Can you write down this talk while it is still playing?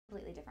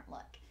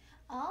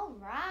All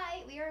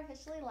right, we are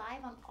officially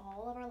live on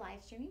all of our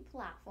live streaming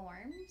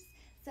platforms.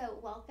 So,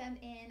 welcome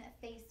in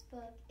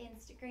Facebook,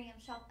 Instagram,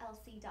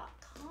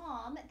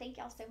 shoplc.com. Thank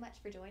y'all so much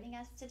for joining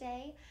us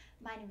today.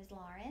 My name is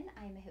Lauren.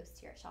 I am a host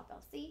here at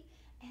ShopLC,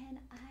 and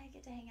I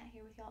get to hang out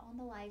here with y'all on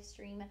the live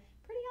stream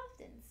pretty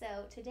often.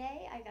 So,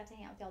 today I got to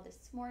hang out with y'all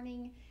this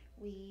morning.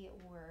 We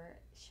were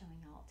showing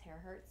y'all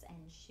terahertz and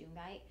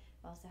shungite.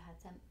 We also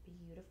had some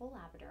beautiful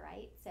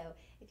labradorite. So,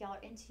 if y'all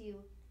are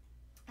into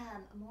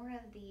more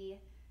of the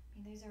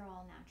those are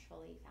all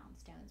naturally found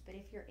stones, but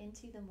if you're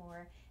into the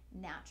more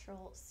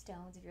natural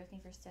stones, if you're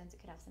looking for stones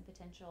that could have some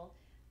potential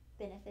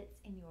benefits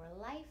in your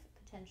life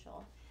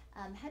potential,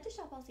 head to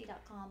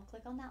shoplc.com,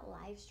 click on that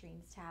live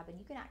streams tab, and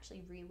you can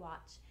actually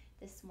rewatch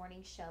this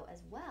morning's show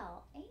as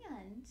well.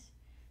 And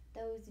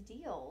those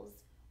deals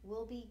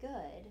will be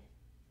good.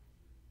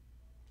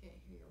 Can't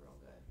hear you real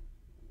good.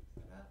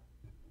 Is that up?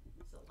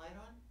 Is the light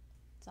on?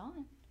 It's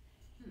on.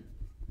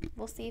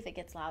 We'll see if it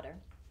gets louder.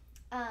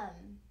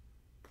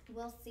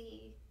 We'll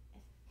see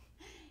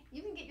if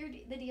you can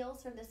get the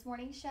deals from this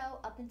morning's show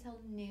up until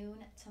noon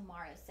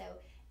tomorrow. So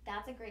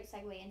that's a great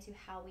segue into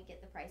how we get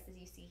the prices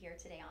you see here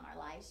today on our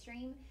live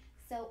stream.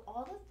 So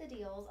all of the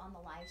deals on the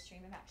live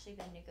stream have actually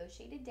been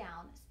negotiated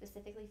down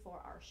specifically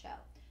for our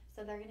show.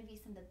 So they're going to be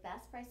some of the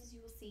best prices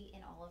you will see in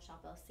all of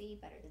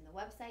ShopLC, better than the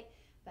website,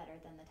 better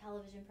than the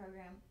television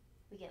program.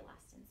 We get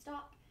last in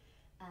stock.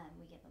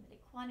 We get limited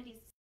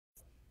quantities.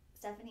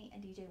 Stephanie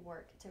and DJ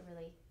work to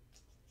really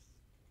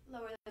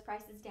lower the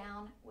prices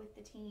down with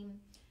the team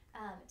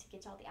to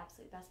get y'all the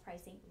absolute best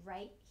pricing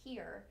right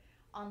here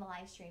on the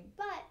live stream.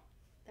 But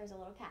there's a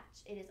little catch.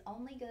 It is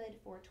only good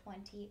for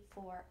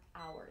 24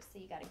 hours. So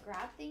you got to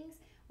grab things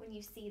when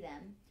you see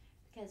them,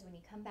 because when you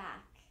come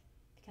back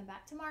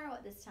tomorrow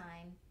at this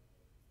time,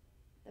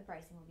 the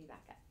pricing will be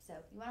back up. So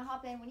you want to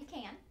hop in when you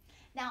can.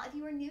 Now, if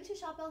you are new to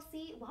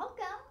ShopLC,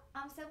 welcome.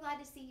 I'm so glad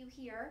to see you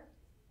here.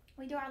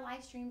 We do our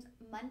live streams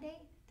Monday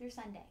through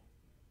Sunday.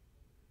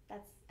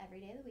 That's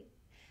every day of the week.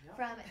 Yep.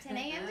 From 10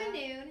 a.m. to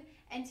noon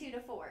and 2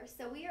 to 4.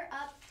 So we are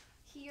up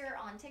here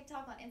on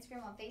TikTok, on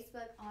Instagram, on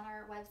Facebook, on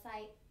our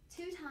website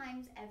 2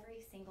 times every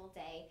single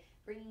day,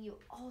 bringing you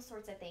all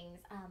sorts of things.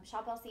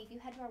 ShopLC, if you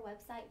head to our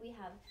website, we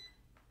have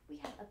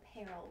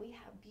apparel, we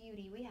have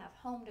beauty, we have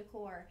home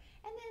decor,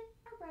 and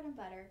then our bread and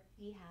butter,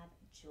 we have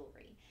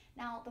jewelry.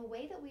 Now, the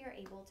way that we are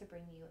able to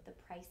bring you the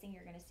pricing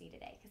you're going to see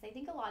today, because I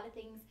think a lot of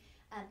things,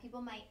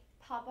 people might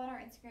pop on our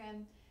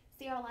Instagram,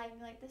 see our live, and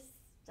be like, this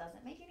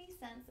doesn't make any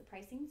sense. The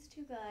pricing's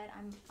too good.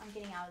 I'm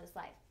getting out of this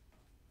live.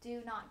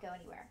 Do not go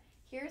anywhere.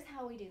 Here's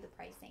how we do the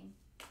pricing.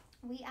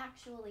 We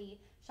actually,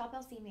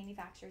 ShopLC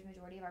manufactures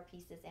majority of our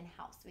pieces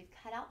in-house. We've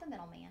cut out the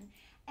middleman,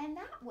 and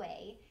that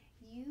way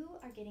you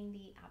are getting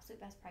the absolute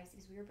best price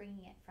because we are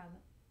bringing it from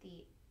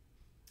the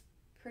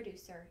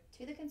producer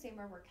to the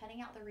consumer. We're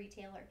cutting out the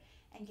retailer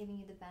and giving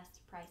you the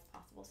best price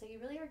possible. So you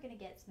really are going to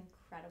get some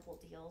incredible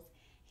deals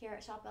here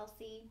at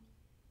ShopLC.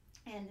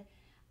 And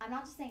I'm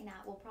not just saying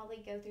that. We'll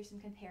probably go through some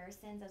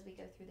comparisons as we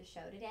go through the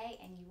show today,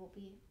 and you will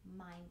be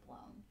mind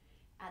blown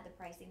at the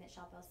pricing that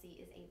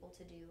ShopLC is able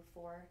to do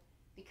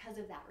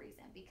because of that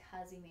reason,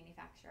 because we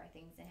manufacture our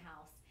things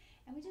in-house.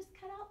 And we just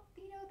cut out,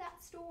 that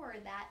store,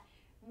 that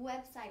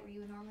website where you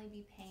would normally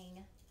be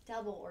paying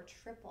double or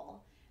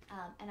triple.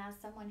 And as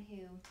someone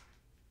who,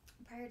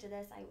 prior to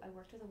this, I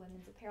worked with a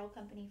women's apparel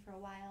company for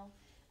a while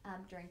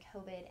during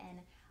COVID,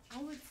 and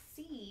I would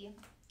see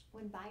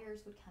when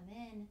buyers would come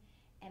in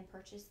and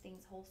purchase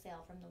things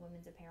wholesale from the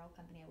women's apparel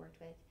company I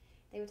worked with,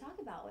 they would talk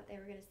about what they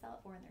were going to sell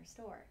it for in their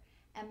store.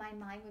 And my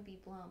mind would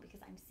be blown because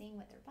I'm seeing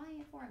what they're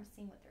buying it for, I'm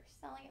seeing what they're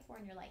selling it for,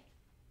 and you're like,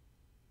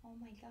 oh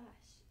my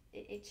gosh,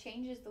 it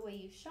changes the way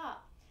you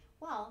shop.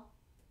 Well,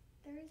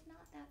 there is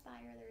not that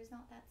buyer, there is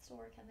not that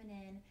store coming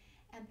in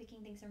and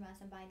picking things from us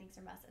and buying things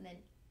from us and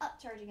then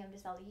upcharging them to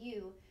sell to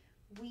you.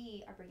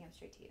 We are bringing them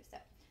straight to you. So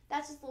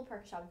that's just a little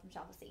perk of shopping from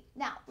ShopLC.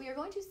 Now, we are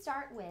going to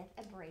start with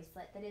a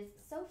bracelet that is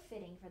so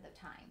fitting for the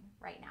time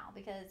right now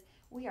because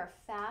we are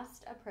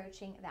fast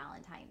approaching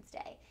Valentine's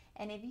Day.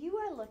 And if you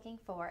are looking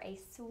for a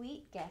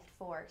sweet gift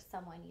for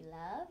someone you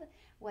love,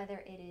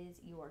 whether it is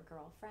your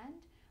girlfriend,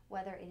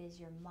 whether it is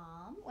your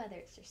mom, whether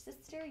it's your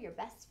sister, your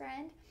best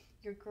friend,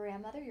 your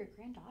grandmother, your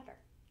granddaughter,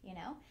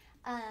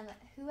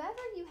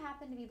 whoever you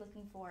happen to be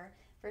looking for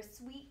a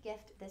sweet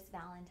gift this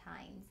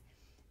Valentine's,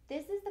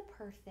 this is the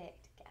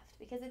perfect gift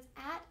because it's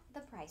at the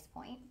price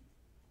point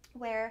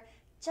where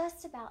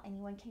just about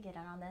anyone can get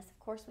in on this. Of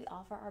course, we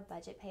offer our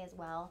budget pay as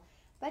well.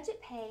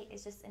 Budget pay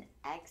is just an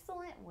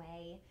excellent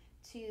way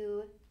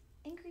to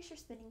increase your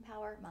spending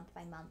power month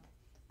by month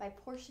by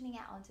portioning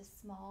it onto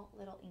small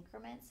little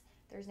increments.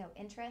 There's no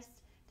interest,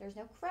 there's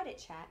no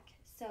credit check,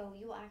 so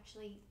you will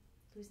actually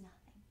lose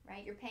nothing,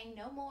 right? You're paying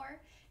no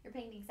more. You're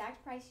paying the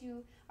exact price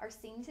you are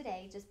seeing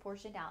today, just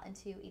portioned out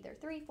into either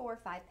 3, 4,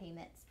 5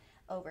 payments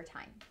over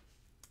time.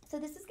 So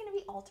this is going to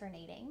be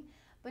alternating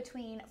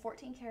between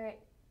 14 karat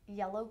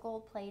yellow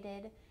gold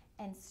plated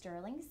and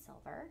sterling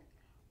silver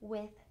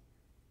with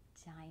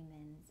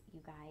diamonds,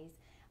 you guys.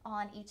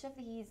 On each of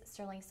these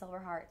sterling silver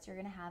hearts, you're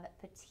going to have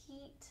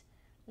petite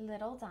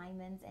little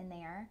diamonds in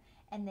there.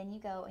 And then you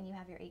go and you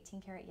have your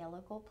 18 karat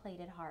yellow gold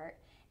plated heart.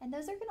 And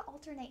those are going to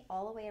alternate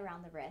all the way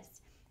around the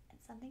wrist. And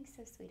something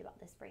so sweet about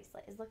this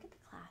bracelet is look at the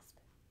clasp.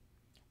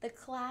 The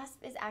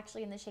clasp is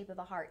actually in the shape of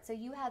a heart. So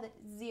you have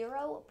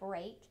 0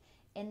 break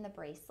in the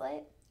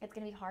bracelet. It's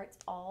going to be hearts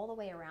all the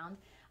way around.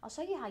 I'll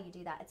show you how you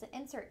do that. It's an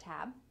insert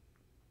tab.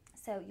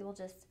 So you will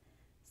just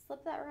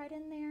slip that right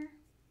in there.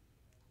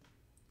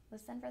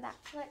 Listen for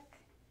that click.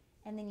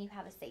 And then you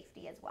have a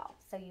safety as well.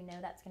 So you know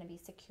that's going to be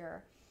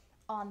secure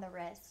on the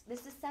wrist.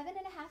 This is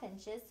 7.5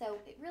 inches. So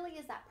it really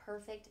is that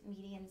perfect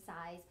medium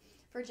size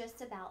for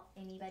just about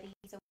anybody.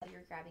 So whether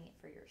you're grabbing it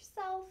for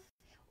yourself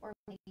or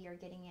maybe you're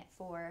getting it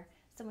for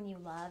someone you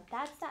love,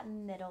 that's that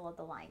middle of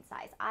the line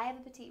size. I have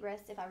a petite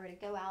wrist. If I were to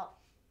go out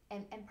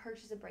and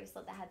purchase a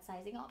bracelet that had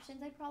sizing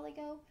options, I'd probably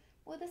go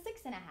with a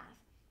 6.5.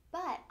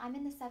 But I'm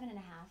in the 7.5.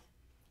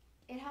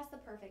 It has the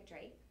perfect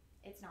drape.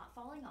 It's not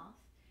falling off.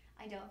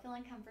 I don't feel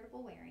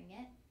uncomfortable wearing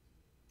it.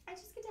 I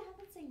just get to have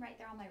this thing right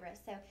there on my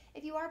wrist. So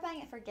if you are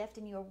buying it for gift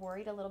and you are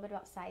worried a little bit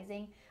about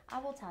sizing, I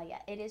will tell you,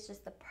 it is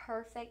just the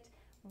perfect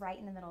right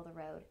in the middle of the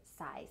road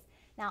size.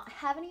 Now, I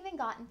haven't even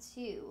gotten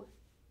to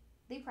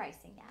the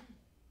pricing yet.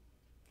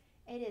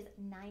 It is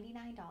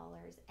 $99.99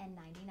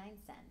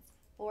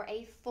 for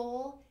a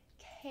full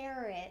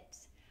carat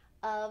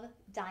of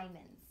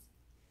diamonds.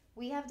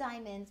 We have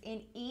diamonds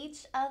in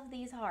each of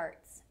these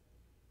hearts.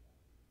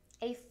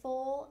 A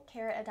full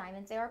carat of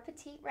diamonds. They are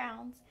petite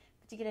rounds,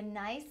 but you get a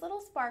nice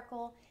little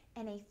sparkle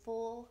and a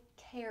full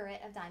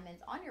carat of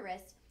diamonds on your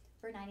wrist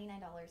for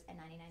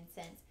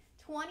 $99.99.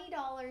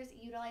 $20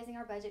 utilizing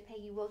our budget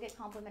pay. You will get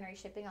complimentary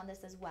shipping on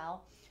this as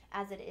well,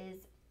 as it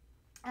is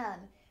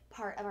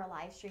part of our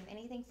live stream.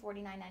 Anything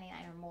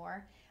 $49.99 or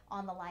more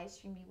on the live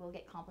stream, you will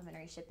get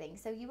complimentary shipping.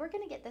 So you are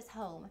going to get this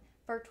home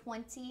for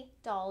 $20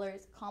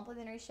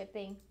 complimentary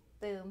shipping.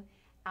 Boom,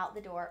 out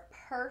the door.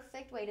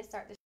 Perfect way to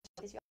start the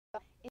show.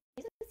 It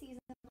is the season.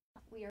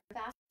 We are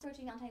fast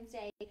approaching Valentine's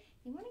Day.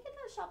 You want to get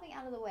that shopping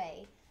out of the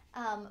way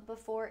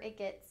before it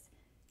gets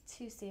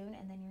too soon,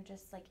 and then you're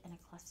just like in a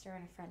cluster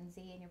and a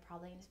frenzy, and you're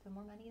probably going to spend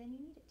more money than you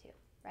needed to,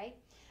 right?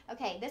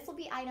 Okay, this will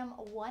be item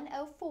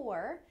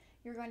 104.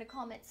 You're going to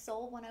comment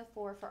Soul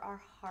 104 for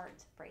our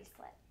heart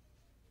bracelet.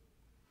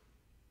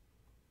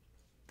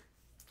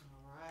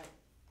 All right.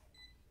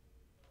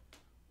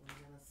 We're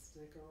going to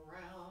stick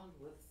around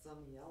with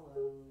some yellow.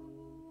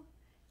 Ooh,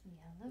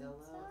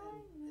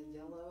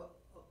 Yellow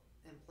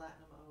and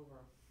platinum over.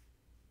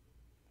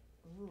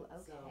 Ooh,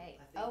 okay.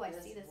 So I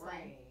see this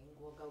ring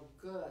will go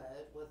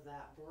good with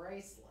that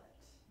bracelet.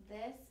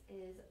 This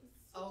is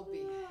Oh,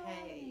 stunning.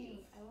 behave.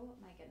 Oh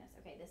my goodness.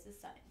 Okay, this is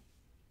stunning.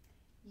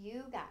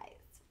 You guys.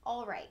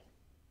 All right.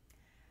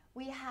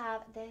 We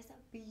have this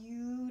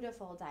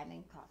beautiful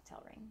diamond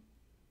cocktail ring.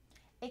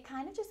 It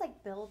kind of just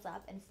like builds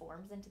up and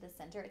forms into the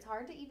center. It's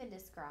hard to even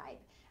describe.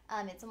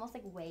 It's almost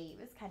like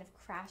waves kind of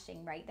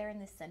crashing right there in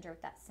the center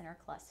with that center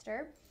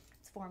cluster.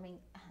 It's forming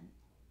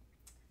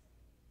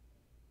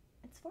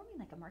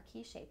like a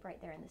marquee shape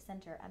right there in the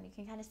center. You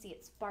can kind of see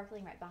it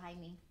sparkling right behind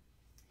me.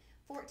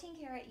 14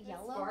 karat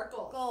yellow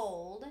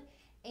gold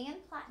and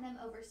platinum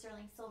over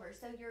sterling silver.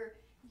 So your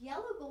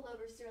yellow gold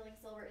over sterling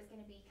silver is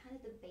going to be kind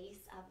of the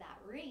base of that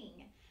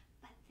ring.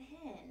 But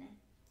then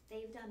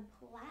they've done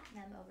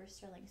platinum over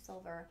sterling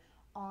silver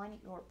on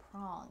your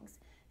prongs,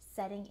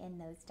 setting in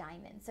those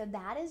diamonds. So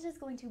that is just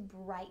going to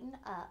brighten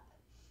up,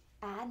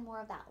 add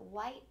more of that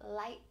white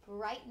light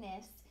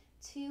brightness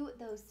to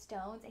those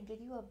stones and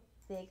give you a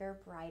bigger,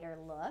 brighter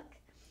look.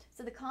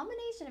 So the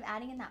combination of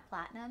adding in that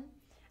platinum,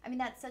 I mean,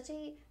 that's such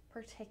a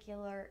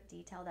particular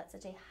detail, that's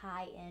such a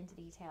high-end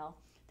detail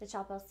that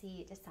Shop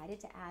LC decided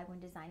to add when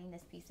designing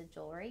this piece of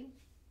jewelry.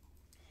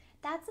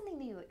 That's something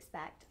that you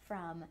expect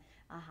from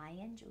a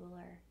high-end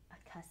jeweler,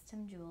 a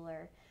custom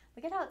jeweler.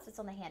 Look at how it sits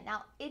on the hand.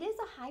 Now, it is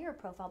a higher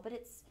profile, but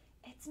it's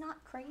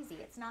not crazy.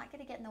 It's not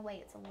going to get in the way.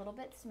 It's a little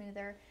bit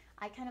smoother.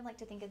 I kind of like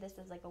to think of this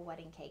as like a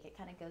wedding cake. It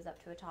kind of goes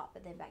up to a top,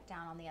 but then back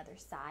down on the other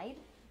side.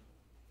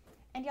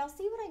 And y'all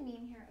see what I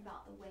mean here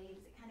about the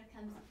waves? It kind of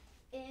comes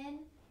in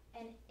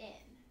and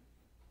in,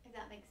 if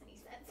that makes any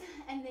sense.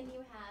 And then you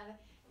have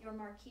your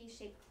marquee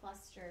shaped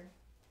cluster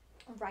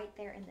right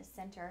there in the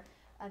center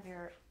of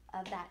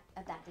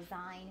that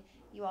design.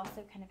 You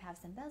also kind of have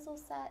some bezel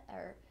set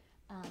or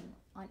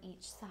on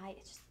each side.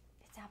 It's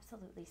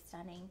absolutely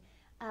stunning.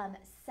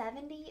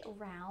 70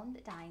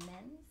 round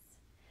diamonds,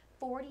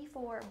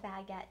 44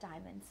 baguette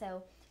diamonds.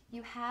 So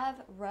you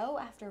have row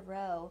after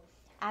row.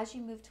 As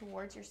you move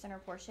towards your center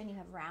portion, you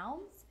have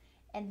rounds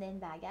and then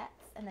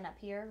baguettes, and then up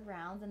here,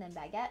 rounds and then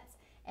baguettes,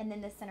 and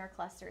then the center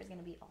cluster is going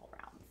to be all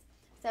rounds.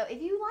 So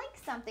if you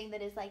like something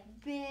that is like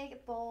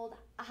big, bold,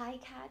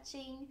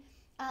 eye-catching,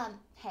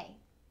 hey,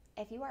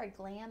 if you are a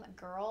glam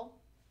girl,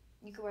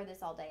 you could wear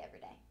this all day, every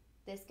day.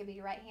 This could be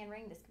your right hand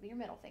ring. This could be your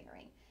middle finger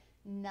ring.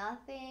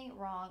 Nothing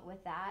wrong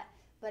with that.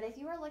 But if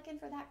you are looking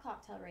for that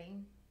cocktail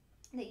ring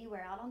that you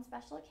wear out on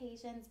special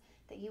occasions,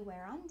 that you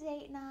wear on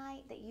date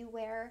night, that you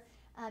wear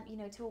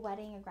to a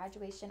wedding, a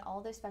graduation,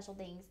 all those special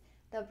things,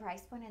 the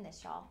price point in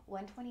this, y'all,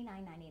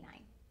 $129.99.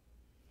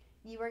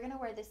 You are going to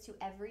wear this to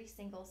every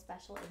single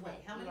special event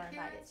Wait, how you many are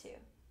invited carats? to.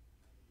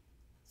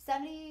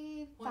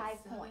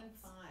 75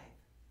 points. 0.75.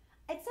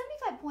 It's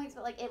 75 points,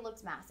 but like it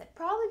looks massive.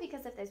 Probably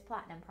because of those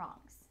platinum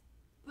prongs.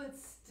 But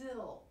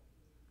still,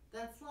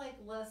 that's like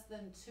less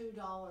than $2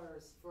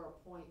 for a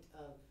point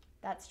of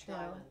That's true.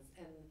 diamonds.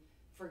 And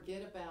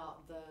forget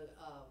about the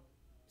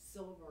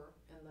silver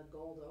and the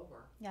gold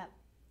over. Yep.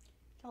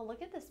 Y'all,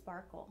 look at the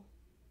sparkle.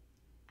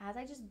 As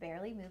I just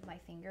barely move my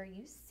finger,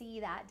 you see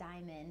that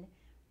diamond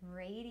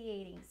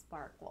radiating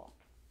sparkle.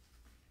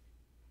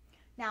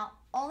 Now,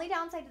 only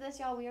downside to this,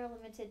 y'all, we are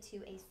limited to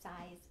a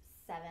size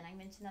 7. I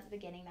mentioned at the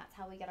beginning, that's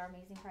how we get our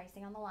amazing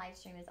pricing on the live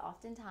stream, is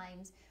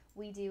oftentimes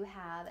we do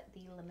have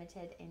the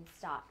limited in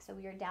stock. So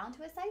we are down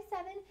to a size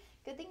 7.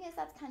 Good thing is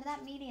that's kind of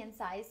that median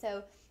size.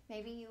 So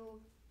maybe you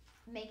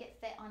make it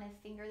fit on a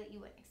finger that you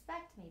wouldn't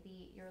expect.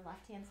 Maybe your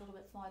left hand's a little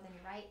bit smaller than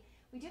your right.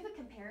 We do have a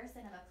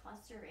comparison of a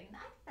cluster ring.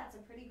 I think that's a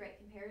pretty great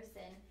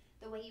comparison,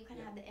 the way you kind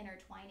of have the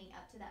intertwining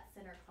up to that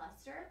center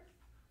cluster.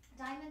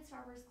 Diamond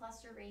Starburst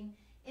cluster ring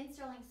in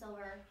sterling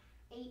silver,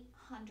 $800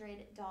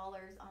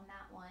 on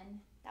that one.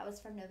 That was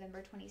from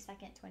November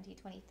 22nd,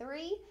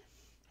 2023.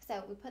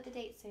 So we put the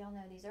dates so y'all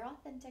know these are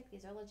authentic,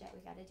 these are legit.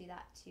 We got to do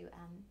that to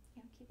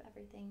keep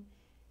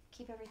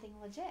everything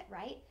legit,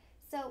 right?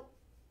 So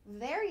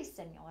very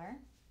similar.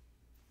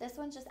 This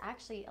one's just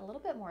actually a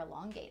little bit more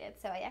elongated.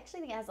 So I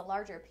actually think it has a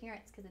larger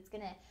appearance because it's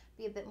going to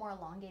be a bit more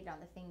elongated on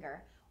the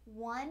finger.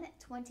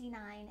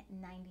 $129.99.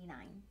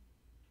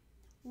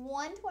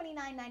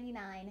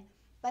 $129.99.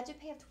 Budget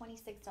pay of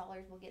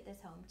 $26 will get this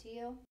home to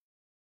you.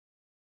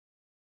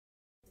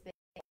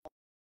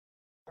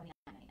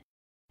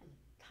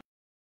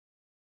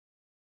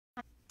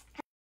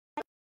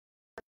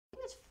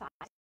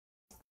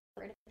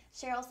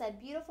 Cheryl said,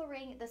 beautiful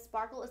ring. The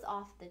sparkle is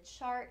off the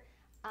chart.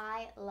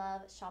 I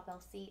love Shop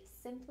LC.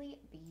 Simply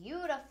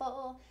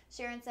beautiful.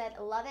 Sharon said,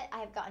 love it. I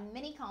have gotten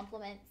many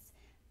compliments.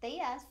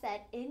 Thea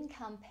said,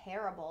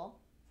 incomparable,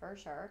 for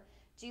sure.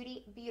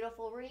 Judy,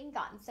 beautiful ring.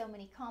 Gotten so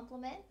many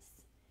compliments.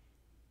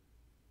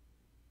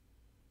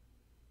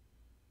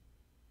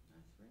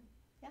 Nice ring.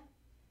 Yeah.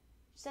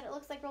 She said it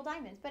looks like real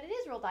diamonds, but it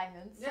is real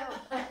diamonds. So.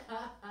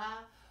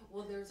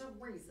 Well, there's a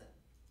reason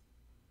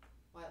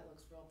why it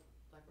looks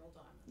like real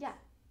diamonds. Yeah.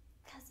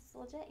 Because it's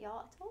legit,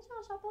 y'all. I told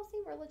y'all Shop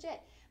LC, we're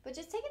legit. But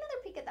just take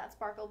another peek at that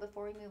sparkle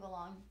before we move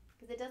along,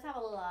 because it does have a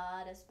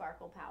lot of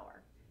sparkle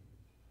power.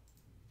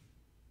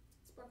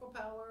 Sparkle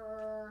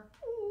power.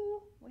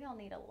 Ooh, we all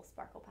need a little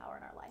sparkle power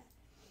in our life.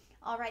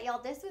 All right,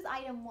 y'all, this was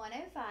item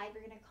 105.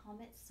 You're going to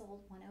comment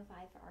sold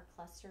 105 for our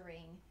cluster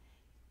ring.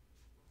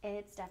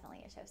 It's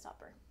definitely a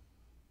showstopper.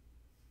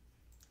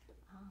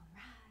 All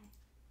right.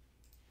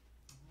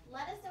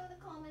 Let us know in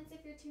the comments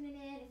if you're tuning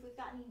in, if we've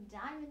got any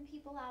diamond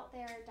people out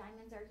there.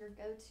 Diamonds are your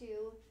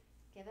go-to.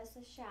 Give us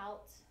a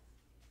shout.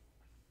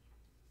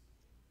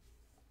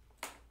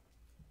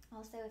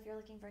 Also, if you're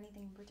looking for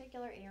anything in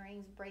particular,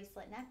 earrings,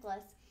 bracelet,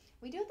 necklace,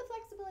 we do have the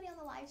flexibility on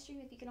the live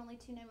stream if you can only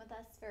tune in with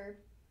us for,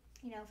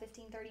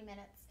 15, 30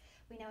 minutes.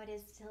 We know it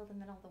is still the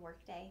middle of the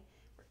workday.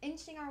 We're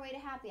inching our way to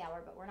happy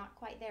hour, but we're not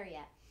quite there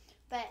yet.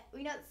 But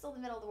we know it's still the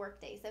middle of the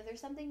workday. So if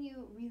there's something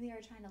you really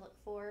are trying to look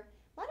for,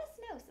 let us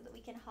know so that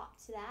we can hop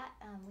to that.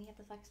 We have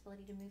the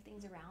flexibility to move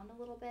things around a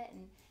little bit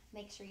and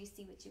make sure you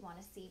see what you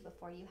want to see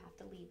before you have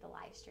to leave the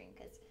live stream,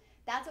 because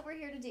that's what we're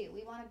here to do.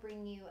 We want to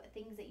bring you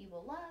things that you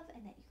will love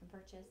and that you can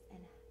purchase and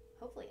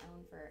hopefully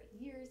own for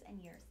years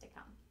and years to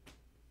come.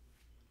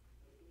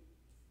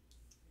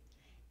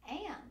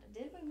 And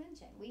did we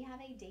mention we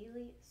have a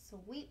daily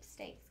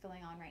sweepstakes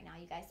going on right now,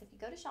 you guys? If you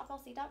go to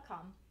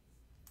shoplc.com,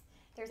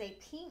 there's a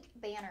pink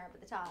banner up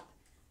at the top.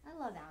 I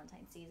love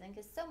Valentine's season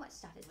because so much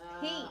stuff is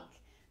pink.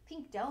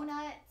 Pink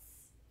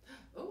donuts.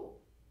 Ooh.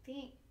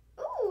 Pink.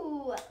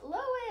 Ooh,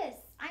 Lois,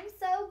 I'm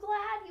so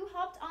glad you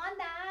hopped on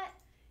that.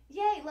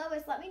 Yay,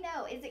 Lois, let me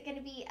know. Is it going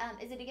to be,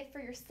 is it a gift for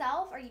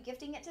yourself? Are you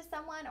gifting it to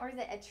someone? Or is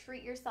it a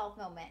treat yourself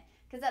moment?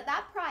 Because at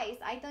that price,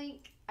 I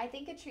think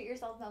a treat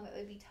yourself moment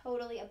would be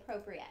totally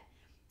appropriate.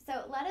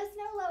 So let us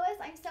know, Lois.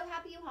 I'm so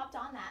happy you hopped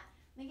on that.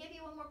 Let me give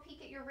you one more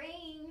peek at your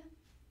ring.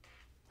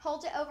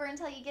 Hold it over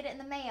until you get it in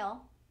the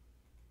mail.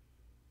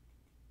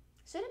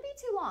 Shouldn't be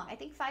too long. I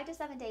think 5 to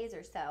 7 days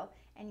or so.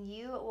 And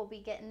you will be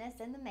getting this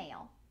in the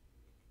mail.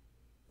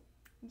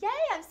 Yay,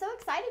 I'm so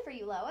excited for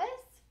you,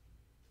 Lois.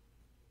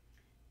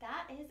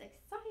 That is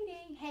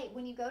exciting. Hey,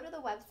 when you go to the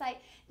website,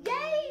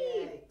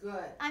 yay!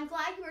 Good. I'm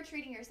glad you were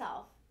treating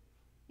yourself.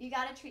 You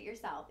got to treat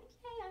yourself.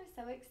 Yay, I'm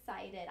so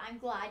excited. I'm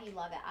glad you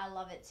love it. I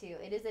love it too.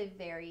 It is a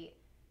very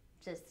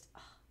just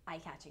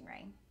eye-catching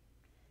ring.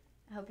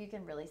 I hope you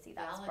can really see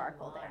that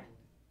sparkle there.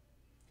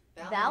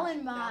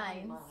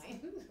 Valentines.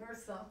 Or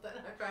something.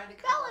 I'm trying to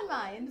call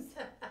Valentines.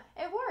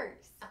 It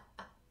works.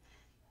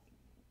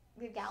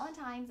 We have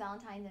Galentine's,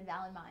 Valentine's, and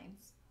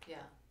Valentines. Yeah.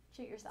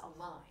 Treat yourself. It's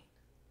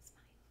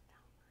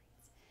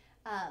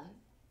mine.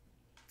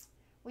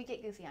 We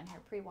get goofy on here,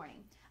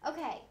 pre-warning.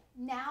 Okay,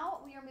 now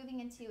we are moving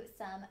into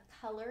some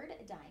colored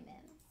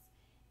diamonds.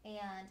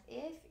 And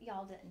if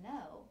y'all didn't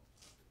know,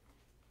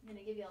 I'm going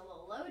to give you a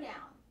little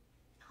lowdown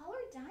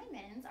colored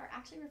diamonds are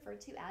actually referred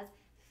to as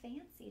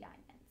fancy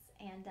diamonds.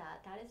 And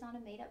that is not a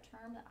made-up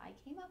term that I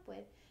came up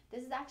with.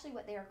 This is actually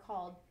what they are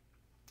called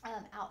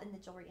out in the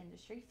jewelry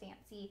industry,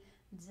 fancy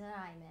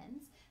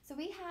diamonds. So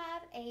we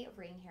have a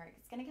ring here.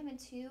 It's going to come in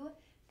 2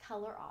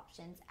 color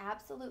options.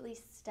 Absolutely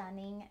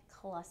stunning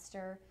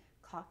cluster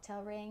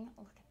cocktail ring.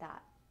 Look at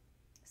that.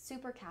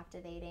 Super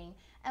captivating.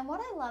 And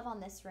what I love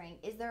on this ring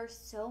is there are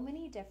so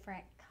many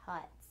different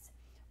cuts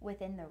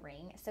within the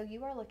ring. So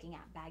you are looking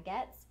at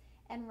baguettes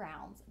and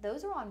rounds.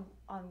 Those are on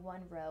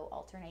one row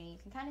alternating. You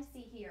can kind of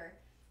see here.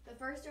 The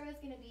first row is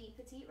going to be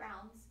petite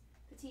rounds,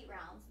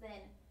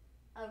 then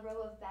a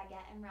row of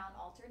baguette and round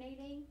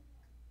alternating,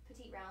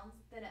 petite rounds,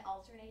 then it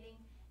alternating,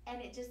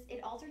 and it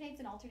alternates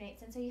and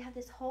alternates. And so you have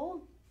this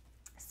whole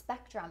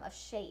spectrum of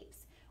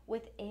shapes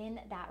within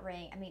that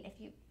ring. I mean, if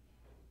you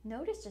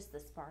notice just the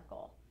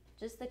sparkle,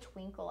 just the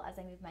twinkle as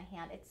I move my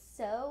hand, it's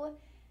so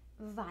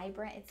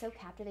vibrant, it's so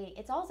captivating.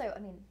 It's also, I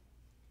mean,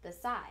 the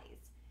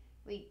size.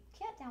 We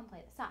can't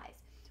downplay the size.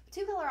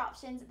 2 color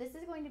options. This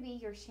is going to be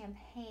your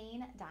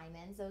champagne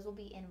diamonds. Those will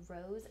be in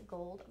rose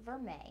gold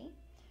vermeil,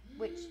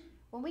 which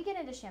when we get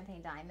into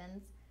champagne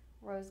diamonds,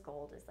 rose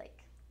gold is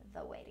like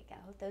the way to go.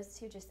 Those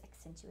two just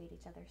accentuate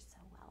each other so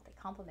well. They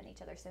complement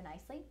each other so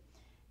nicely.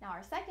 Now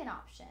our second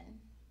option.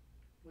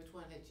 Which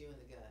one hit you in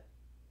the gut?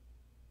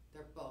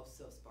 They're both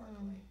so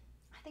sparkly.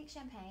 I think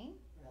champagne.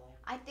 Really?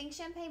 I think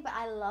champagne, but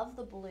I love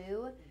the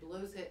blue.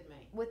 Blue's hitting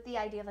me. With the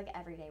idea of like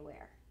everyday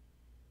wear.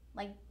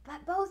 Like,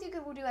 but both you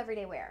could do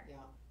everyday wear.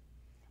 Yeah.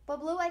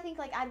 But blue, I think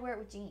like I'd wear it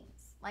with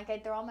jeans. Like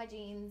I'd throw on my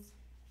jeans,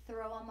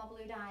 throw on my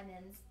blue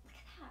diamonds. Look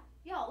at that.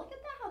 Y'all, look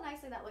at that, how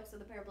nicely that looks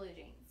with a pair of blue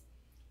jeans.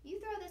 You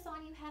throw this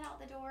on, you head out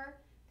the door,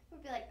 people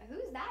would be like,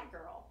 who's that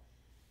girl?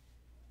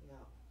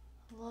 Yeah.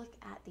 Look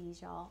at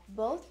these, y'all.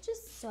 Both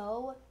just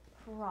so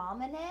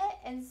prominent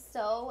and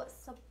so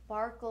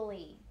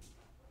sparkly.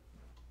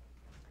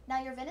 Now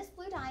your Venice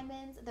blue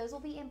diamonds, those will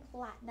be in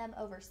platinum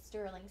over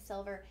sterling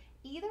silver.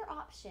 Either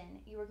option,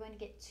 you are going to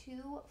get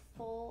 2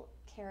 full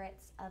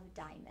carats of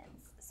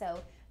diamonds.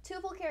 So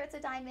 2 full carats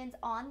of diamonds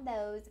on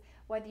those,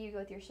 whether you go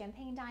with your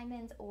champagne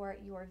diamonds or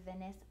your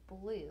Venice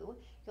blue,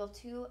 you'll have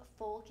 2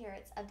 full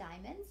carats of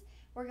diamonds.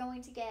 We're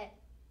going to get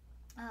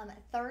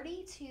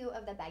 32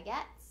 of the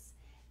baguettes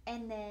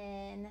and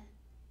then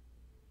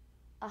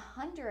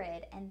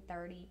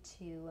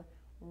 132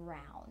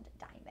 round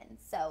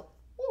diamonds. So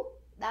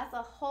that's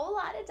a whole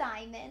lot of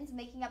diamonds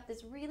making up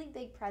this really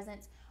big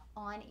presence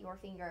on your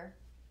finger.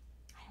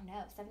 I don't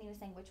know, Stephanie was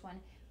saying which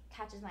one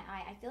catches my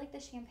eye. I feel like the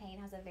champagne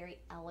has a very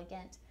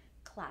elegant,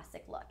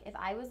 classic look. If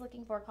I was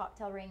looking for a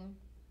cocktail ring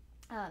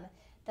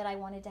that I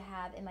wanted to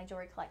have in my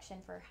jewelry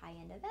collection for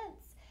high-end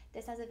events,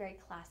 this has a very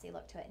classy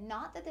look to it.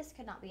 Not that this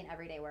could not be an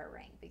everyday wear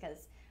ring,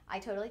 because I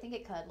totally think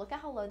it could. Look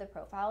at how low the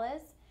profile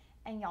is,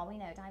 and y'all, we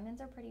know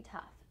diamonds are pretty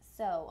tough.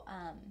 So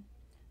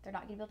they're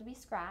not going to be able to be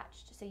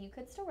scratched. So you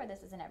could still wear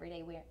this as an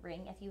everyday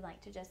ring if you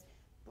like to just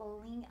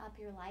bling up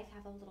your life,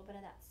 have a little bit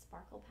of that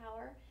sparkle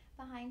power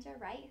behind you,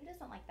 right? Who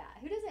doesn't like that?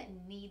 Who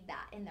doesn't need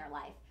that in their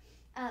life?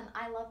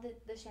 I love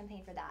the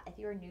champagne for that. If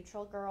you're a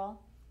neutral girl,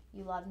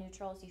 you love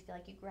neutrals, you feel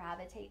like you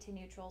gravitate to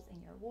neutrals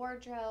in your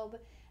wardrobe.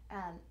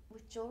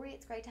 With jewelry,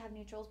 it's great to have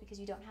neutrals because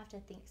you don't have to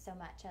think so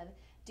much of,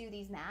 do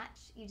these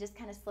match? You just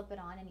kind of slip it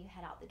on and you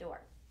head out the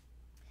door.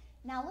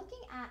 Now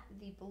looking at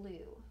the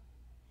blue,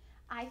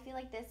 I feel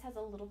like this has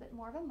a little bit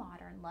more of a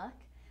modern look.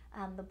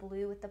 The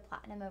blue with the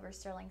platinum over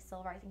sterling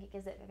silver, I think it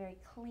gives it a very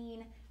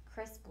clean,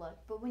 crisp look.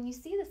 But when you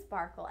see the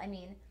sparkle, I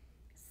mean,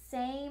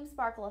 same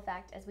sparkle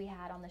effect as we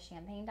had on the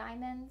champagne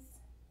diamonds.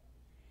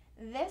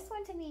 This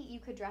one, to me, you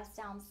could dress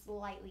down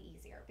slightly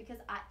easier because,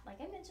 like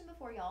I mentioned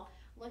before, y'all,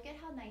 look at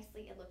how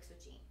nicely it looks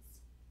with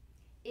jeans.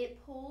 It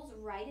pulls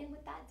right in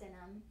with that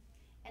denim,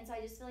 and so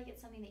I just feel like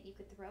it's something that you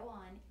could throw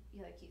on.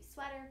 You have a cute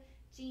sweater,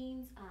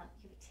 jeans, you have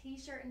a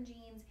t-shirt and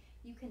jeans.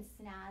 You can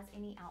snazz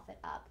any outfit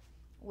up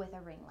with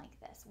a ring like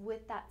this.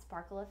 With that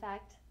sparkle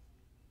effect,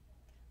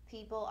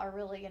 people are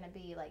really going to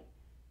be like,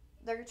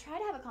 they're going to try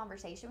to have a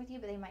conversation with you,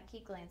 but they might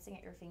keep glancing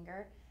at your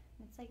finger.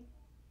 And it's like,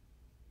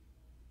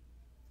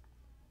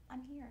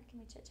 I'm here, can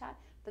we chit chat?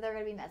 But they're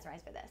going to be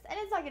mesmerized by this. And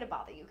it's not going to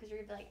bother you because you're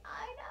going to be like,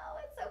 I know,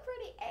 it's so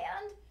pretty.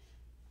 And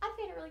I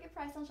paid a really good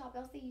price on Shop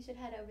LC. You should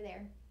head over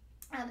there.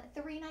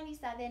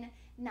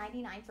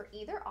 $397.99 for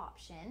either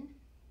option.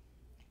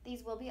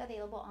 These will be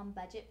available on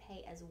budget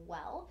pay as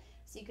well.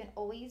 So you can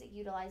always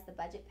utilize the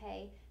budget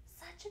pay.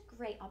 Such a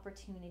great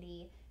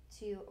opportunity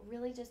to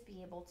really just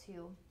be able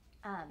to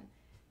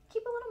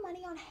keep a little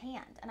money on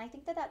hand. And I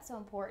think that that's so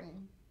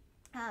important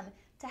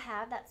to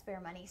have that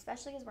spare money,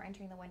 especially as we're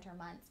entering the winter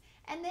months.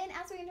 And then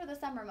as we enter the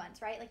summer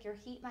months, right? Like your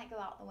heat might go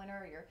out in the winter,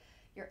 or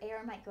your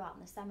air might go out in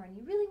the summer, and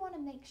you really want to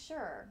make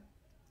sure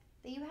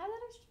that you have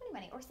that extra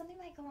money, or something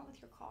might go wrong with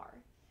your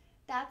car.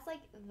 That's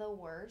like the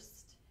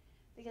worst,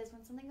 because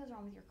when something goes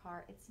wrong with your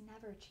car, it's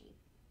never cheap.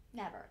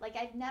 Never. Like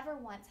I've never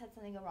once had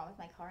something go wrong with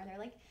my car and they're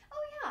like,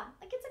 oh yeah,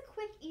 like it's a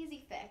quick,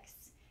 easy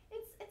fix.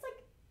 It's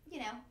like, you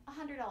know,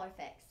 $100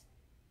 fix.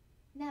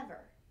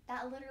 Never.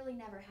 That literally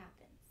never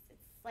happens.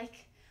 It's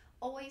like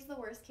always the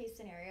worst case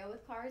scenario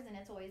with cars, and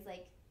it's always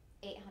like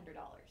 $800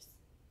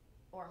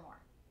 or more.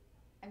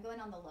 I'm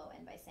going on the low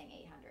end by saying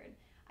 800.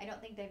 I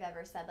don't think they've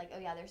ever said like, oh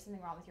yeah, there's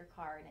something wrong with your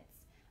car and it's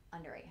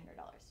under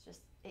 $800.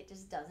 It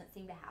just doesn't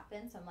seem to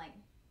happen. So I'm like,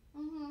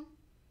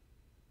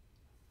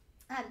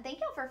 thank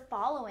y'all for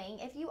following.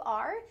 If you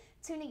are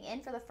tuning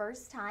in for the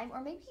first time,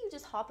 or maybe you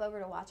just hop over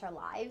to watch our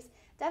lives,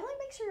 definitely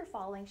make sure you're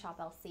following Shop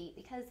LC,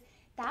 because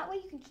that way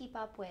you can keep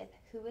up with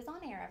who is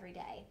on air every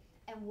day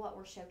and what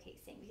we're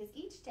showcasing. Because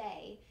each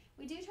day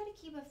we do try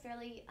to keep a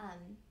fairly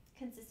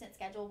consistent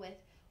schedule with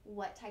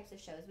what types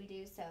of shows we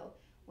do. So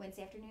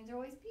Wednesday afternoons are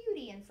always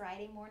beauty, and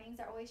Friday mornings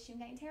are always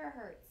Shungai and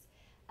terahertz.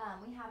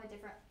 We have a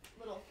different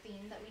little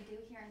theme that we do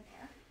here and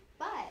there.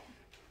 But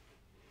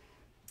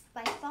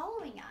by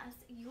following us,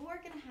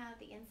 you're going to have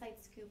the inside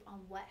scoop on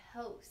what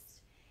host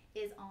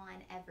is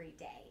on every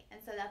day.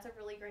 And so that's a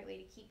really great way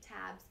to keep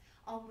tabs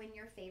on when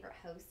your favorite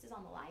host is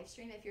on the live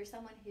stream. If you're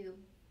someone who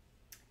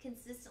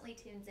consistently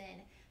tunes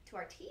in to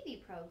our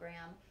TV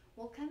program,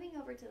 well, coming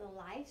over to the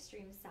live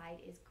stream side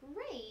is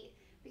great,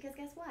 because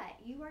guess what?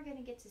 You are going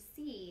to get to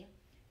see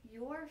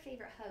your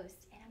favorite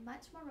host in a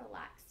much more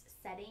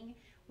relaxed setting.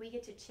 We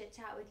get to chit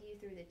chat with you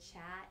through the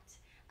chat.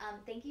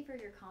 Thank you for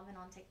your comment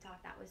on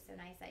TikTok. That was so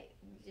nice.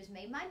 You just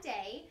made my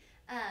day.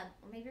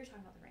 Or maybe you're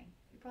talking about the ring.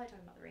 You're probably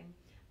talking about the ring.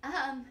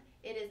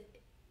 It is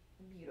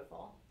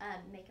beautiful.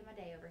 Making my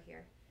day over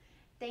here.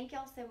 Thank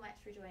y'all so much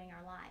for joining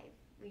our live.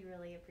 We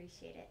really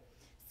appreciate it.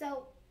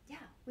 So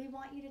yeah, we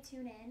want you to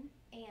tune in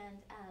and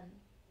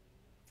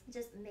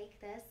just make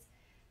this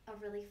a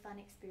really fun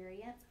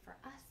experience for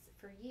us,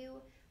 for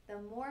you. The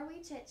more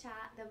we chit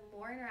chat, the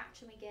more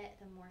interaction we get,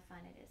 the more fun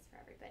it is for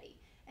everybody.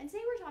 And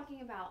today we're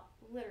talking about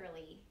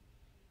literally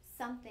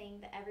something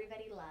that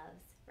everybody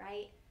loves,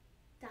 right?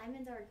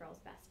 Diamonds are a girl's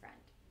best friend.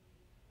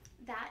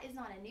 That is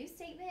not a new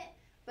statement,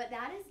 but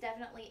that is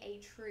definitely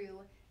a true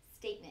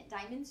statement.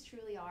 Diamonds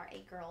truly are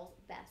a girl's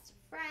best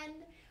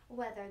friend,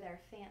 whether they're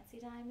fancy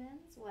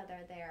diamonds, whether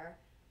they're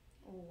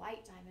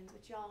white diamonds,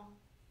 which y'all,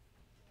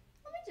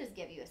 let me just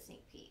give you a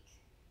sneak peek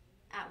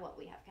at what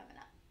we have coming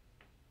up.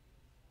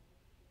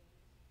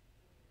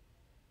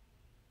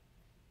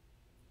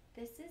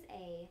 This is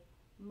a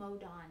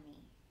Modani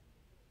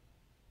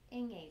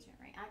engagement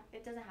ring.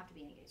 It doesn't have to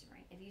be an engagement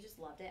ring. If you just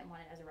loved it and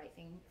wanted it as a right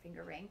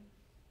finger ring,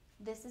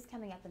 this is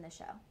coming up in the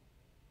show.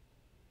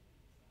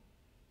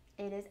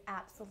 It is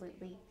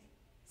absolutely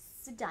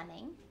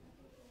stunning.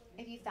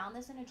 If you found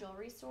this in a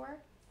jewelry store,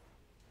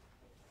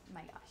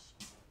 my gosh,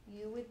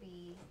 you would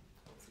be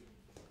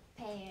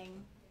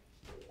paying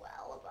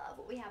well above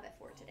what we have it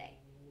for today.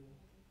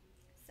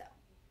 So,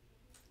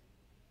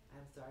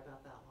 I'm sorry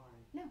about that,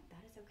 Lauren. no,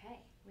 that is okay.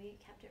 We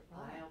kept it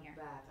rolling here.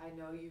 I am back. I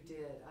know you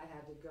did. I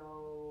had to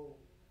go.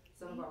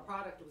 Some of our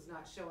product was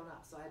not showing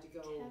up, so I had to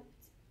go Kept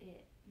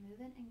it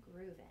moving and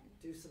grooving.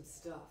 do some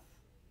stuff.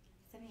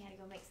 Stephanie had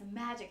to go make some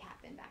magic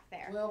happen back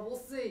there. Well,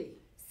 we'll see.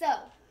 So,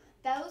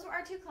 those were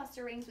our two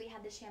cluster rings. We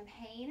had the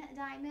champagne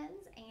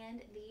diamonds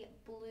and the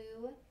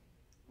blue,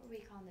 what are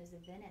we calling those?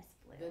 The Venice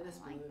blue. Venice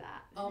I like blue.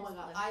 that. Oh my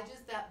Venice God.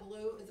 blue. That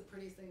blue is the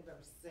prettiest thing I've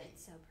ever seen.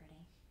 It's so pretty.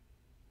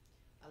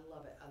 I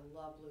love it. I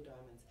love blue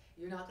diamonds.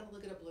 You're not going to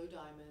look at a blue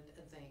diamond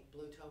and think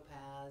blue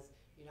topaz.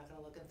 You're not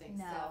going to look and think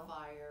No.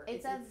 sapphire.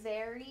 It's a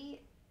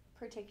very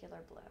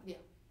particular blue. Yeah.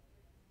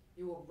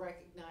 You will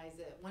recognize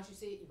it. Once you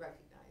see it, you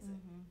recognize it.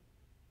 Mm-hmm.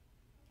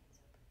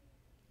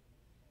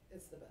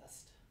 It's the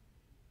best.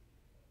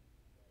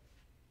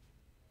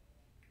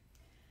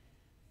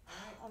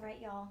 All right,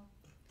 y'all.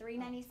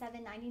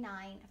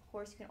 $397.99. Of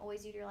course, you can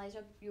always utilize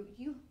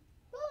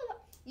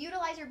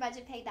utilize your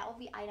budget pay. That will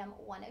be item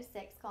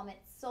 106. Comment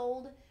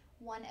sold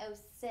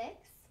 106.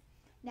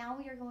 Now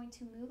we are going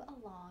to move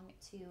along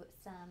to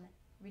some.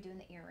 We're doing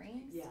the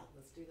earrings. Yeah,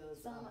 let's do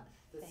those. Some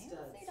the fancy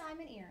studs.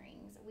 diamond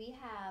earrings. We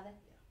have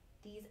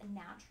these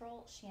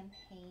natural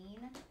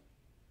champagne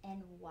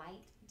and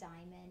white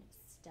diamond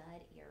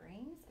stud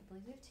earrings. I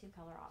believe we have two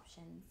color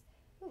options.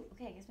 Ooh,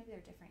 okay, I guess maybe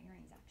they're different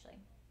earrings actually.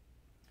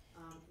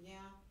 Yeah,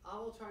 I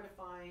will try to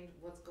find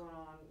what's going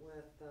on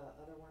with the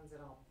other ones,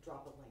 and I'll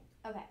drop a link.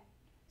 Okay,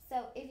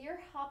 so if you're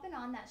hopping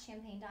on that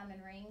champagne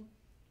diamond ring,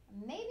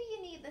 maybe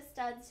you need the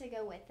studs to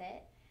go with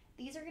it.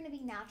 These are going to be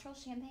natural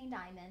champagne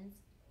diamonds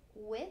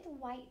with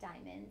white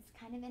diamonds,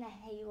 kind of in a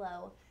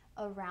halo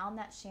around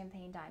that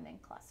champagne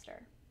diamond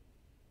cluster.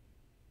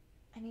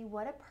 I mean,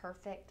 what a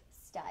perfect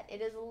stud.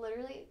 It is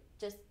literally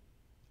just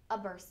a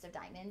burst of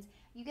diamonds.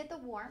 You get the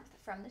warmth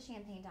from the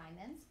champagne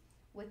diamonds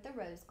with the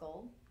rose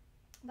gold,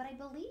 but I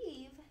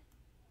believe,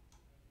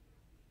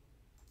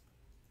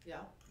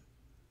 Yeah.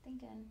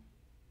 thinking,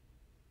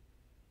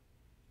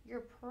 your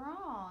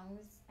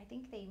prongs, I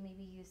think they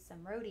maybe use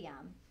some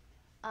rhodium,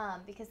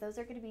 because those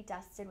are going to be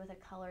dusted with a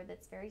color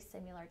that's very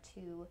similar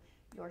to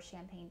your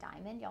champagne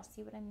diamond. Y'all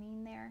see what I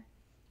mean there?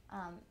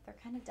 They're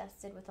kind of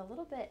dusted with a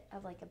little bit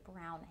of like a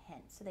brown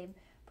hint. So they've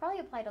probably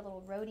applied a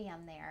little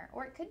rhodium there,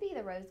 or it could be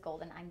the rose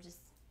gold and I'm just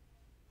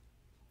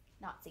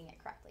not seeing it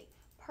correctly.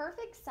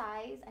 Perfect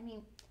size. I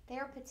mean,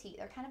 they're petite.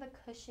 They're kind of a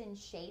cushion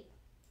shape.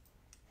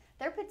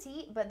 They're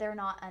petite, but they're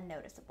not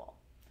unnoticeable.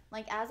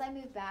 Like as I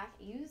move back,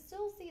 you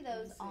still see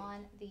those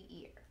on the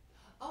ear.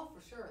 Oh,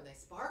 for sure. And they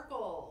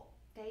sparkle.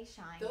 They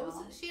shine. Those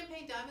y'all.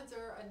 champagne diamonds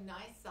are a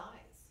nice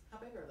size. How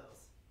big are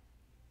those?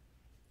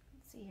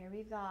 Let's see here.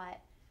 We've got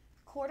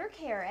quarter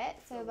carat,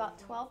 so about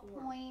 12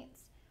 1.4.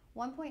 points,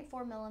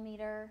 1.4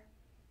 millimeter.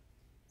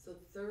 So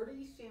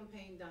 30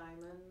 champagne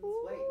diamonds.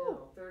 Ooh. Wait,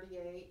 no,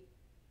 38.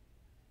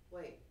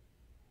 Wait,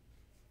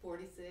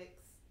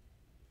 46.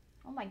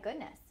 Oh my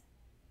goodness.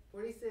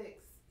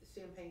 46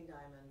 champagne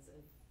diamonds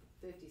and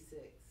 56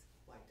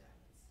 white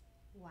diamonds.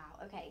 Wow.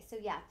 Okay. So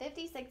yeah,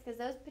 56 because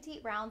those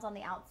petite rounds on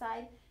the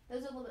outside,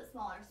 those are a little bit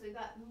smaller. So we've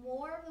got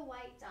more of the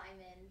white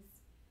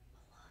diamonds.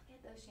 Look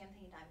at those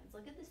champagne diamonds.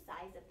 Look at the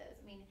size of those.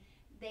 I mean,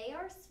 they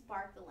are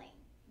sparkling.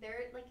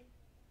 They're like,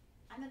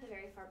 I'm at the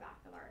very far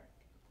back of our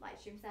live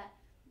stream set.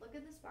 Look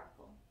at the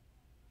sparkle.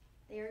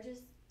 They are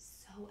just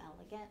so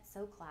elegant,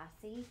 so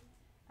classy.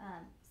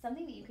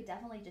 Something that you could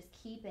definitely just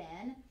keep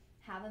in,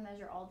 have them as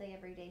your all day,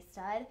 everyday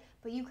stud,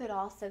 but you could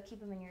also keep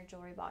them in your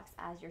jewelry box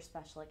as your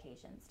special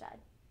occasion stud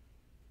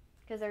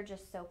because they're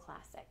just so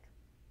classic.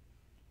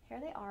 Here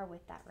they are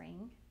with that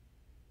ring.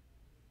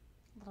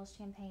 Little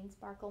champagne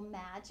sparkle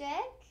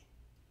magic.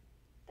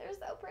 They're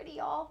so pretty,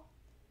 y'all.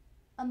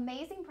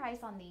 Amazing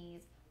price on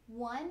these.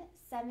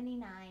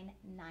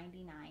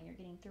 $179.99. You're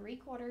getting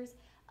 3/4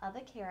 of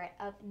a carat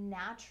of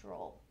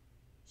natural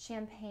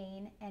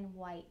champagne and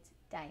white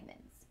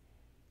diamonds.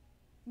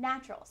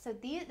 Natural. So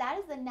that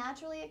is the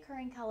naturally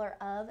occurring color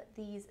of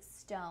these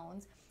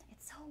stones.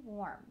 It's so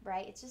warm,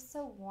 right? It's just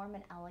so warm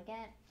and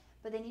elegant.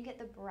 But then you get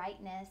the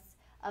brightness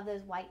of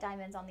those white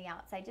diamonds on the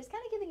outside, just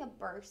kind of giving a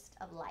burst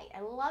of light.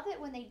 I love it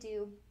when they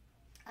do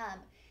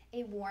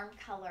a warm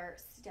color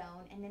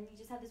stone and then you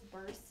just have this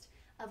burst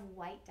of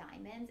white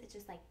diamonds. It's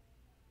just like,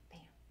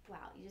 bam,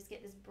 wow. You just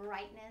get this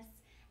brightness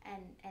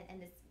and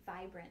this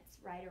vibrance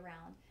right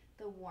around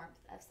the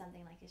warmth of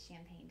something like a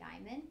champagne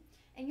diamond.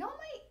 And y'all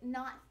might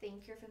not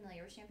think you're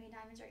familiar with champagne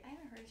diamonds, right? I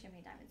haven't heard of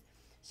champagne diamonds.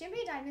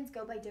 Champagne diamonds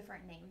go by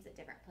different names at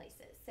different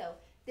places. So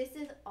this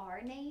is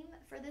our name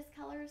for this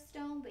color of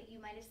stone, but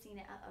you might have seen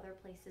it at other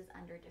places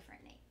under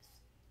different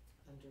names.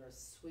 Under a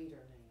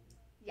sweeter name.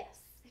 Yes,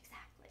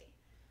 exactly.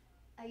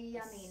 A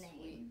yummy name.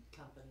 Sweet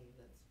company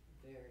that's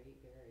very,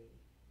 very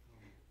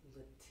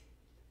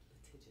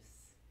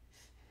litigious.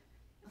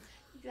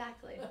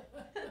 Exactly.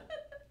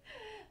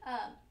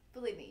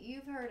 Believe me,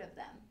 you've heard of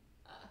them.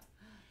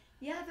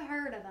 You have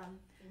heard of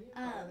them.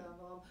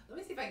 Let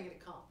me see if I can get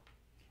a comp.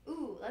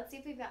 Ooh, let's see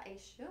if we've got a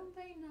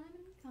champagne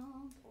diamond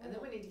comp. And then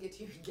we need to get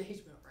you your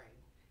engagement ring.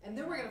 And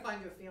then we're going to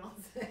find you a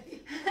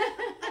fiance.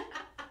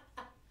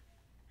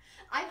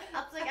 I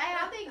was like, I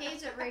have the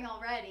engagement ring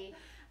already.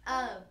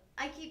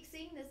 I keep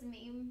seeing this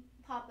meme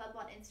pop up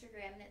on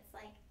Instagram, and it's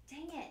like,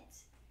 dang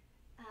it.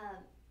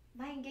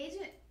 My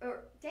engagement,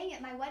 or dang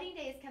it, my wedding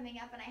day is coming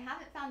up, and I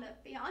haven't found a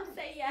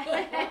fiance yet.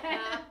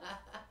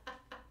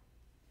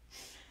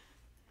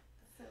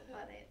 So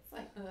funny. It's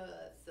like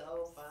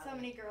so funny. so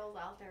many girls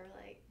out there were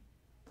like,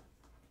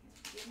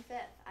 June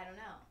 5th. I don't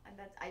know.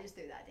 I just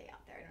threw that day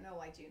out there. I don't know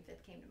why June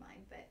 5th came to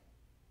mind, but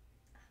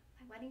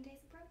my wedding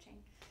day's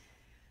approaching.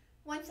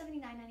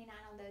 $179.99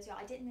 on those, y'all.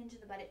 I didn't mention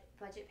the budget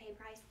pay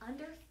price.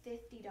 Under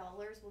 $50,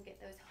 we'll get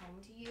those home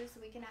to you.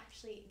 So we can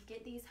actually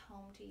get these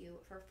home to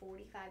you for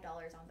 $45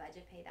 on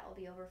budget pay. That will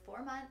be over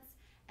 4 months,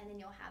 and then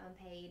you'll have them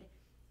paid.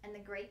 And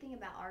the great thing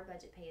about our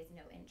budget pay is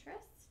no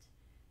interest,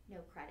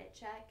 no credit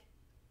check.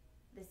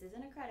 This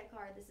isn't a credit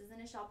card. This isn't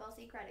a Shop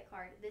LC credit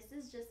card. This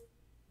is just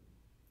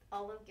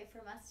all of gift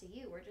from us to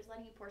you. We're just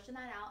letting you portion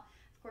that out.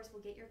 Of course,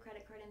 we'll get your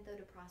credit card info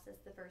to process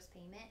the first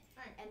payment,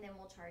 Right. and then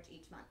we'll charge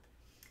each month.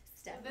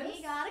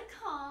 Stephanie got a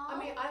call. I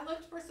mean, I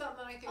looked for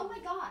something I could. Oh my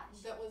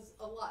gosh. That was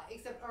a lot.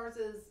 Except ours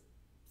is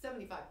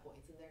 75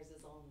 points, and theirs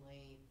is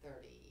only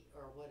 30,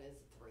 or what is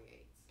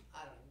 3/8?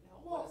 I don't even know.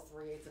 Well, what is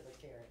 3/8 of a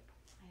carat?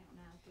 I don't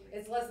know.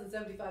 It's less than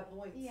 75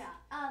 points. Yeah.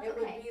 It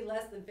Okay. would be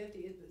less than 50.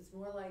 It's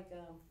more like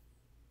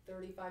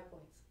 35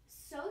 points.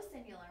 So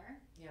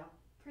similar. Yeah.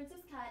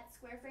 Princess cut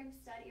square frame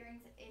stud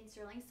earrings in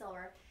sterling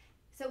silver.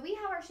 So we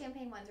have our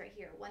champagne ones right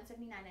here,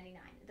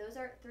 $179.99. Those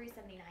are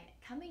 $379.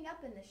 Coming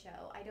up in the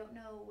show, I don't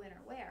know when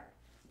or where,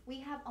 we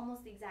have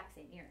almost the exact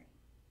same earring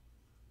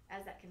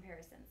as that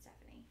comparison,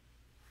 Stephanie.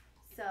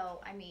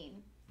 So, I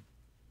mean,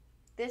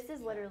 this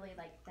is literally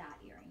like that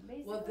earring,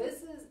 basically. Well,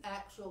 this is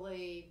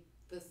actually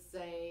the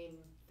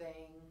same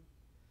thing.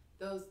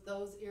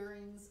 Those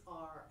earrings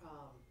are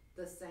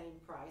the same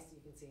price. You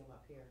can see them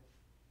up here.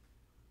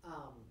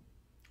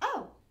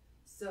 Oh,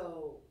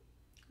 So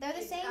they're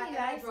the same, you I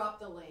guys.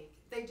 dropped the link.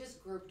 They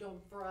just grouped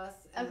them for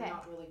us, and Okay. they're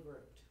not really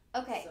grouped.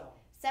 Okay. So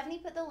Stephanie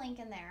put the link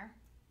in there.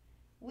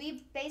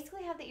 We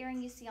basically have the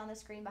earring you see on the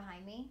screen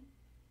behind me,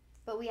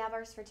 but we have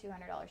ours for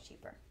 $200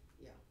 cheaper.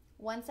 Yeah.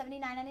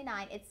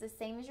 $179.99. It's the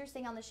same as you're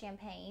seeing on the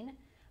champagne,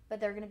 but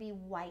they're going to be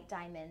white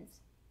diamonds,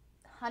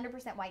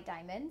 100% white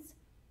diamonds,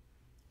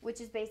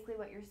 which is basically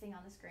what you're seeing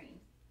on the screen.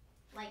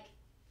 Like,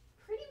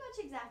 pretty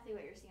much exactly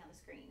what you're seeing on the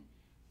screen.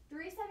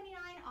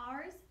 $379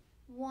 ours,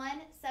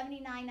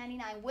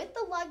 $179.99 with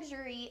the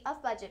luxury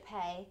of budget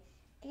pay.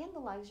 and the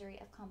luxury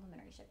of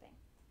complimentary shipping.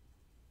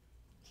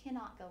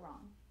 Cannot go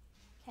wrong.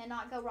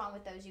 Cannot go wrong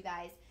with those, you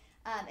guys.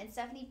 And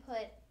Stephanie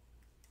put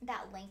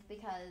that link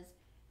because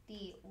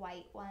the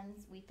white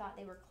ones, we thought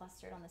they were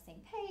clustered on the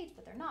same page,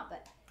 but they're not.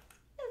 But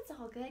it's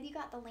all good. You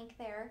got the link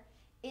there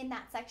in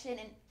that section.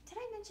 And did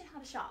I mention how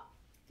to shop?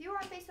 If you were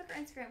on Facebook or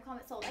Instagram,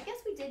 comment sold. I guess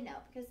we did know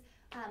because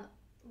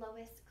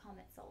lowest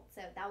comment sold.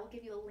 So that will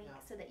give you a link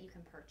so that you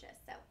can purchase.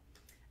 So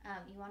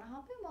you want to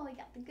hop in while we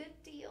got the good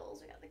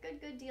deals. We got the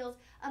good deals.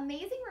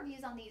 Amazing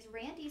reviews on these.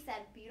 Randy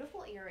said,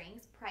 beautiful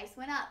earrings. Price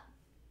went up.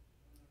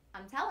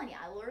 I'm telling you,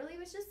 I literally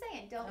was just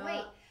saying, don't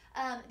wait.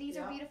 These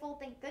are beautiful.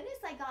 Thank goodness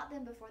I got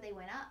them before they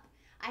went up.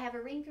 I have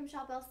a ring from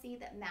Shop LC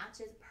that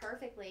matches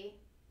perfectly.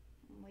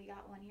 We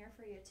got one here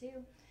for you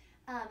too.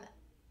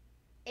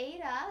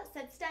 Ada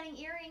said, stunning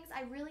earrings.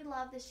 I really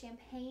love the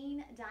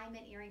champagne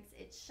diamond earrings.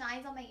 It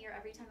shines on my ear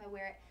every time I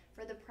wear it.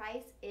 For the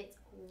price, it's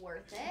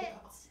worth it.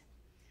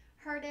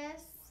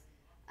 Herdis,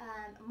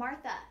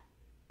 Martha,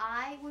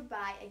 I would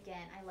buy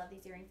again. I love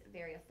these earrings,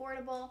 very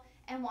affordable.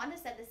 And Wanda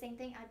said the same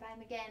thing. I'd buy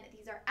them again.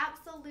 These are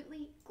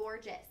absolutely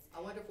gorgeous.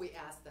 I wonder if we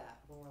asked that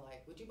when we're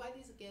like, would you buy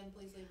these again?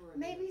 Please leave a review.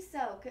 Maybe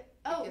so.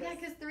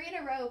 Because 3 in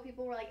a row,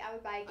 people were like, I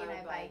would buy again.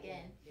 I'd buy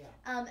again.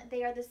 Yeah.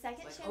 They are the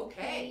second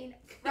champagne.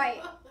 Okay.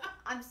 Right.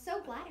 I'm so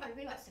glad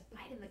everybody wants to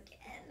buy them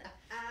again.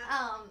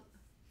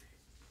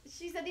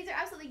 She said, these are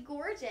absolutely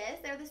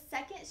gorgeous. They're the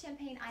second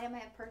champagne item I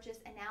have purchased,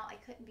 and now I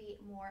couldn't be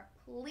more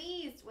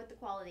pleased with the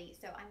quality.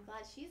 So I'm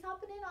glad she's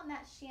hopping in on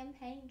that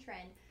champagne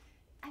trend.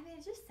 I mean,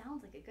 it just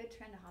sounds like a good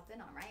trend to hop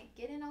in on, right?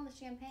 Get in on the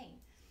champagne.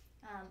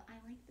 I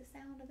like the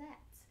sound of that.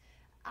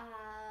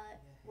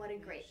 What a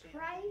great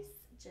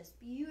price. Just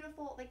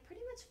beautiful. Like,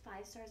 pretty much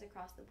 5 stars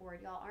across the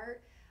board, y'all.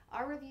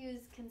 Our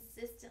reviews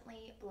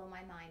consistently blow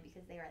my mind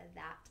because they are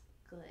that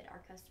good.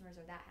 Our customers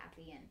are that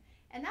happy,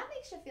 and that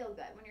makes you feel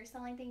good when you're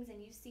selling things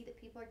and you see that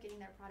people are getting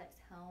their products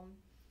home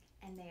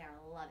and they are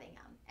loving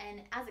them.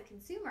 And as a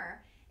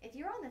consumer, if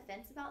you're on the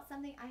fence about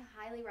something, I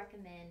highly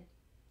recommend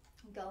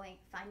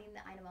finding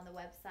the item on the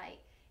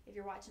website. If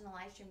you're watching the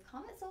live stream,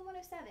 comment Sold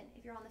 107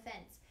 if you're on the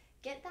fence.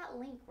 Get that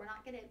link. We're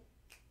not going to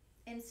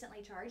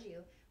instantly charge you.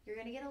 You're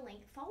going to get a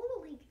link. Follow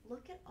the link.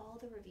 Look at all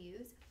the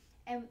reviews.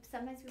 And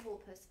sometimes people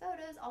will post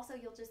photos. Also,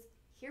 you'll just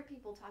hear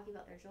people talking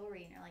about their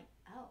jewelry and you're like,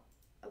 oh,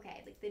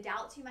 okay. Like the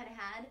doubts you might have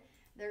had,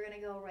 they're going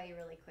to go away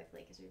really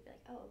quickly because you'd be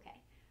like, oh, okay.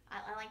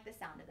 I like the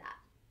sound of that.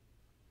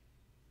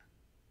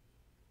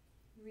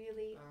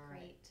 Really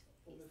great.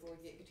 Well, before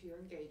we get you to your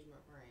engagement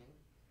ring,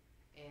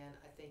 and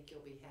I think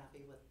you'll be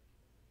happy with,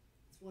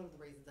 it's one of the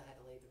reasons I had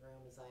to leave the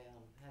room is I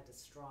had to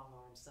strong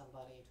arm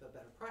somebody into a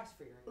better price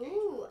for your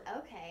engagement ring.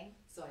 Okay.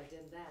 So I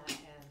did that,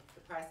 and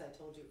the price I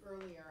told you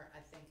earlier,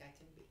 I think I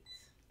can beat.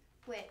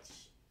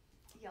 Which,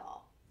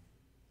 y'all,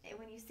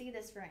 when you see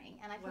this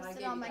ring, and I When I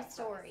posted it gave on you my that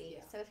story,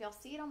 price, yeah. so if y'all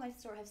see it on my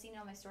story, have seen it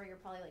on my story, you're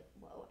probably like,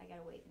 whoa, I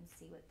gotta wait and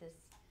see what this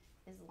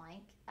is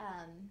like.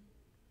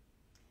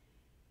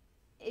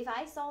 If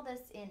I saw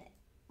this in,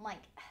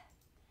 like,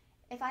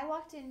 if I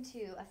walked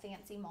into a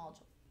fancy mall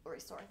jewelry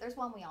store, there's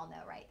one we all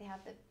know, right? They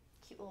have the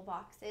cute little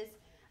boxes,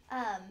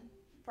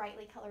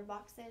 brightly colored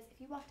boxes.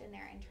 If you walked in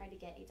there and tried to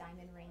get a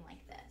diamond ring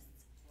like this,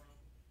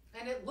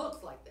 And it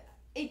looks like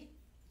that.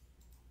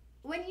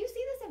 When you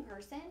see this in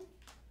person,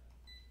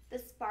 the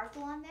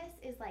sparkle on this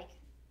is like,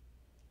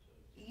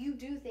 you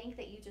do think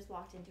that you just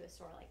walked into a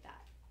store like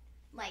that.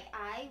 Like,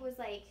 I was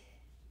like...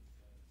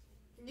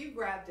 You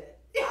grabbed it.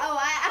 Oh,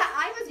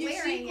 I was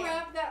wearing it. She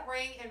grabbed that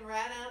ring and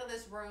ran out of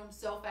this room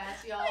so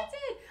fast, y'all. I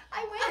did.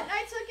 I went and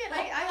I took it.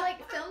 I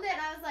like filmed it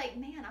and I was like,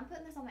 man, I'm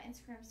putting this on my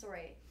Instagram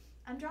story.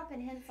 I'm dropping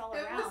hints all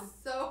around. It was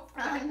so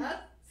fast.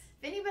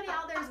 If anybody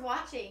out there is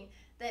watching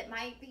that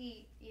might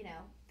be,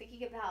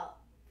 thinking about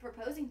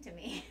proposing to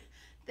me,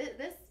 this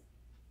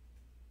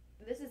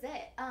is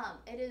it.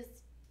 It is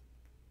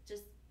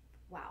just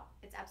wow.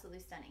 It's absolutely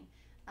stunning.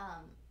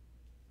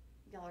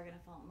 Y'all are gonna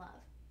fall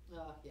in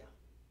love. Yeah.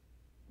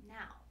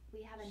 Now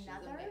we have She's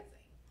another amazing.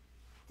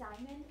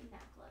 diamond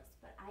necklace,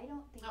 but I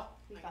don't think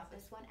we got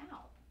this one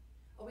out.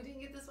 Oh, we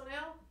didn't get this one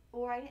out?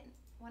 Or I didn't.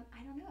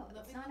 I don't know.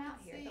 Let It's me not look out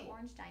and here. see. The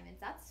orange diamonds.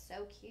 That's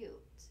so cute.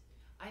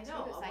 I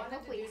know. So I I wanted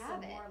hope to we do have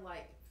some it. more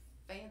like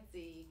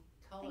fancy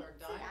colored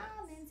Fancy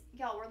diamonds.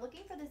 Y'all, we're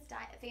looking for this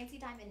fancy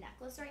diamond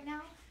necklace right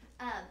now.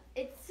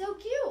 It's so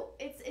cute.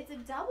 It's a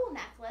double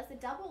necklace,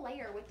 a double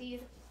layer with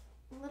these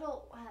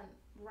little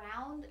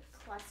round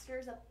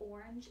clusters of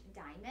orange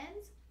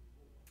diamonds.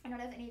 I don't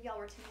know if any of y'all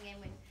were tuning in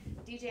when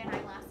DJ and I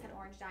last had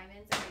orange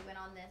diamonds and we went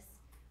on this.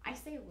 I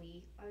was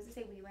gonna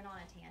say we went on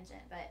a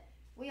tangent, but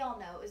we all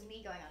know it was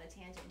me going on a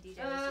tangent and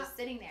DJ was just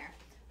sitting there.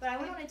 But I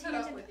went on a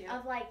tangent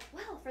of like,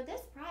 well, for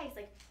this price,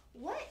 like,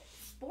 what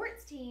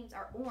sports teams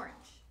are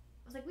orange?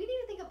 I was like, we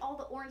need to think of all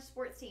the orange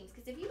sports teams,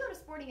 because if you go to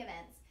sporting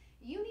events,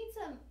 you need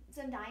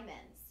some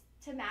diamonds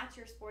to match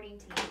your sporting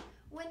team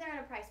when they're at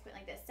a price point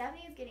like this.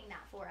 Stephanie is getting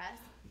that for us.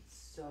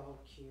 So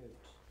cute.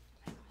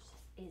 Oh my gosh,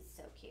 this is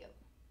so cute.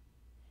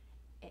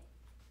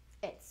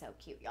 It's so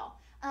cute, y'all.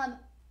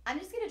 I'm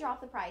just gonna drop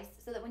the price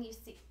so that when you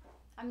see,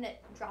 I'm gonna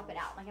drop it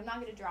out. Like I'm not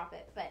gonna drop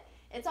it, but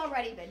it's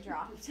already been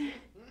dropped.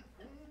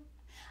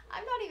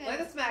 I'm not even. Play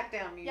the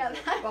SmackDown music.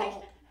 Yeah,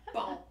 Boom,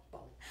 boom,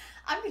 boom.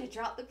 I'm gonna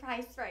drop the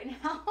price right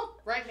now.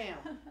 Right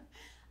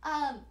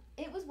now.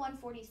 It was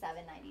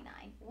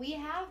 $147.99. We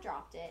have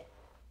dropped it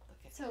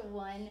to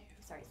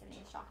Sorry,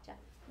 70 shocked you.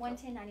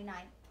 $110.99.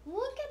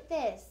 Look at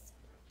this.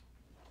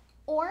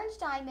 Orange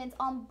diamonds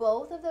on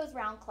both of those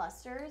round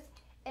clusters,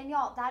 and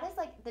y'all, that is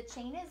like the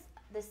chain is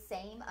the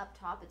same up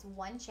top. It's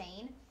one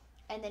chain,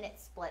 and then it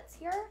splits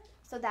here.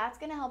 So that's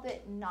gonna help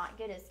it not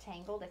get as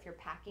tangled if you're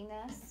packing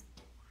this,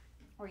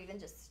 or even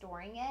just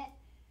storing it.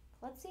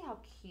 Let's see how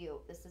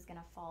cute this is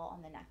gonna fall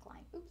on the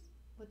neckline. Oops,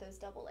 with those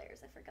double layers.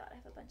 I forgot I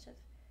have a bunch of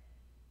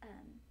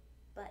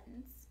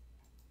buttons.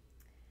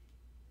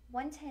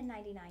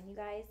 $110.99, you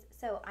guys.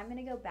 So I'm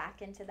gonna go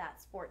back into that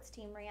sports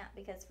team rant,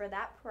 because for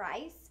that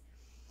price,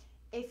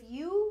 if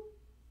you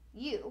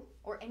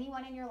or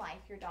anyone in your life,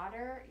 your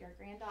daughter, your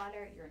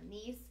granddaughter, your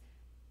niece,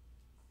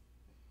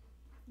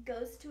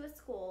 goes to a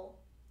school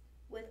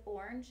with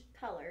orange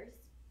colors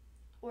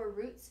or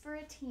roots for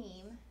a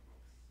team,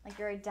 like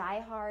you're a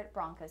diehard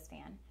Broncos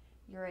fan,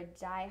 you're a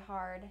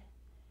diehard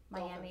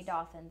Miami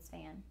Dolphins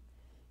fan.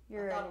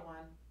 I thought of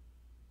one.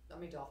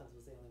 Dolphins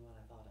was the only one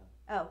I thought of.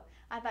 Oh,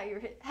 I thought you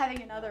were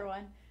having another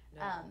one.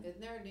 No. Isn't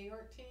there a New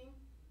York team?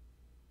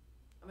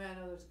 I mean, I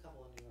know there's a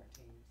couple of New York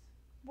teams.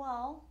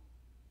 Well,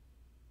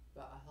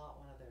 but I thought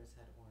one of theirs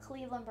had orange.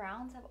 Cleveland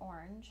Browns have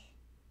orange.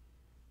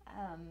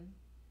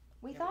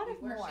 We thought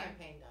of more.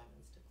 Champagne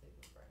diamonds to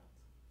Cleveland Browns.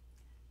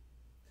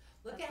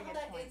 Look That's at how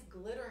that is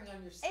glittering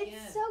on your skin.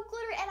 It's so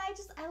glittery, and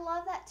I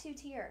love that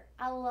two-tier.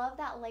 I love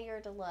that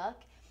layered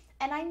look.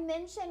 And I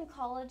mentioned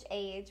college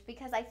age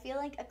because I feel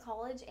like a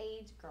college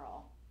age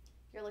girl,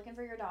 you're looking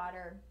for your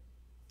daughter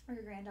or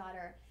your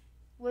granddaughter,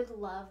 would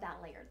love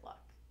that layered look,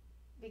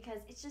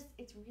 because it's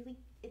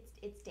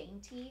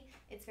dainty.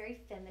 It's very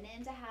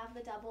feminine to have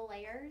the double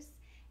layers,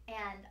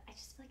 and I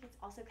just feel like it's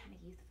also kind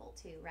of youthful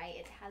too, right?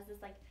 It has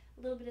this like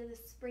a little bit of the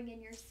spring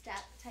in your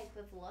step type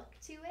of look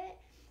to it.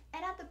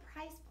 And at the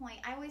price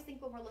point, I always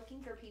think when we're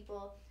looking for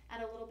people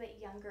at a little bit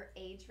younger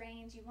age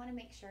range, you want to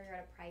make sure you're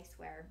at a price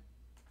where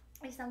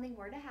if something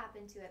were to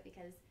happen to it,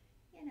 because,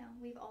 you know,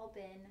 we've all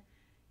been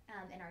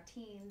in our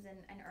teens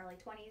and early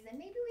 20s, and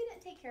maybe we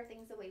didn't take care of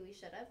things the way we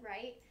should have,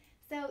 right?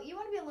 So you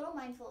want to be a little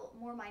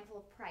more mindful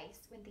of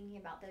price when thinking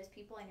about those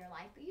people in your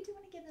life, but you do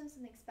want to give them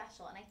something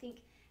special. And I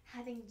think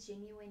having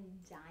genuine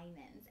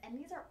diamonds, and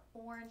these are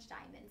orange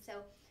diamonds,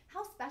 so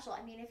how special.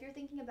 I mean, if you're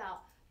thinking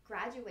about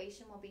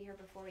graduation will be here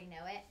before we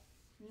know it,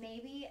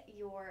 maybe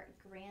your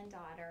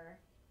granddaughter,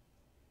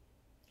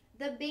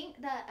 the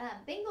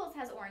Bengals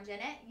has orange in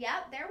it.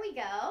 Yep, there we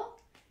go.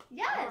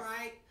 Yes. All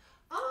right.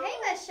 Oh. Hey,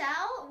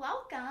 Michelle,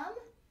 welcome.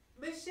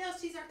 Michelle,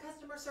 she's our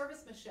customer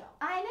service Michelle.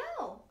 I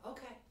know.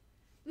 Okay.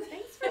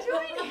 Thanks for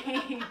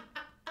joining.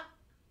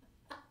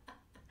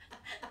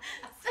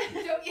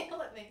 Don't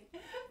yell at me.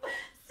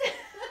 Did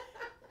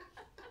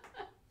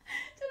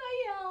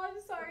I yell?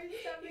 I'm sorry,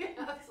 Stephanie.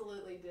 You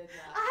absolutely did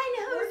not. I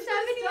know,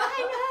 Stephanie. I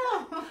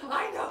know.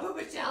 I know who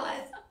Michelle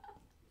is.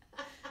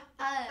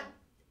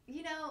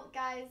 You know,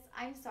 guys,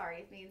 I'm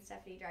sorry if me and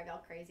Stephanie drive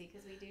y'all crazy,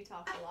 because we do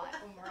talk a lot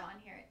when we're on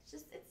here.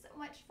 It's so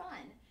much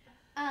fun.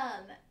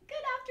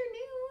 Good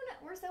afternoon.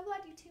 We're so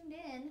glad you tuned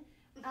in.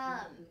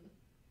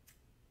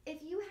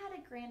 If you had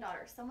a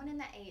granddaughter, someone in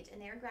that age, and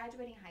they're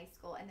graduating high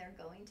school and they're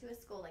going to a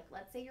school, like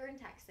let's say you're in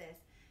Texas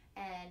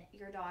and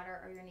your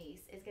daughter or your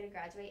niece is going to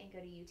graduate and go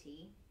to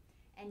UT,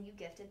 and you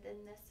gifted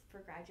them this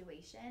for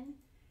graduation,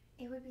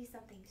 it would be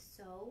something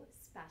so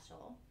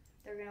special.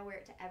 They're going to wear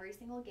it to every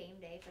single game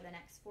day for the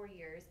next 4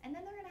 years, and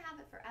then they're going to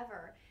have it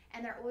forever, and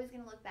they're always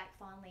going to look back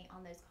fondly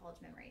on those college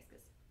memories,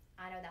 because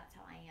I know that's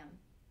how I am.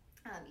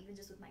 Even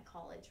just with my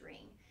college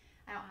ring.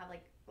 I don't have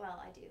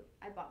I do.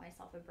 I bought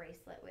myself a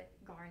bracelet with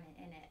garnet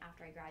in it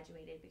after I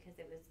graduated because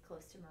it was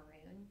close to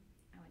maroon.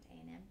 I went to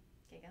A&M,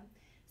 Gig'em.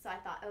 So I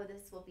thought, oh,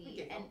 this will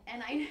be,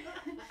 and I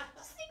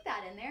just sneak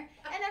that in there.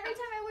 And every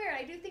time I wear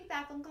it, I do think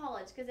back on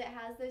college, because it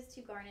has those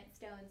 2 garnet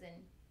stones, and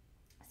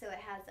so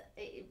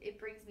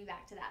it brings me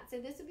back to that. So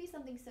this would be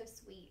something so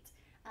sweet.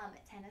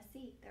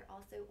 Tennessee, they're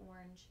also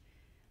orange.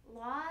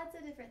 Lots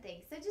of different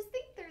things. So just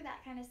think through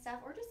that kind of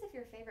stuff, or just if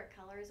your favorite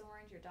color is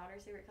orange, your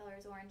daughter's favorite color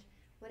is orange.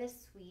 What a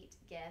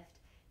sweet gift.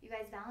 You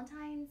guys,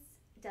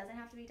 Valentine's doesn't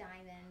have to be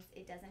diamonds.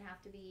 It doesn't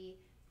have to be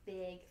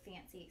big,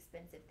 fancy,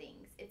 expensive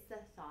things. It's the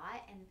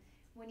thought, and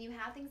when you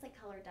have things like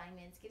colored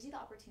diamonds, it gives you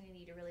the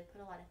opportunity to really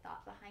put a lot of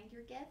thought behind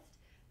your gift,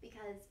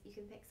 because you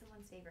can pick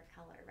someone's favorite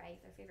color, right?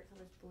 If their favorite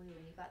color is blue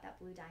and you got that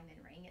blue diamond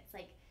ring, it's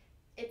like,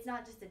 it's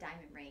not just a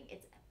diamond ring,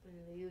 it's a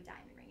blue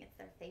diamond ring. It's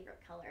their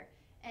favorite color.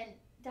 And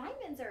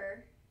diamonds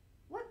are,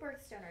 what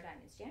birthstone are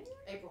diamonds?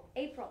 January? April.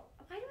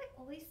 Why do I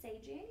always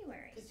say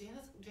January? Because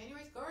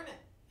January's garnet.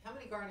 How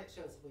many garnet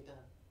shows have we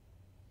done?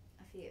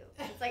 A few.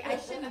 It's like, I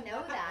should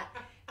know that.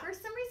 For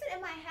some reason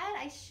in my head,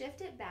 I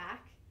shift it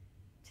back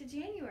to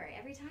January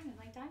every time. I'm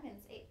like,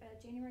 diamonds,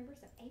 January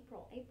birthstone,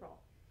 April.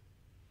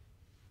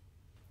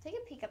 Take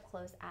a peek up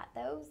close at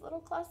those little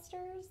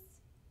clusters.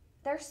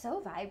 They're so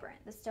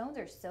vibrant. The stones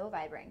are so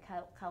vibrant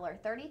in color.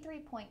 33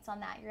 points on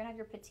that. You're going to have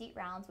your petite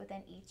rounds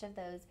within each of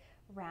those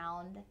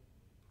round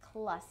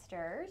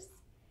clusters.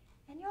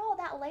 And y'all,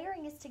 that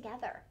layering is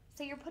together.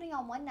 So you're putting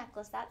on one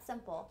necklace, that's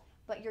simple,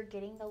 but you're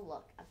getting the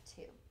look of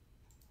two.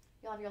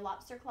 You'll have your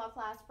lobster claw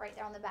clasp right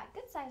there on the back.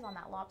 Good size on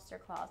that lobster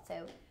claw,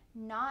 so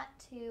not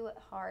too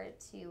hard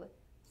to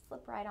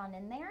slip right on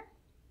in there.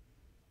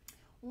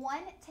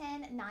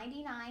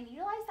 $110.99.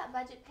 Utilize that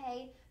budget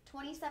pay,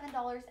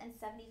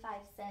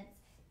 $27.75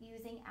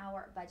 using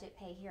our budget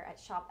pay here at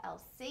Shop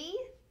LC.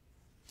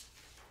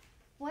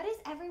 What is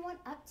everyone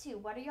up to?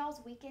 What are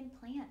y'all's weekend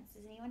plans?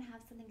 Does anyone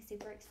have something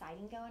super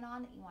exciting going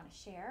on that you want to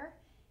share?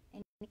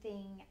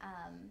 Anything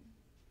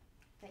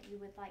that you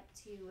would like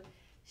to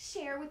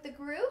share with the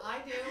group? I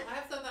do. I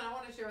have something I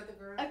want to share with the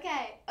group.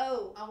 Okay.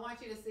 Oh. I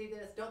want you to see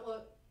this. Don't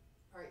look.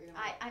 All right, you're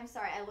gonna look. I'm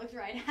sorry. I looked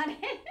right at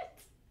it.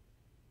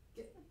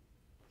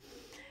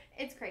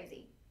 It's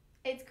crazy.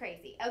 It's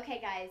crazy. Okay,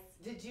 guys.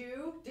 Did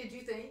you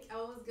think I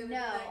was gonna? No, be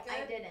that good?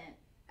 I didn't.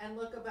 And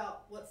look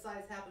about what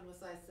size happened with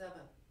size 7.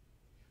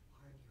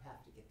 Lauren, you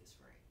have to get this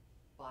ring.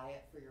 Buy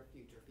it for your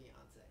future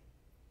fiance.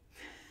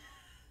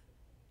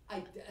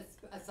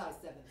 A size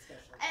 7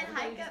 especially. And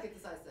everybody just get the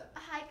size 7.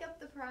 Hike up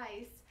the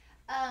price.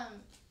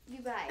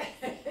 You guys.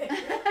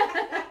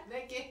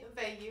 They can't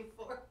pay you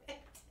for it.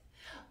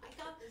 I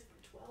got this for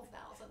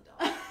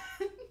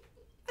 $12,000.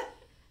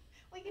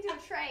 We can do a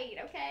trade,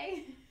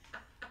 okay?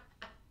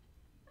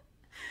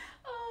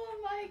 Oh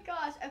my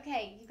gosh.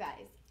 Okay, you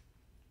guys.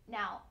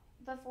 Now,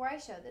 before I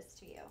show this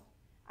to you,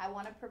 I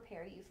want to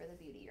prepare you for the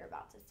beauty you're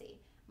about to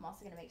see. I'm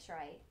also going to make sure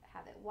I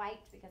have it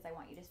wiped because I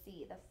want you to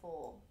see the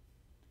full.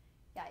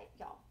 Yeah,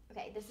 y'all.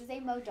 Okay, this is a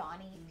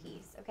Modani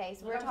piece. Okay,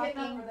 so we're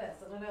talking.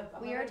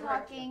 We are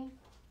talking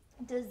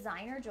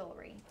designer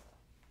jewelry.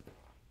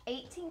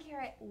 18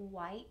 karat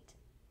white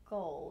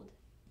gold.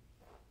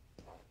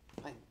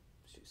 My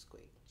shoe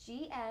squeak.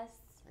 GS.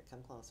 Right,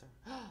 come closer.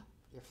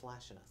 You're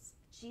flashing us.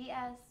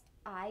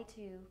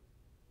 GSI2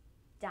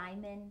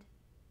 diamond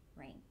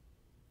ring.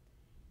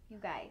 You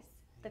guys,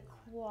 the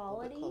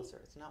quality. A little bit closer.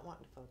 It's not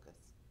wanting to focus.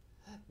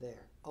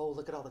 There. Oh,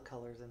 look at all the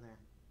colors in there.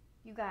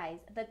 You guys,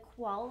 the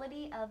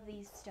quality of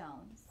these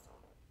stones.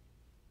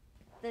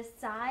 The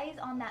size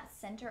on that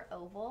center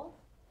oval.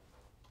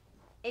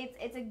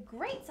 It's a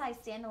great size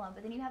standalone,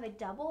 but then you have a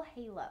double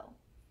halo.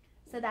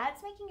 So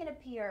that's making it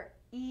appear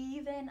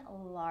even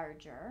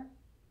larger.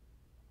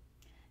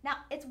 Now,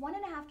 it's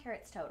 1.5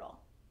 carats total.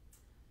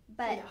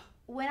 But yeah.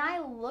 When I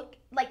look,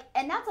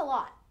 and that's a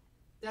lot.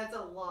 That's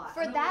a lot.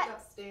 For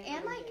that,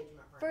 and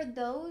for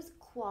those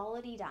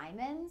quality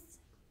diamonds,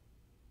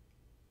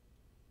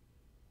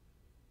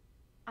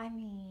 I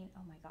mean,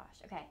 oh my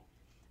gosh. Okay.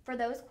 For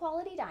those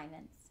quality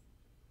diamonds,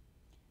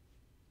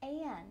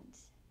 and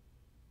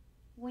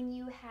when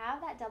you have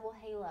that double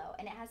halo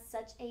and it has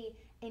such a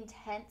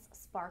intense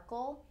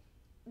sparkle,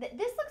 this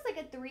looks like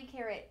a 3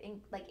 carat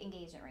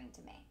engagement ring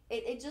to me.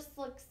 It just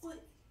looks. Look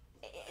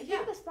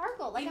at the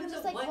sparkle. Like, even I'm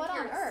just like, what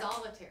on earth?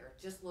 Solitaire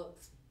just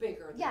looks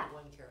bigger than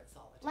 1 carat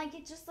solitaire. Like,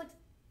 it just looks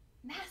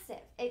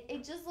massive.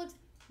 It just looks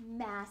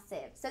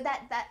massive. So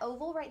that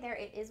oval right there,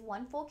 it is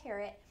 1 full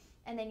carat,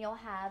 and then you'll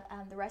have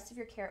the rest of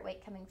your carat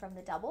weight coming from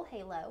the double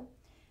halo.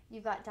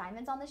 You've got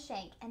diamonds on the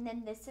shank, and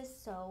then this is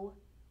so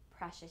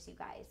precious, you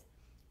guys.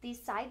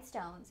 These side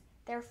stones,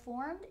 they're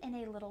formed in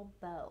a little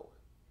bow.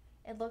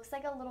 It looks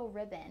like a little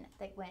ribbon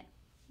that went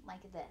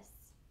like this.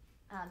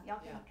 Y'all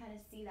can kind of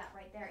see that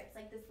right there. It's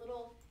like this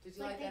little. Did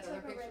you like that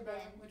other picture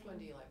better? Which one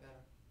do you like better?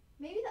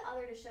 Maybe the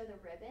other to show the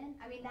ribbon.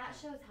 I mean, that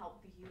shows how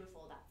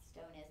beautiful that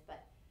stone is,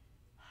 but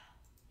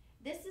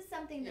this is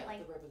something that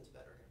the ribbon's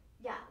better here.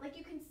 Yeah, like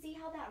you can see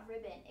how that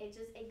ribbon,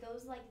 it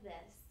goes like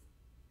this.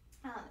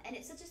 And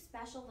it's such a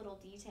special little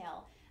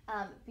detail.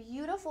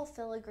 Beautiful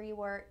filigree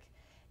work.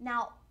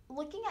 Now,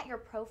 looking at your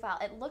profile,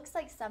 it looks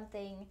like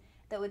something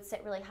that would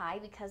sit really high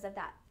because of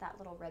that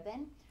little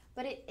ribbon.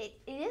 But it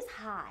is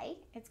high.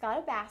 It's got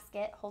a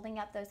basket holding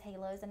up those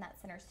halos and that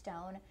center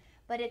stone,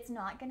 but it's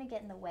not going to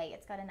get in the way.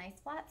 It's got a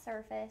nice flat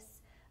surface.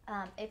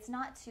 It's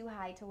not too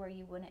high to where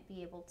you wouldn't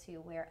be able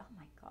to wear. Oh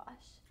my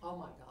gosh. Oh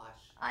my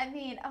gosh. I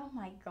mean, oh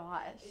my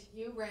gosh.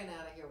 You ran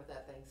out of here with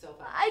that thing so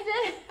fast. I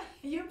did.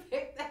 You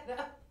picked that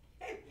up.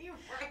 You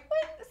ran.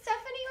 When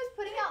Stephanie was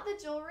putting out the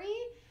jewelry,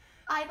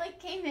 I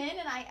came in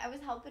and I was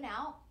helping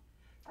out.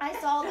 I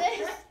saw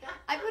this.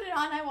 I put it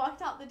on. I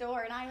walked out the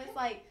door and I was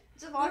like,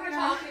 just walking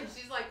around.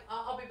 She's like,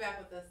 I'll be back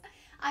with this.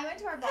 I went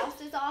to our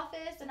boss's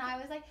office and I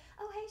was like,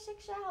 oh, hey,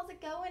 Shiksha, how's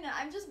it going? And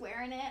I'm just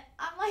wearing it.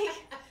 I'm like,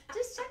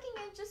 just checking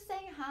in, just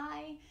saying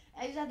hi.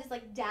 I just had this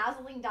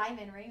dazzling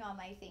diamond ring on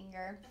my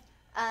finger.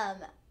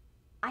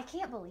 I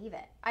can't believe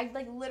it. I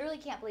literally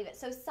can't believe it.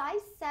 So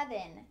size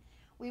 7,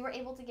 we were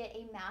able to get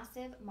a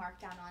massive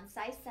markdown on.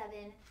 Size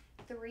 7,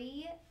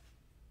 $3,599,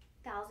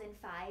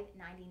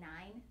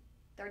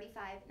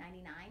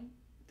 $35.99,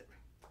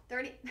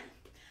 30.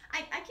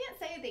 I can't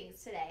say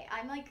things today.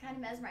 I'm kind of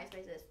mesmerized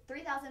by this.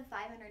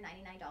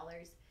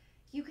 $3,599.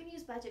 You can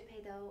use budget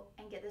pay though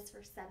and get this for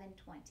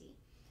 $720.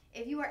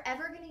 If you are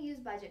ever going to use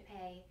budget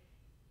pay,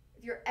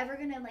 If you're ever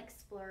gonna like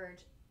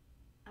splurge,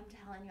 I'm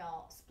telling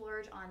y'all,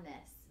 splurge on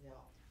this. Yeah.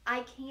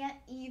 I can't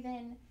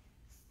even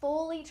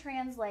fully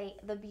translate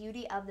the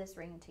beauty of this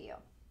ring to you.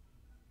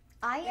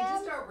 And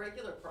just our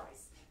regular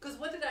price. Because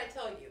what did I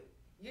tell you?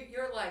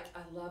 You're like, I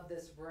love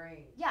this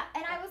ring. Yeah,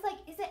 and I was like,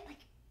 is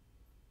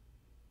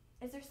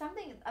there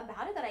something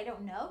about it that I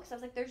don't know? Because I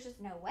was like, there's just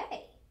no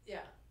way.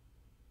 Yeah.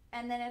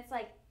 And then it's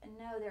like,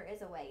 no, there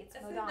is a way. It's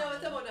Modani. No,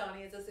 it's a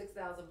Modani. It's a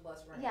 6,000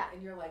 plus ring. Yeah.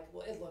 And you're like,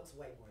 well, it looks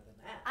way more than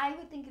that. I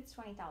would think it's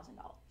 $20,000.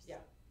 Yeah.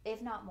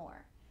 If not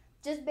more.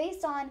 Just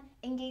based on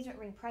engagement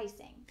ring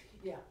pricing.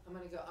 Yeah, I'm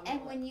going to go.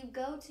 And when you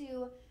go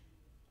to,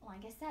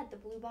 like I said, the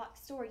Blue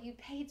Box store, you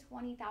paid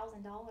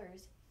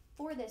 $20,000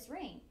 for this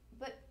ring.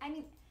 But, I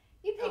mean,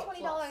 you paid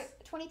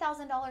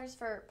 $20,000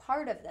 for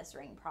part of this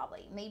ring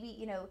probably. Maybe,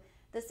 you know,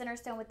 the center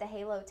stone with the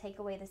halo, take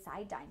away the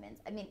side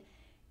diamonds. I mean,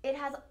 it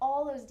has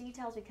all those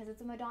details because it's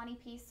a Modani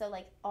piece. So,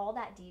 like, all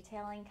that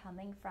detailing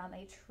coming from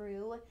a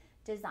true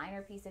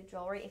designer piece of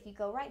jewelry. If you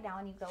go right now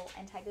and you go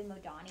and type in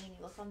Modani and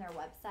you look on their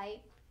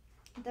website,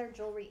 their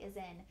jewelry is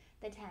in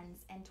the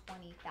 $10,000 and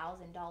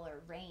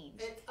 $20,000 range.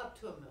 It's up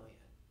to $1 million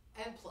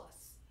and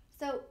plus.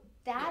 So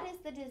that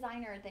is the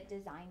designer that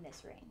designed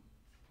this ring.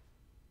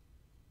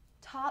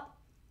 Top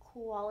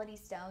quality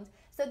stones.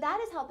 So that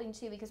is helping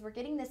too because we're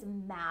getting this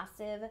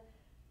massive,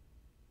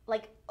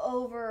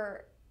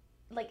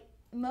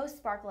 most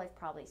sparkle I've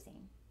probably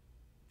seen.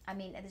 I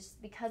mean, it's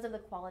just because of the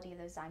quality of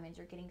those diamonds,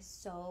 you're getting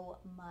so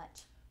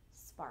much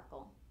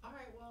sparkle. All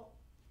right, well,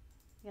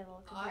 you got a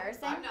little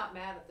comparison. I'm not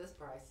mad at this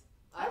price.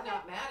 I'm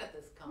not mad at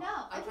this comp.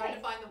 No, I tried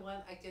to find the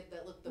one I did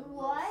that looked the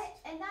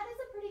most. And that is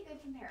a pretty good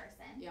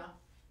comparison. Yeah.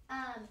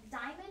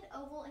 Diamond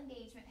oval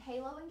engagement,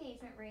 halo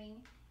engagement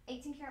ring,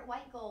 18 karat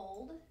white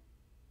gold,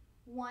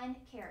 1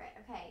 carat.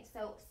 Okay,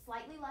 so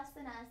slightly less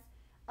than us,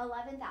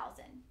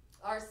 11,000.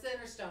 Our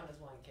center stone is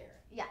 1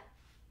 carat. Yeah,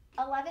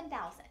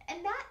 11,000.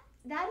 And that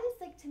is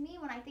like, to me,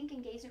 when I think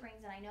engagement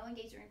rings, and I know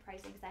engagement ring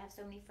pricing because I have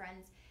so many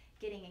friends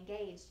getting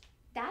engaged,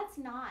 that's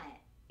not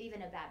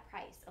even a bad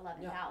price,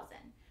 11,000. No.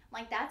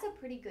 Like, that's a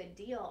pretty good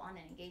deal on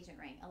an engagement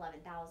ring,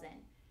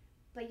 11,000.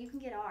 But you can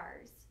get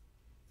ours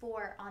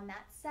for, on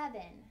that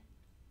 7,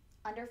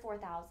 under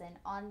 4,000.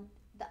 On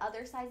the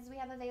other sizes we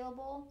have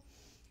available,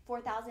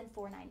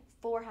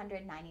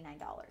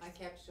 $4,499. I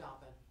kept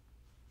shopping.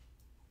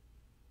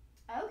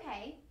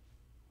 Okay.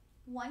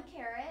 1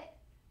 carat.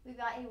 We've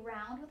got a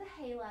round with a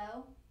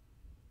halo,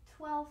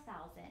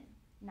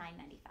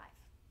 $12,995.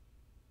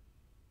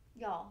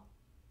 Y'all,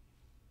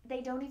 they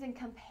don't even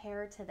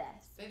compare to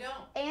this. They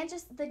don't. And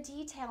just the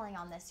detailing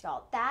on this,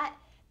 y'all. That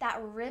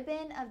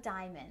ribbon of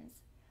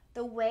diamonds,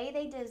 the way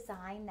they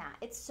design that,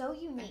 it's so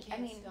unique. I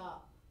mean,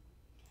 stop.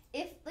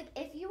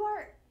 If you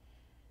are,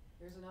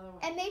 here's another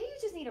one. and maybe you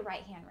just need a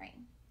right hand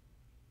ring.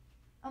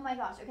 Oh my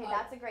gosh. Okay,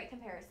 that's a great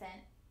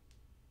comparison.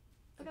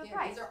 Look at the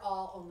price. These are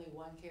all only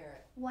 1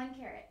 carat. 1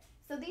 carat.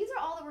 So these are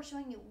all that we're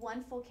showing you,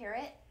 1 full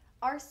carat.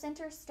 Our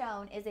center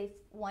stone is a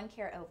 1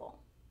 carat oval.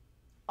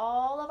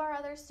 All of our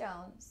other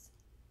stones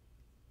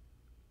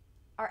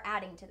are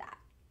adding to that.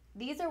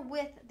 These are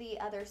with the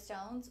other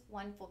stones,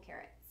 1 full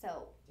carat.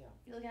 So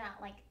you're looking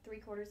at like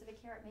 3/4 of a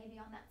carat maybe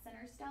on that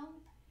center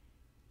stone.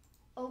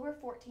 Over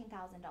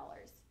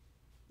 $14,000.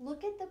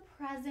 Look at the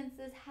presence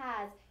this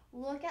has.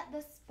 Look at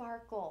the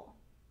sparkle.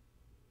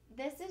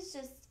 This is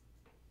just.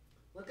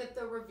 Look at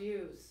the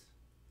reviews.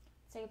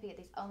 Let's take a peek at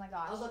these. Oh my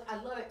gosh. Oh look, I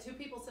love it. 2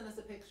 people sent us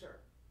a picture.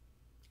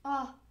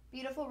 Oh,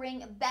 beautiful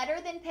ring.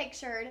 Better than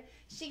pictured.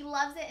 She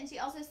loves it, and she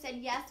also said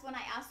yes when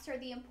I asked her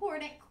the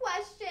important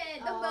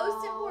question. The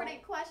most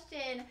important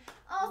question.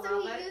 Also,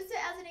 he used it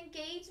as an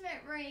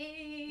engagement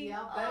ring.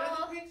 Yeah, better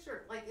than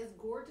pictured. Like, as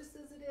gorgeous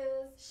as it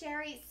is.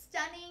 Sherry,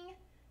 stunning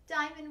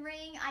diamond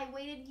ring. I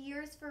waited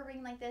years for a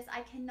ring like this.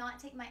 I cannot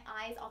take my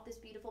eyes off this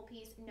beautiful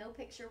piece. No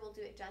picture will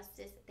do it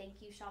justice.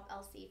 Thank you, Shop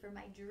LC, for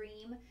my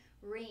dream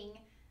ring,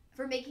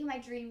 for making my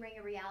dream ring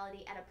a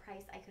reality at a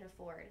price I could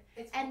afford.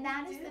 And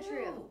that is the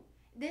truth.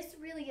 This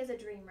really is a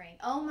dream ring.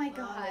 Oh my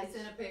gosh. It's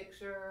in a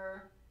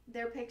picture.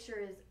 Their picture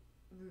is,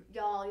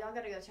 y'all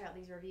gotta go check out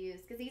these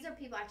reviews because these are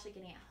people actually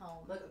getting it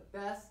home. Look,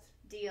 best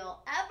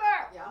deal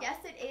ever. Yeah.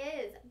 Yes, it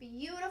is.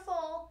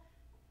 Beautiful.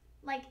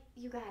 Like,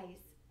 you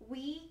guys,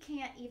 we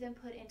can't even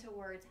put into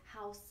words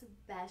how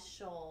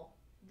special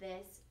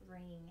this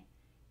ring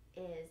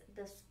is.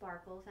 The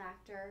sparkle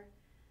factor.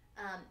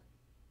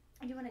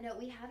 I do want to note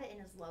we have it in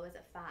as low as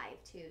a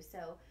 5 too.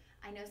 So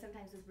I know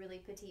sometimes with really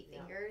petite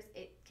fingers,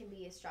 it can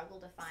be a struggle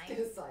to find. It's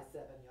a size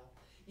 7, y'all.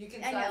 You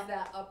can size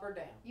that up or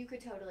down. You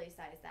could totally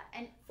size that.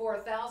 And for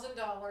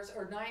 $1,000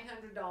 or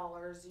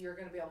 $900, you're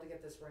going to be able to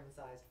get this ring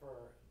size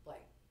for,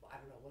 like, I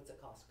don't know, what's it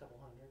cost? A couple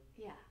hundred?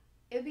 Yeah.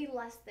 It would be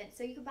less than,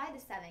 so you could buy the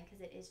 7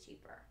 because it is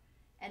cheaper.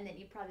 And then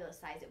you'd probably be able to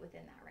size it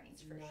within that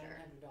range for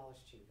sure.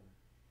 $900 cheaper.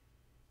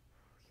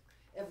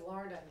 If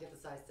Lauren doesn't get the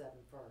size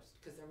 7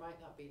 first, because there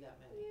might not be that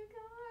many. You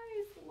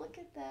guys, look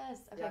at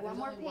this. Okay, yeah, one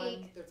more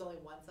peek. There's only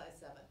one size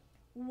 7.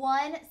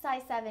 One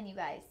size 7, you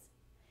guys.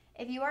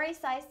 If you are a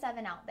size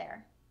 7 out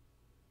there,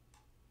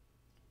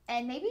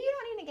 and maybe you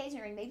don't need an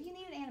engagement ring, maybe you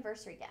need an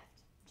anniversary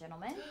gift.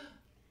 Gentlemen,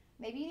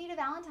 maybe you need a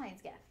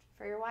Valentine's gift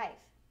for your wife.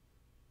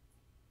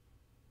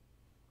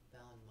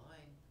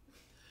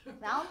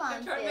 Valentine's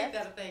I'm trying to make gift.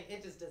 that a thing.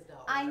 It just does not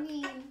work. I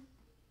mean,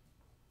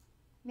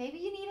 maybe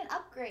you need an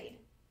upgrade.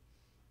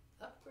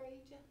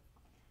 Upgrade,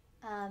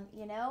 yeah.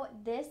 You know,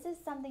 this is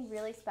something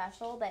really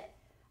special that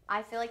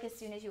I feel like as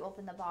soon as you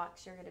open the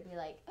box, you're going to be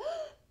like,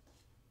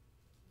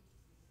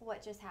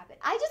 what just happened?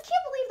 I just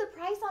can't believe the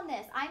price on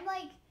this. I'm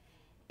like,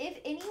 if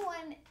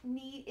anyone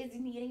is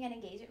needing an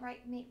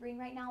engagement ring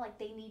right now, like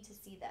they need to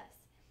see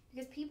this.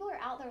 Because people are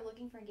out there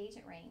looking for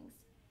engagement rings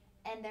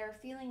and they're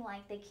feeling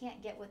like they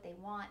can't get what they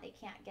want. They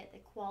can't get the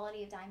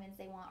quality of diamonds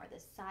they want or the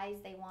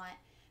size they want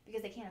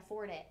because they can't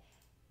afford it.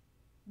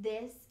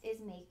 This is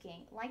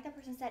making, like the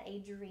person said, a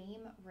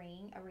dream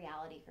ring a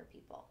reality for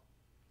people.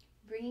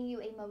 Bringing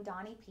you a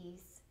Modani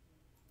piece,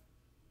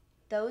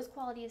 those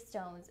quality of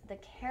stones, the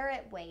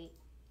carat weight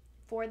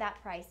for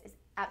that price is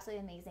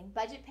absolutely amazing.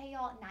 Budget pay,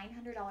 y'all,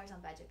 $900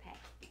 on budget pay.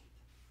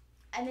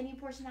 And then you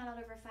portion that out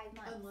over 5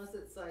 months. Unless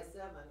it's size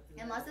 7.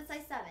 Unless it's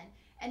size 7.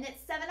 And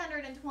it's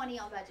 $720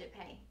 on budget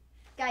pay.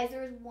 Guys,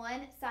 there is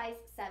one size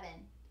 7.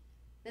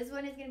 This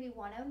one is going to be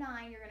 $109.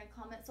 You're going to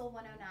comment sold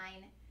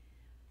 $109.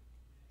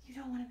 You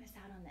don't want to miss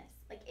out on this.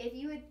 Like, if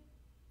you would,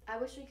 I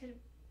wish we could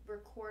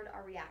record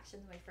our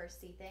reactions when we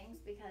first see things,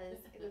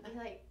 because it would be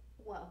like,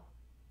 whoa.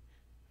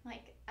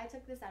 Like, I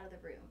took this out of the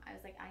room. I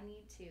was like, I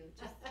need to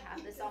just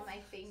have this on my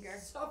finger.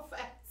 So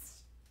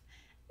fast.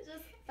 I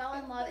just fell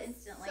in love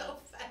instantly. So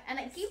fast. And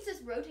it keeps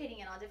just rotating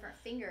it on different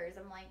fingers.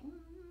 I'm like,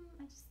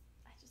 I just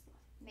love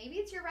it. Maybe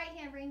it's your right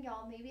hand ring,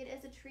 y'all. Maybe it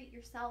is a treat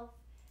yourself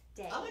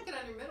day. I like it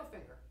on your middle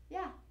finger.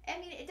 Yeah. I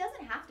mean, it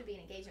doesn't have to be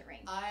an engagement ring.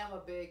 I am a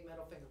big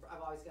middle finger.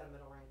 I've always got a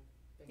middle ring.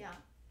 Finger. Yeah.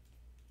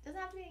 It doesn't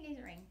have to be an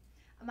engagement ring.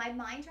 My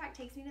mind track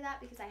takes me to that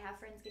because I have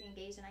friends getting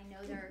engaged and I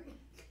know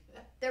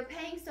they're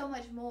paying so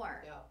much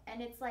more. Yeah.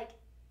 And it's like,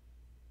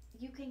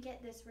 you can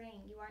get this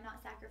ring. You are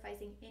not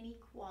sacrificing any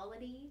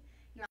quality.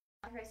 You're not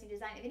sacrificing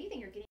design. If anything,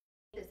 you're getting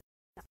this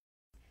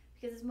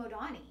because it's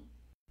Modani.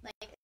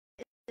 Like,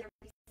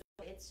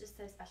 it's just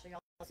so special.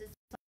 This is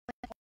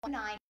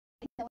 $9.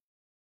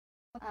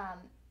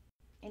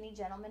 Any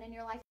gentlemen in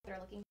your life that are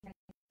looking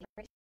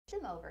for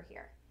them over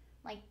here,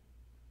 like,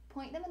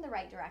 point them in the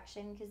right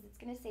direction because it's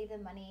going to save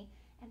them money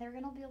and they're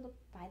going to be able to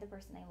buy the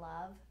person they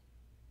love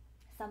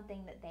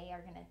something that they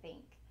are going to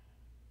think,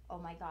 oh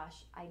my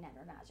gosh, I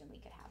never imagined we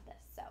could have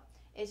this. So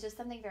it's just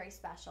something very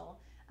special.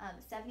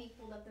 Stephanie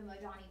pulled up the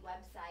Modani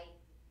website.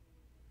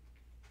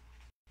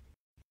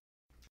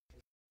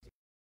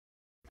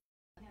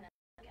 I'm going to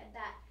look at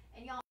that.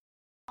 And y'all,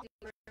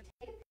 take a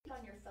peek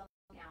on your phone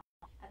now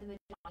at the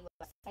Modani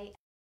website.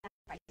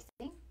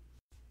 Pricing.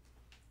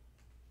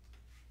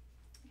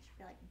 You should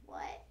be like,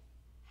 what?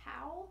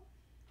 How?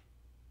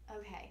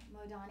 Okay,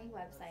 Modani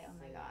website. Oh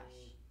my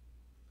gosh.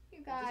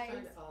 You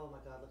guys. Oh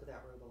my god, look at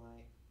that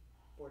rubelite.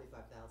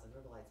 45,000.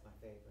 Rubelite's my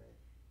favorite.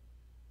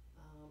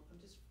 I'm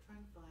just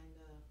trying to find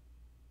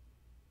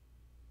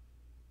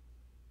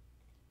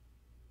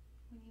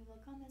when you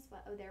look on this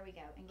oh, there we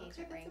go.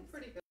 Engagement okay, rings. that's a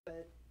pretty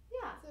good.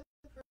 Yeah.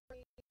 That's a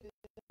pretty good.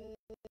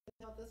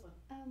 How about this one?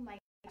 Oh my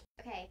gosh.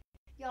 Okay.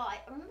 Y'all, I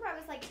remember I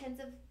was like $10,000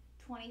 to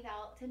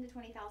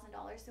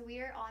 $20,000. So we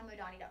are on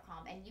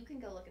Modani.com and you can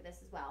go look at this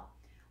as well.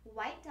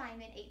 White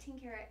diamond, 18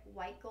 karat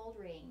white gold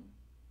ring,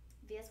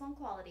 VS1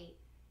 quality.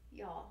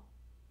 Y'all,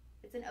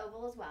 it's an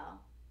oval as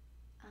well.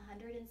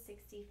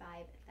 $165,000.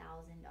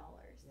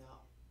 Yeah.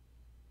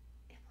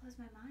 It blows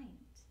my mind.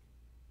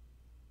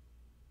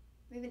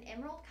 We have an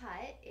emerald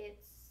cut.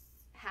 It's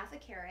half a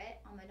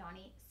carat on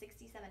Modani,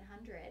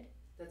 $6,700.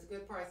 That's a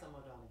good price on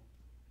Modani.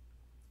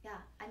 Yeah,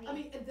 I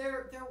mean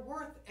they're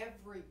worth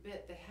every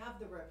bit. They have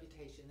the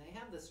reputation. They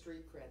have the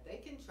street cred. They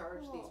can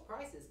charge these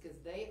prices because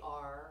they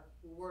are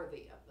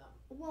worthy of them.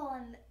 Well,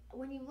 and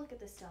when you look at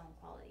the stone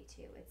quality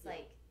too, it's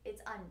like, it's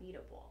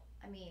unbeatable.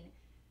 I mean,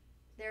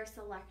 they're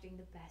selecting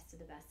the best of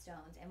the best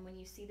stones, and when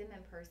you see them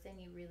in person,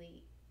 you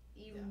really,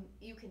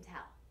 you can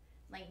tell.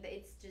 Like,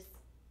 it's just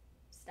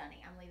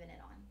stunning. I'm leaving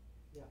it on.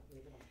 Yeah,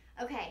 leave it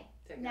on. Okay,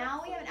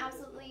 now we have an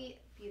absolutely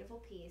beautiful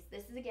piece.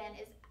 This is, again,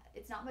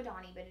 it's not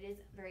Modani, but it is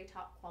very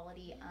top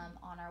quality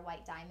on our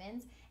white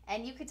diamonds.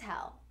 And you could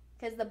tell,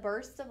 because the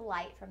bursts of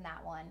light from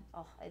that one,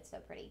 oh, it's so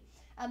pretty.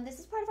 This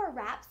is part of our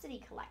Rhapsody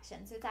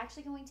collection. So it's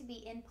actually going to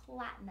be in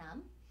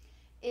platinum.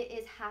 It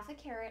is half a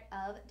carat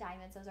of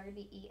diamonds. Those are going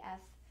to be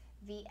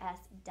EFVS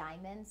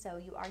diamonds. So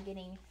you are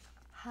getting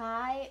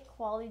high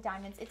quality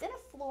diamonds. It's in a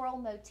floral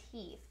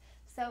motif.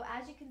 So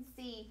as you can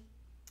see,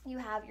 you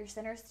have your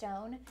center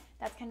stone.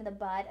 That's kind of the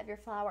bud of your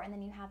flower. And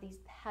then you have these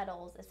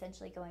petals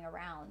essentially going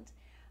around.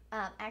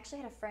 I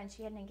actually had a friend,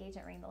 she had an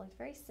engagement ring that looked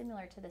very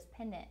similar to this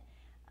pendant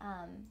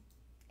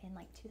in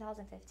like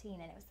 2015,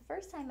 and it was the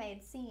first time I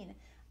had seen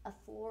a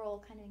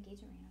floral kind of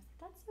engagement ring. I was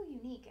like, that's so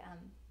unique.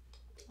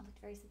 It looked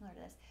very similar to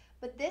this.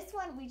 But this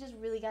one, we just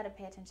really got to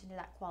pay attention to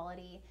that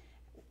quality.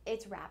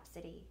 It's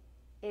Rhapsody.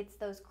 It's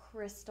those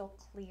crystal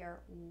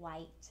clear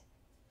white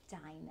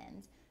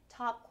diamonds.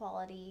 Top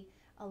quality,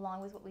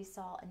 along with what we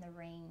saw in the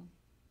ring.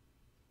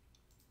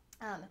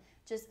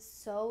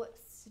 Just so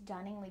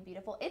stunningly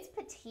beautiful. It's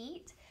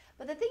petite,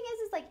 but the thing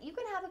is like you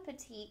can have a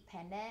petite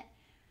pendant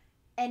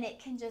and it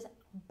can just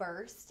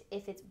burst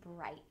if it's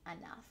bright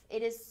enough.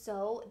 It is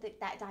so,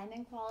 that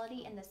diamond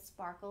quality and the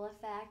sparkle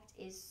effect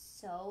is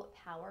so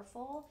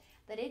powerful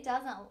that it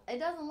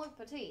doesn't look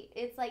petite.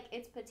 It's like,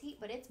 it's petite,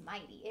 but it's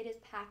mighty. It is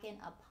packing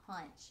a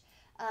punch.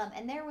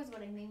 And there was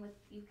what I mean with,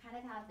 you kind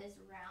of have this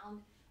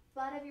round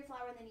butt of your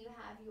flower, and then you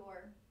have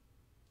your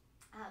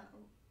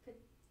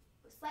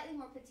slightly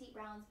more petite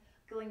rounds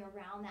going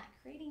around that,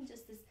 creating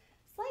just this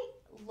slight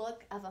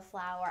look of a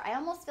flower. I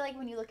almost feel like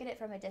when you look at it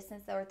from a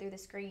distance though, or through the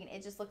screen,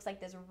 it just looks like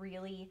this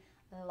really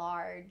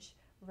large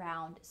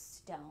round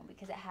stone,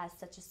 because it has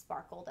such a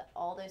sparkle that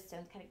all those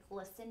stones kind of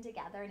glisten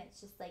together, and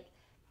it's just like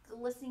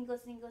glistening,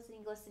 glistening,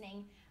 glistening,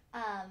 glistening.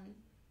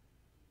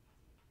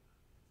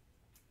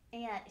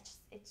 And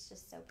it's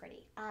just so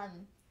pretty.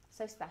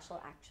 So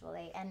special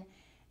actually. And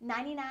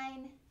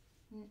 $999.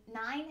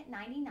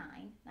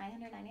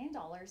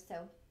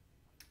 So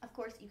of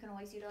course you can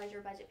always utilize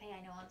your budget pay.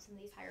 I know on some of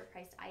these higher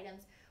priced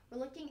items, we're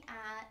looking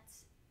at,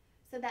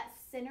 so that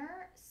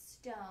center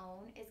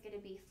stone is going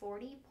to be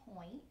 40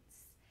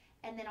 points.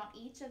 And then on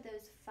each of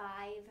those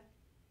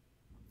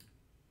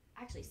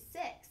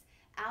six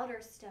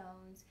outer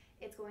stones,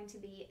 it's going to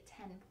be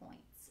 10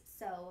 points.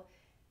 So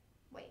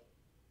wait,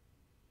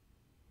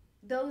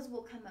 those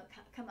will come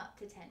up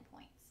to 10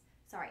 points.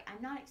 Sorry,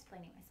 I'm not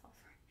explaining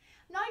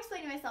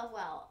myself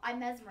well. I'm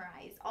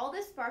mesmerized. All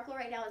this sparkle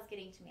right now is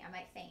getting to me. I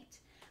might faint.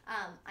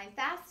 I'm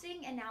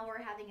fasting, and now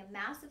we're having a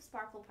massive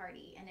sparkle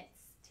party, and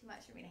it's too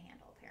much for me to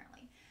handle,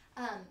 apparently.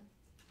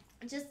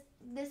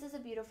 This is a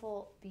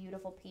beautiful,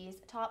 beautiful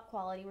piece. Top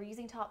quality. We're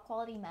using top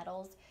quality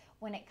metals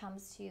when it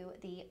comes to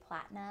the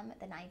platinum,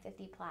 the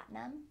 950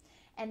 platinum.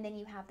 And then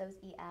you have those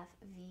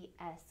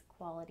EFVS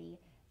quality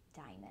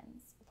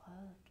diamonds.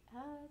 Look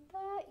at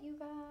that, you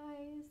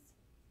guys.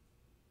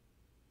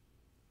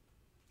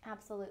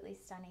 Absolutely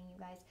stunning, you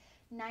guys.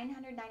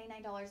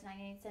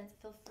 $999.99.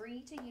 Feel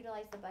free to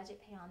utilize the budget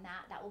pay on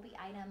that. That will be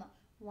item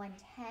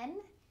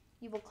 110.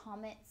 You will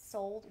comment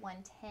sold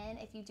 110.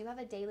 If you do have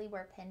a daily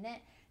wear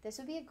pendant, this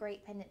would be a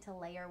great pendant to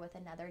layer with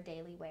another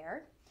daily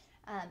wear.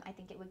 I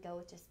think it would go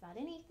with just about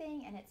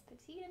anything, and it's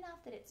petite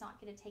enough that it's not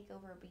going to take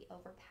over or be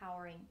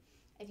overpowering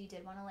if you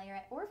did want to layer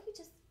it. Or if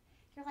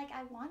you're like,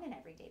 I want an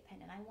everyday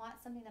pendant. I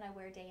want something that I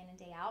wear day in and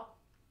day out.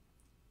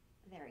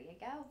 There you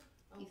go.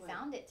 You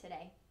found it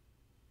today.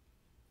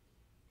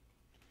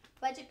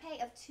 Budget pay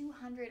of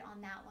 $200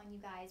 on that one, you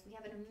guys. We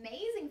have an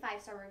amazing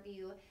 5-star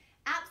review.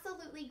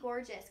 Absolutely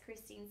gorgeous,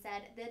 Christine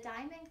said. The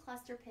diamond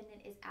cluster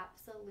pendant is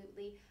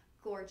absolutely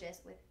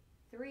gorgeous with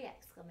 3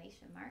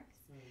 exclamation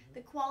marks. Mm-hmm.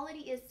 The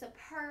quality is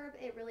superb.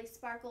 It really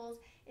sparkles.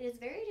 It is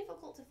very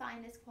difficult to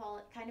find this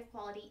kind of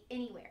quality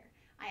anywhere.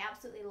 I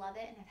absolutely love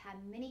it and have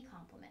had many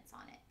compliments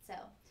on it. So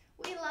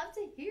we love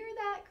to hear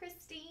that,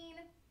 Christine.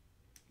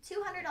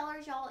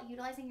 $200, y'all,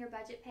 utilizing your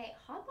budget pay.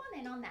 Hop on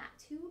in on that.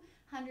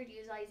 $200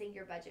 utilizing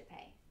your budget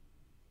pay.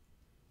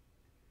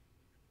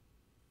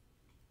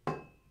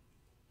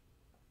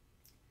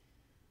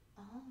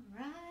 All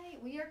right,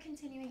 we are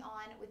continuing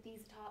on with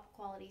these top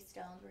quality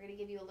stones. We're going to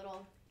give you a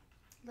little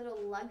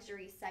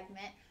luxury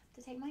segment.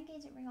 To take my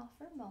engagement ring off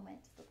for a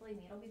moment, but believe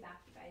me, it'll be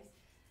back, you guys.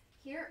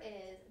 Here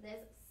is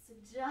this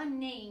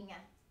stunning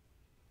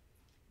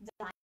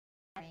diamond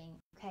ring.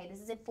 Okay,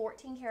 this is in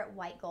 14 karat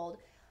white gold.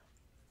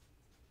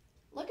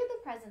 Look at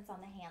the presence on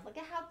the hand. Look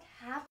at how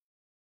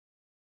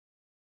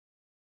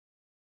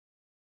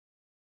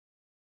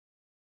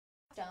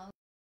stone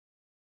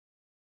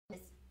is.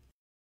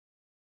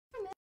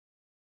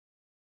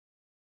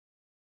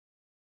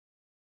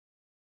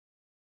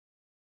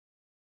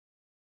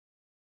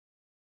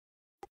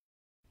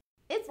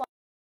 It's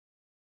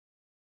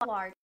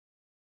large.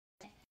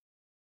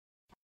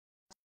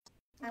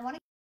 I want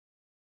to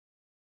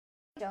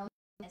stone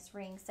this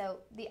ring. So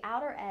the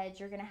outer edge,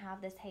 you're going to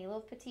have this halo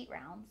of petite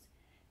rounds.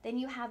 Then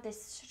you have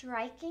this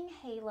striking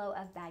halo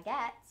of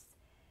baguettes,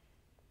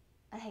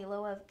 a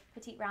halo of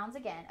petite rounds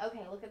again.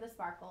 Okay, look at the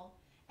sparkle.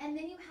 And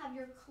then you have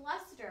your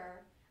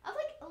cluster of,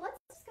 like, let's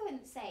just go ahead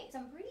and say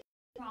some pretty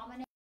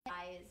prominent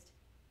sized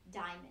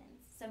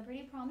diamonds, some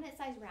pretty prominent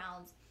sized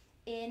rounds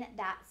in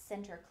that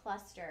center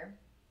cluster.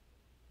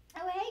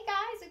 Oh, hey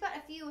guys, we've got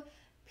a few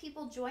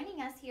people joining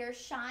us here.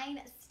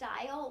 Shine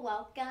Style,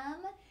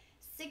 welcome.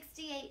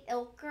 68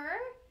 Ilker,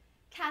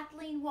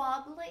 Kathleen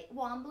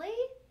Wombly,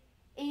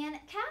 and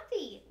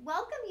Kathy.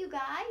 Welcome, you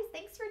guys.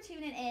 Thanks for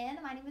tuning in.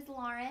 My name is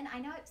Lauren. I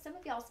know some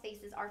of y'all's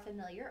faces are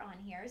familiar on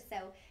here,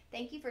 so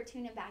thank you for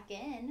tuning back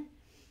in.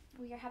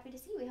 We are happy to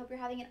see you. We hope you're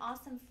having an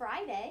awesome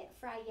Friday.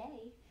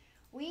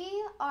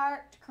 We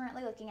are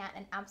currently looking at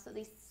an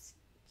absolutely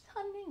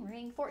stunning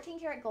ring, 14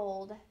 karat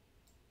gold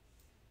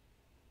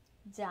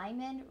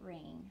diamond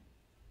ring,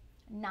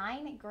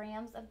 9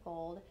 grams of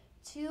gold,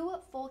 2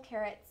 full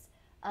carats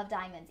of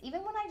diamonds.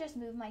 Even when I just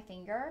move my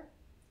finger,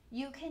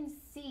 you can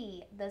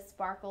see the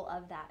sparkle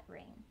of that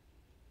ring.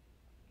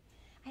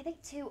 I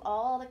think too,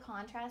 all the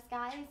contrast,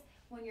 guys,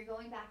 when you're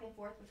going back and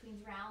forth between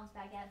rounds,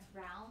 baguettes,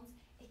 rounds,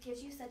 it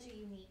gives you such a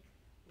unique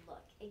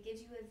look. It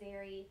gives you a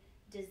very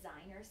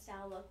designer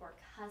style look or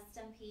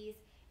custom piece.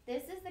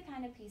 This is the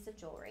kind of piece of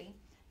jewelry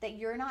that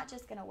you're not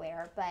just gonna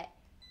wear, but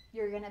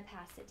you're gonna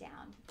pass it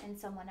down, and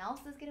someone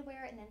else is gonna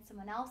wear it, and then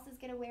someone else is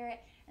gonna wear it,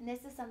 and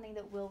this is something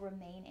that will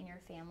remain in your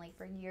family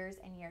for years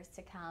and years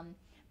to come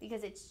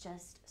because it's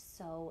just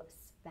so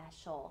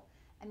special.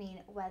 I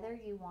mean, whether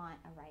you want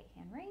a right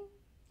hand ring,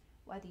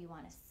 whether you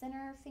want a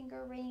center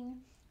finger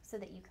ring so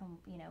that you can,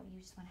 you know,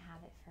 you just want to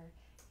have it for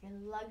your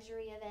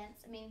luxury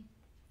events. I mean,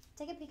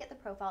 take a peek at the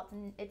profile.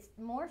 It's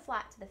more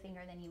flat to the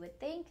finger than you would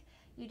think.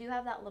 You do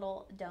have that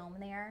little dome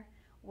there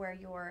where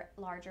your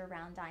larger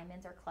round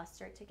diamonds are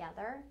clustered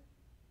together.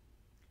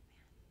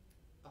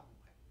 Oh my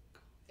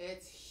God.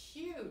 It's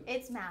huge.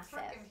 It's massive.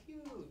 Freaking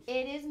huge.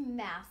 It is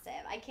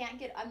massive.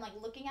 I'm like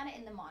looking at it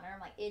in the monitor. I'm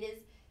like, it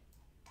is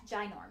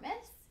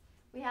ginormous.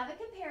 We have a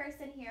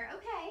comparison here.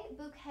 Okay,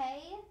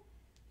 bouquet,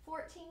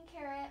 14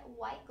 karat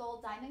white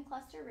gold diamond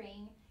cluster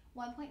ring,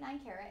 1.9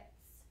 carats,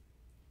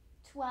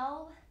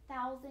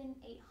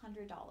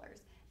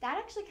 $12,800. That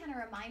actually kind of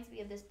reminds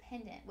me of this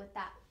pendant with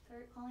that,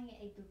 they're calling it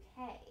a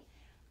bouquet.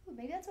 Ooh,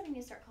 maybe that's what I need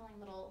to start calling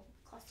little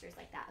clusters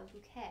like that, a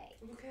bouquet.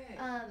 Okay.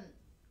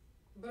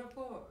 But of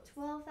course.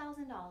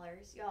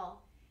 $12,000,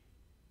 y'all.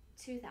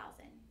 $2,000.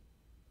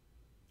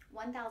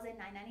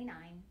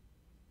 $1,999.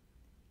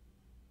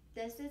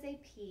 This is a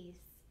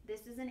piece.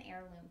 This is an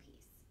heirloom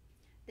piece.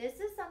 This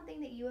is something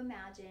that you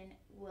imagine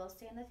will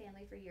stay in the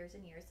family for years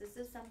and years. This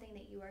is something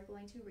that you are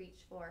going to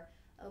reach for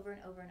over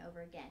and over and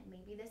over again.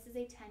 Maybe this is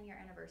a 10-year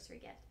anniversary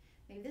gift.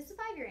 Maybe this is a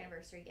 5-year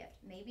anniversary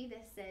gift. Maybe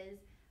this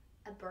is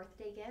a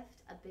birthday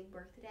gift, a big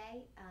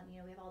birthday. You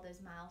know, we have all those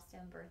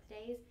milestone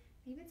birthdays.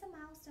 Maybe it's a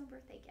milestone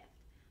birthday gift.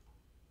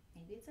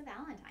 Maybe it's a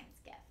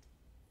Valentine's gift.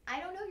 I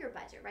don't know your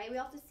budget, right? We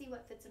have to see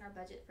what fits in our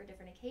budget for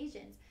different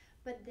occasions.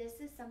 But this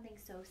is something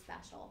so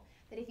special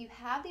that if you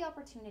have the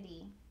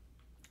opportunity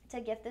to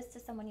gift this to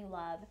someone you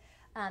love,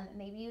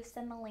 maybe you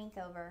send the link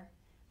over.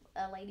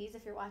 Ladies,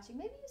 if you're watching,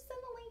 maybe you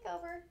send the link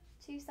over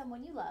to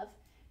someone you love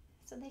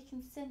so they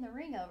can send the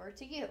ring over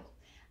to you.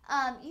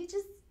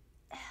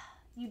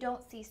 You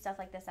don't see stuff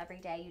like this every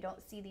day. You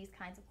don't see these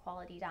kinds of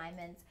quality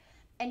diamonds,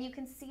 and you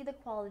can see the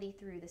quality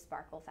through the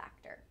sparkle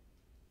factor.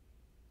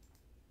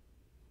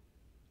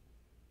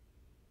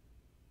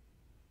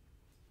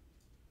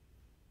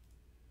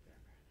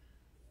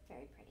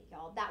 Very pretty,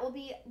 y'all. That will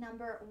be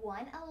number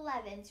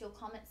 111. So you'll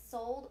comment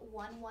sold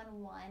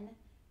 111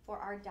 for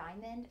our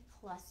diamond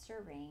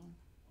cluster ring.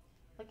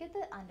 Look at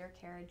the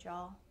undercarriage,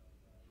 y'all.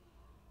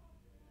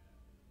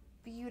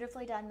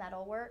 Beautifully done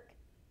metal work.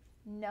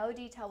 No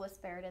detail was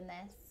spared in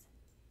this.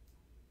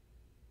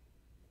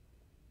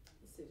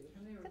 Let's see, do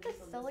we have any Look at reviews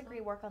the on this filigree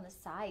one? work on the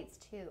sides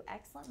too.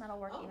 Excellent metal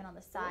work even on the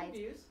 4 sides.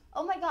 reviews.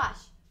 Oh my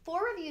gosh,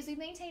 4 reviews. We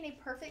maintain a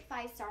perfect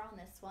 5-star on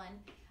this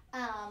one.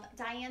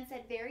 Diane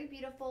said, very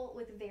beautiful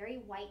with very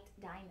white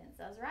diamonds.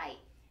 That's right.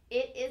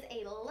 It is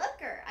a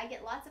looker. I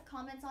get lots of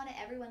comments on it.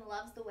 Everyone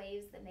loves the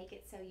waves that make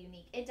it so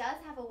unique. It does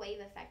have a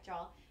wave effect,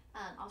 y'all.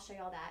 I'll show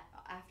y'all that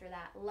after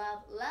that.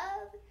 Love,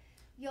 love.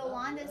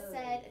 Yolanda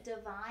said,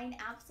 divine,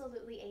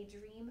 absolutely a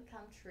dream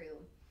come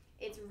true.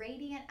 It's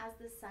radiant as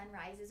the sun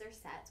rises or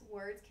sets.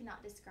 Words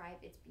cannot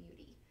describe its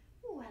beauty.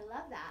 Ooh, I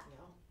love that.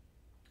 Yeah.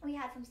 We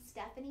had from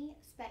Stephanie,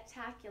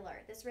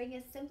 spectacular. This ring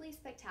is simply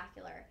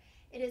spectacular.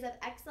 It is of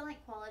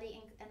excellent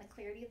quality and the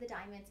clarity of the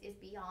diamonds is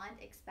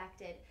beyond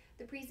expected.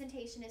 The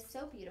presentation is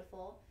so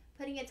beautiful.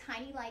 Putting a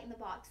tiny light in the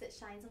box that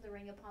shines on the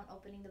ring upon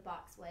opening the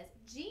box was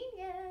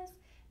genius.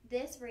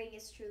 This ring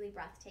is truly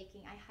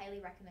breathtaking. I highly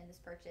recommend this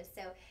purchase.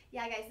 So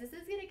yeah, guys, this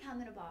is going to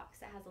come in a box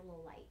that has a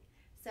little light.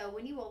 So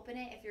when you open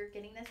it, if you're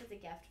getting this as a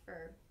gift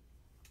for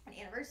an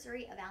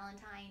anniversary, a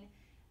Valentine,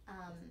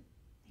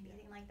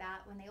 anything like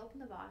that, when they open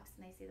the box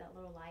and they see that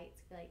little light,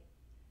 it's like,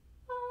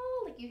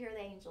 oh, like you hear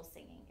the angels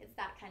singing. It's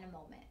that kind of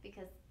moment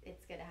because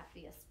it's going to have to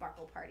be a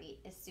sparkle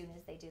party as soon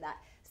as they do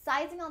that.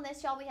 Sizing on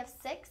this, y'all, we have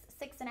 6,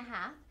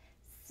 6.5,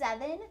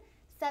 7,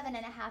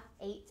 7.5,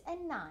 8,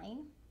 and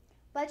 9.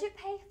 Budget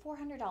pay,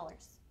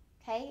 $400.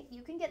 Okay,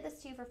 you can get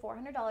this to you for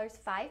 $400,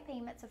 5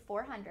 payments of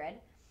 $400.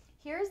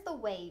 Here's the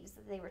waves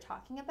that they were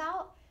talking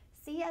about.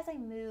 See, as I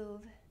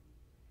move,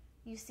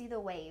 you see the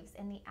waves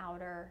in the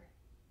outer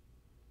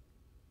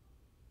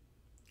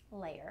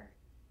layer.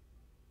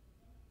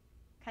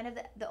 Kind of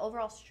the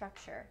overall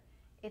structure.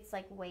 It's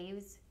like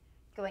waves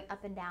going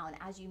up and down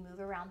as you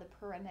move around the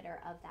perimeter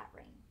of that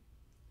ring.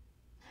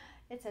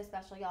 It's so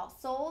special, y'all.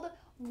 Sold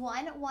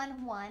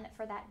 111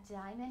 for that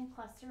diamond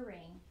cluster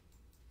ring.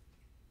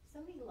 So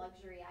many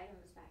luxury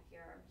items back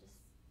here. I'm just,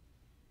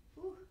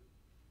 ooh.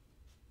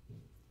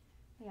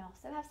 We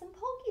also have some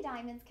Polky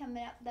diamonds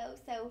coming up though,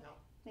 so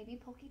maybe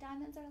Polky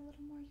diamonds are a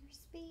little more your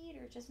speed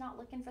or just not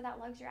looking for that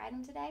luxury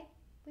item today.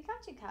 We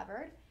got you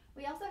covered.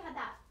 We also had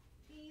that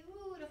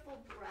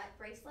beautiful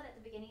bracelet at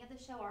the beginning of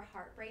the show, our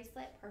heart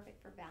bracelet,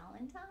 perfect for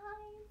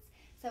Valentine's.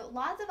 So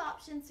lots of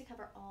options to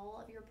cover all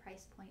of your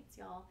price points,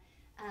 y'all.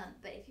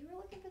 But if you were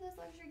looking for those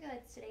luxury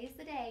goods, today's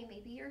the day.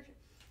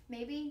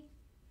 Maybe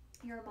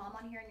you're a mom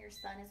on here and your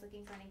son is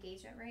looking for an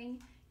engagement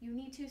ring, you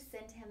need to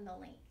send him the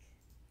link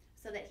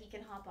so that he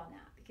can hop on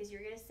that, because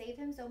you're going to save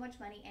him so much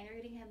money and you're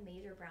getting him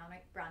major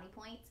brownie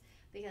points,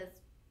 because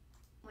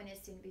when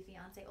his soon-to-be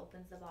fiance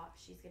opens the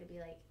box, she's going to be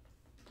like,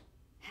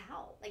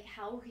 how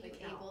were you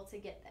able to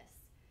get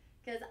this?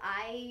 Because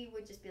I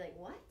would just be like,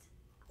 what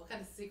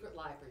kind of secret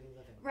life are you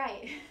living?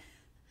 Right.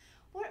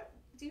 What,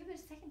 do you have a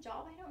second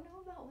job I don't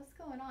know about? What's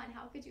going on?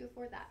 How could you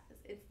afford that?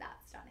 Because it's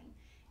that stunning.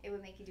 It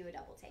would make you do a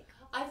double take.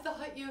 I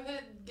thought you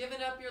had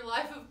given up your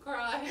life of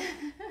crime.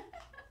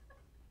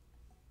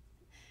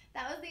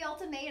 That was the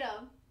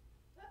ultimatum.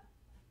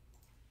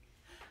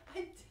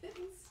 I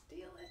didn't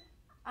steal it.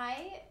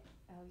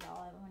 Oh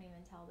y'all, I won't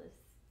even tell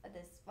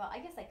this, well, I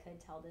guess I could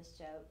tell this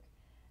joke.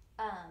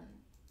 I'm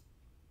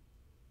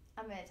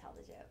gonna tell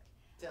the joke.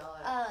 Tell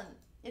it.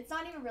 It's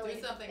not even really,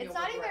 it's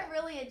not even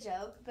really a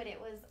joke, but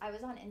I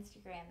was on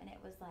Instagram and it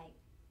was like,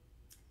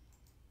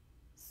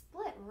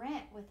 split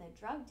rent with a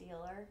drug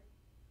dealer?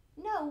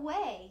 No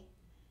way.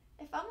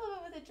 If I'm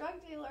living with a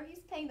drug dealer,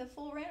 he's paying the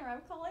full rent or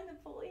I'm calling the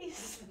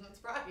police.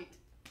 That's right.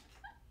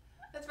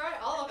 That's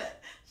right, all of it.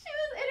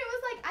 And it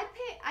was like,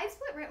 I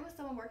split rent with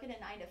someone working a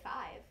 9 to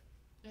 5,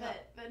 Yeah.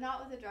 but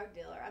not with a drug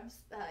dealer.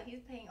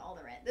 He's paying all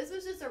the rent. This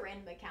was just a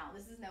random account.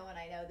 This is no one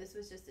I know. This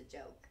was just a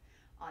joke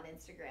on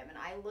Instagram, and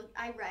I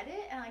read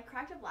it and I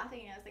cracked up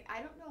laughing, and I was like,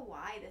 I don't know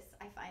why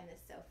I find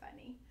this so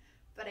funny,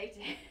 but I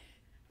did.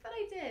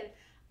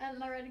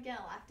 And I read it again,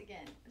 I laughed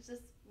again. It's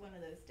just one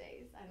of those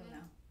days. I don't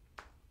know.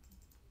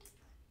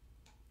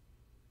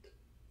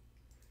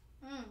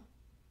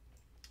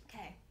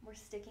 Okay, we're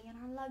sticking in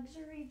our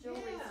luxury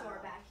jewelry store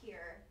back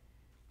here.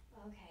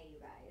 Okay, you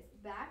guys,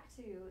 back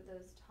to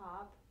those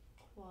top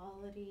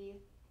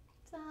quality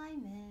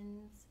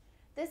diamonds.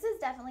 This is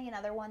definitely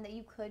another one that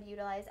you could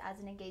utilize as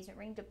an engagement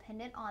ring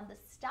dependent on the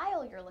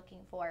style you're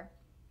looking for.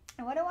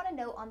 And what I want to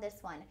note on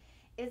this one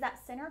is that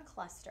center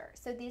cluster.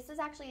 So this is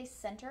actually a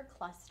center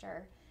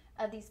cluster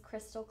of these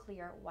crystal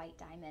clear white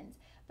diamonds,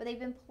 but they've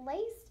been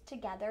placed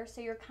together so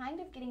you're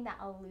kind of getting that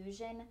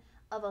illusion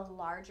of a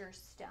larger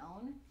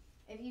stone.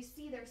 If you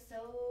see, they're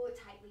so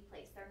tightly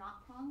placed. They're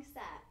not prong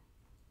set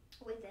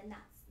within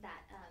that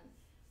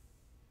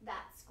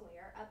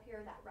square up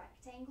here, that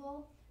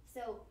rectangle.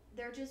 So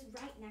they're just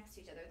right next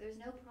to each other. There's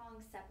no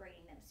prongs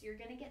separating them. So you're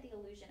going to get the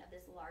illusion of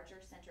this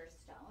larger center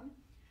stone.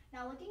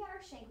 Now looking at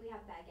our shank, we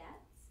have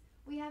baguettes,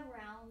 we have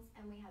rounds,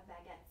 and we have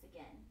baguettes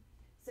again.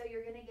 So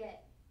you're going to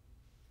get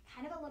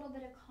kind of a little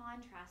bit of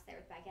contrast there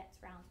with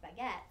baguettes, rounds,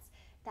 baguettes.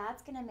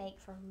 That's going to make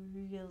for a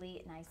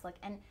really nice look.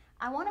 And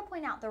I want to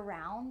point out the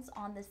rounds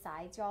on the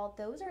sides, y'all.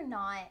 Those are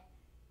not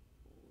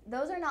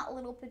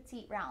little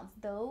petite rounds.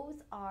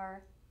 Those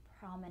are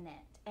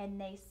prominent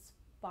and they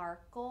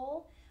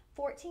sparkle.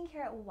 14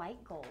 karat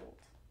white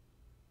gold.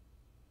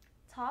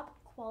 Top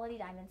quality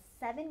diamonds,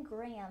 7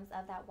 grams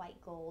of that white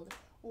gold,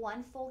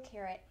 1 full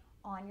carat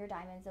on your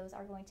diamonds. Those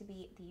are going to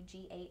be the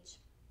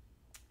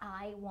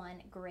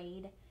GHI1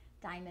 grade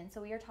diamonds.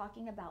 So we are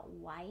talking about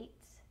white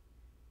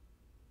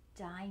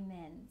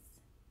diamonds.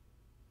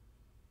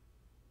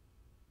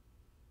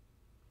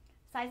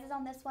 Sizes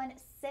on this one,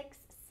 6,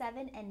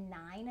 7, and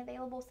 9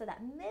 available. So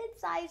that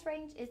mid-size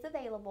range is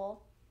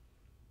available.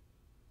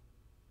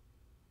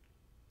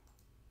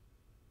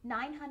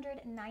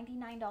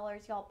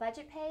 $999, y'all.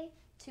 Budget pay,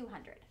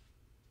 $200.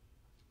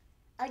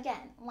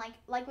 Again,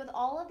 like with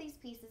all of these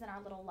pieces in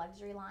our little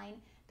luxury line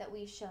that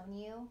we've shown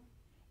you,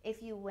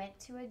 if you went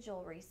to a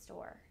jewelry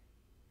store,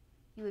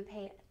 you would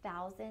pay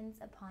thousands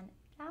upon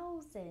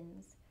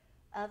thousands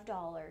of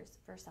dollars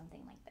for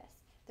something like this.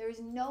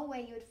 There's no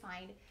way you would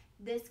find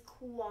this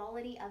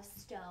quality of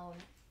stone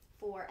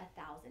for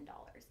 $1,000.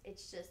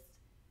 It's just,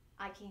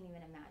 I can't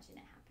even imagine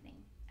it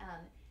happening.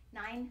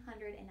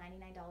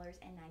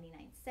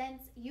 $999.99.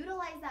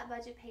 Utilize that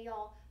budget pay,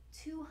 y'all.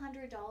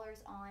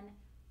 $200 on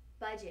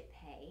budget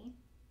pay.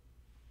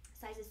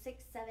 Sizes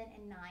 6, 7,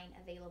 and 9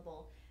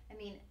 available. I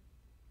mean,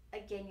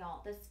 again,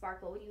 y'all, the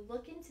sparkle. When you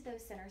look into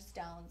those center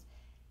stones,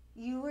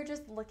 you were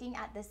just looking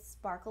at this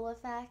sparkle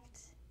effect.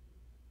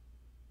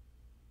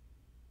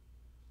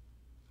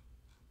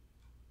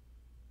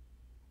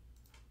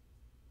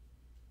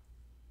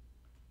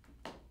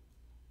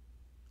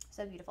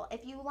 So beautiful.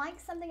 If you like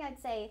something,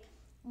 I'd say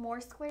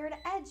more squared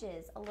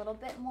edges, a little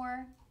bit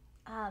more,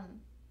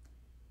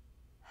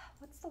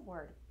 what's the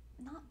word?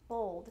 Not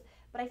bold,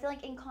 but I feel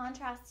like in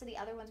contrast to the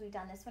other ones we've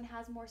done, this one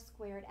has more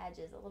squared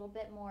edges, a little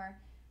bit more,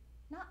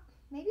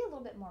 maybe a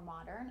little bit more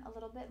modern, a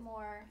little bit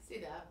more. I see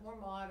that, more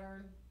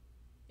modern.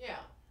 Yeah.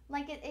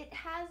 Like it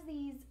has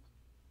these,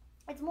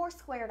 it's more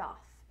squared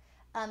off.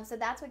 So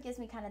that's what gives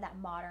me kind of that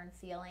modern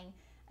feeling.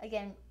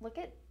 Again, look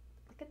at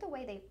the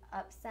way they've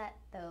upset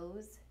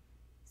those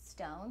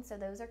stones. So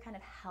those are kind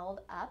of held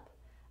up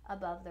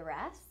above the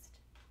rest.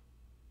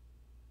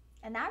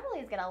 And that really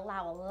is going to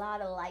allow a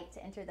lot of light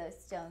to enter those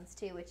stones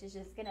too, which is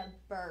just going to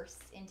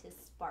burst into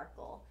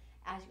sparkle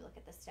as you look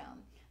at the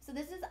stone. So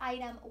this is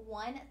item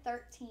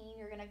 113.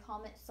 You're going to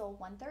comment sold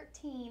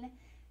 113.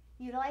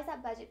 Utilize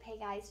that budget pay,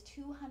 guys.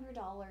 $200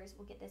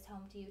 will get this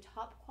home to you.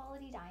 Top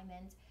quality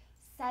diamonds,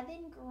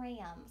 7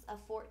 grams of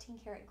 14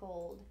 karat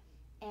gold,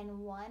 and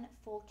 1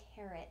 full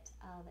carat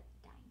of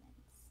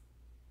diamonds.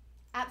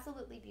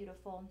 Absolutely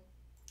beautiful.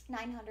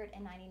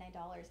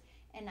 $999.99.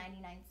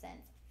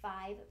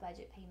 5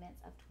 budget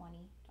payments of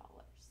 $20.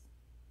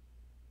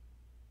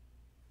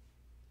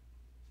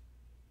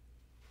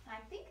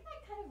 I think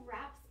that kind of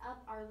wraps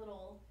up our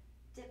little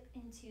dip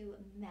into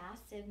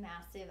massive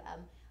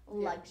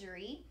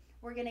luxury.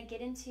 We're going to get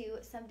into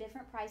some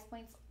different price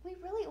points. We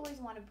really always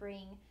want to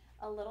bring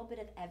a little bit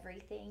of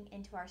everything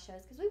into our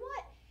shows because we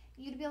want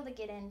you to be able to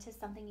get into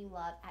something you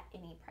love at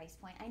any price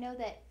point. I know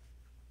that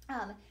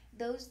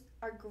those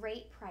are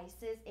great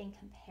prices in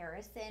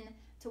comparison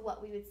to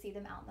what we would see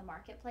them out in the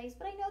marketplace,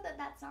 but I know that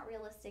that's not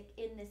realistic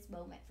in this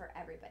moment for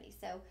everybody.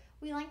 So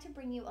we like to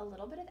bring you a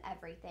little bit of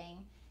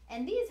everything.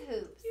 And these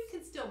hoops, You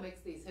can still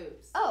mix these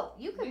hoops. oh,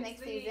 you could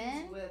mix these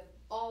in. with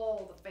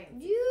all the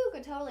fancy. You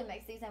could totally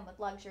mix these in with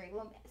luxury.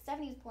 When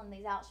Stephanie was pulling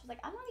these out, she was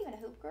like, I'm not even a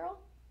hoop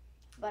girl,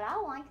 but I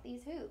like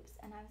these hoops.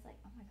 And I was like,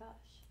 oh my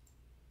gosh,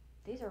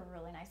 these are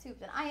really nice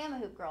hoops. And I am a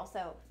hoop girl,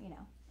 so, you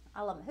know,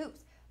 I love my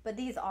hoops. But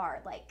these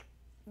are, like,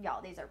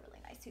 y'all, these are really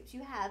nice hoops.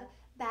 You have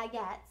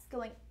baguettes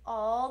going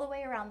all the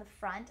way around the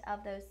front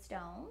of those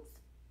stones.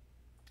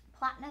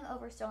 Platinum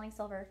over sterling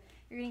silver.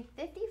 You're getting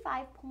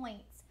 55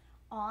 points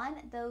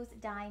on those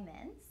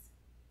diamonds.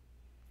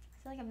 I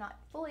feel like I'm not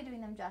fully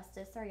doing them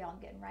justice. Sorry, y'all. I'm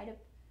getting right up.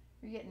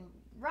 You're getting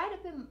right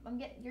up in.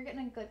 You're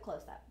getting a good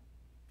close up.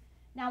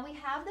 Now we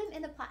have them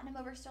in the platinum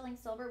over sterling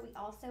silver. We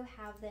also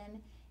have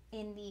them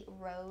in the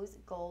rose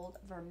gold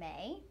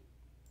vermeil.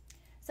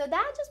 So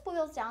that just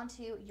boils down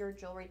to your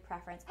jewelry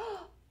preference.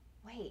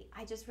 Wait,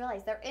 I just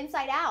realized they're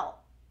inside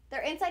out.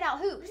 They're inside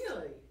out hoops.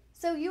 Really?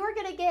 So you are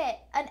gonna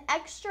get an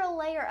extra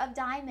layer of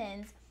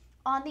diamonds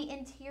on the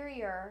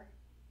interior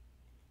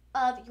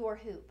of your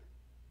hoop.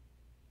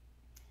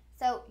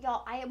 So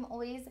y'all, I am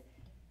always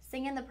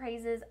singing the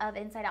praises of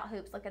inside out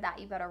hoops. Look at that.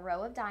 You've got a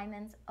row of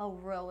diamonds, a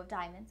row of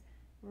diamonds,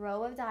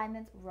 row of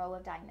diamonds, row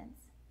of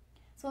diamonds.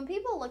 So when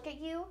people look at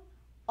you,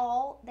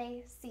 all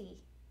they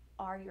see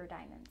are your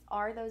diamonds,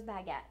 are those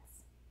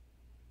baguettes.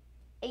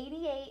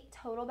 88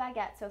 total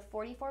baguettes, so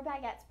 44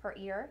 baguettes per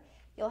ear.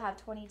 You'll have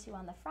 22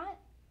 on the front,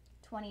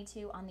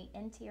 22 on the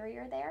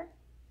interior there.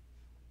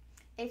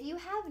 If you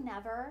have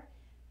never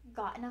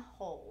gotten a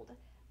hold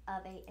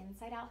of a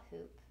inside out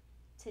hoop,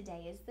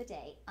 today is the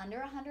day. Under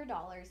 $100,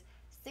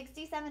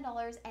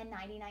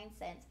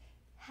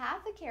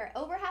 $67.99,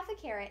 over half a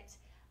carat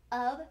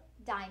of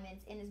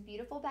diamonds in this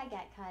beautiful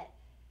baguette cut.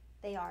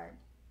 They are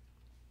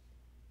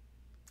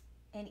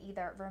in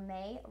either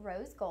vermeil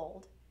rose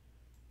gold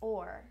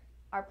or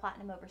our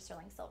platinum over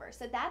sterling silver.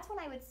 So that's when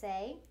I would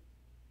say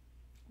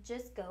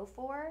just go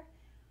for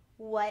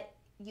what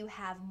you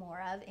have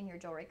more of in your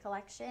jewelry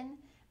collection,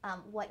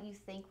 what you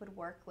think would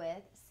work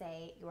with,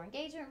 say, your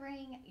engagement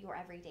ring, your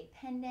everyday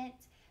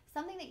pendant,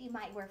 something that you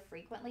might wear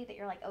frequently that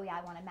you're like, oh yeah,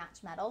 I want to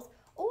match metals,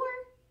 or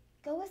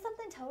go with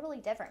something totally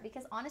different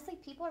because honestly,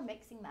 people are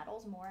mixing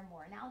metals more and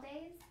more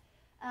nowadays.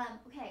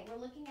 Okay, we're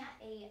looking at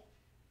a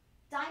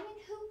diamond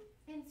hoop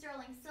in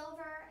sterling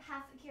silver,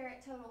 half a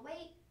carat total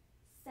weight,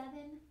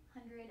 $700.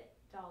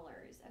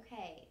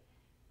 Okay,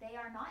 they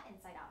are not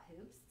inside out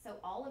hoops, so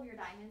all of your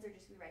diamonds are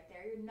just gonna be right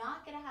there. You're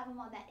not gonna have them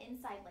on that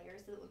inside layer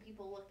so that when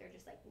people look, they're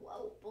just like,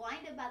 whoa,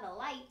 blinded by the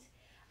light.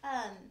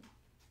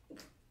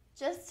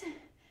 Just,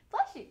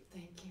 bless you.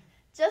 Thank you.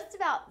 Just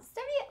about,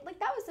 Stephanie, like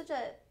that was such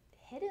a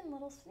hidden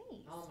little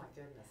sneeze. Oh my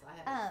goodness, I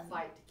had to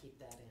fight to keep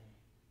that in.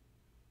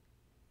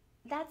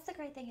 That's the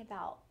great thing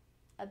about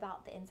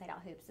the inside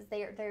out hoops is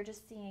they're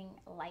just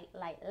seeing light,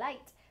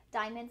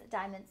 diamonds,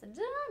 diamonds,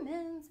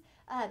 diamonds.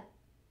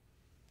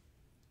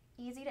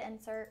 Easy to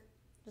insert.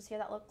 Just hear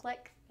that little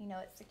click. You know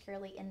it's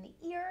securely in the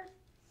ear.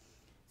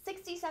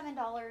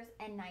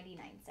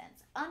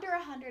 $67.99. Under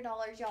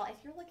 $100, y'all.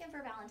 If you're looking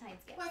for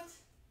Valentine's gifts. What?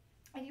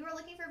 If you are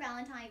looking for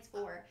Valentine's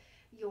for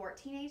your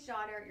teenage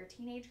daughter, your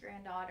teenage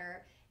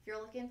granddaughter, if you're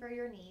looking for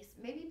your niece,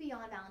 maybe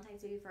beyond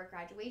Valentine's, maybe for a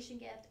graduation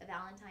gift, a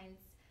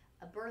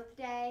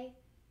birthday,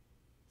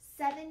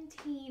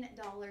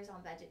 $17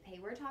 on budget pay.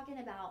 We're talking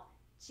about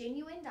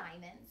genuine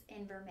diamonds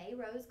in vermeil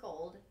rose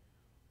gold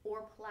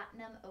or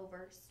platinum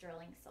over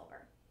sterling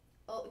silver.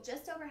 Oh,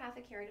 just over half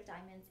a carat of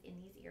diamonds in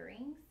these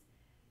earrings.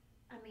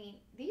 I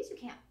mean, these you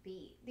can't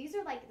beat. These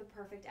are like the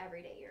perfect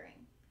everyday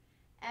earring.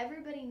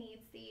 Everybody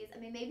needs these. I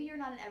mean, maybe you're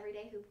not an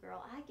everyday hoop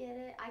girl. I get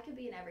it. I could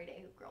be an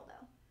everyday hoop girl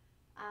though.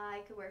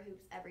 I could wear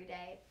hoops every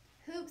day.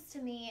 Hoops to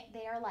me,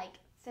 they are like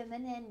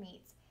feminine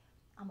meets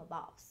I'm a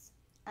boss.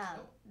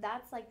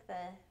 That's like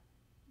the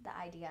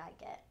idea I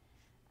get.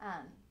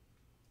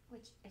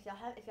 Which if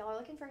y'all are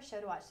looking for a show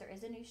to watch, there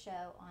is a new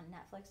show on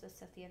Netflix with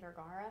Sofia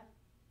Vergara.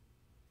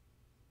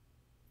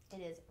 It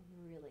is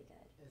really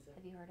good. Is it?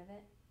 Have you heard of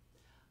it?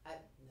 No.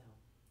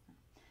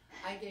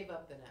 I gave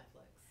up the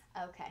Netflix.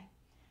 Okay.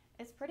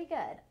 It's pretty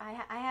good. I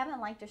haven't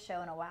liked a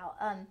show in a while.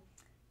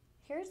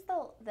 Here's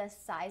the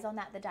size on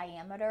that, the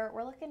diameter.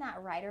 We're looking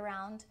at right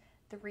around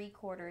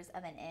 3/4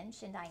 of an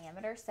inch in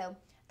diameter. So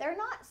they're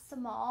not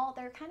small.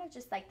 They're kind of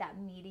just like that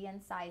medium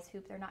size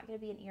hoop. They're not going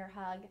to be an ear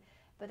hug.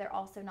 but they're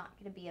also not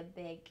going to be a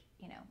big,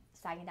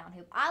 sagging down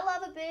hoop. I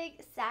love a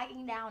big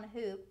sagging down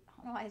hoop. I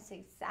don't know why I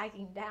say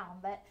sagging down,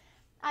 but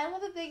I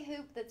love a big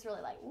hoop that's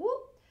really like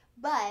whoop.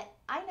 But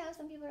I know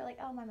some people are like,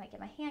 oh, I might get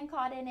my hand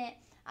caught in it.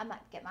 I might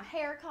get my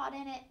hair caught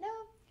in it. No,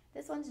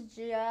 this one's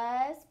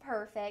just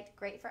perfect.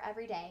 Great for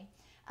every day.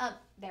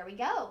 There we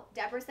go.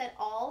 Deborah said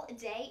all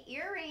day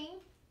earring.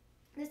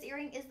 This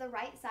earring is the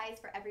right size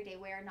for everyday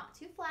wear, not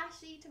too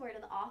flashy to wear to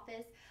the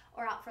office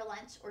or out for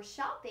lunch or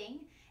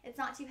shopping. It's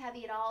not too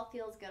heavy at all.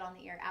 Feels good on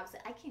the ear.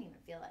 Absolutely. I can't even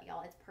feel it,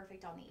 y'all. It's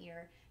perfect on the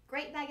ear.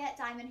 Great baguette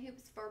diamond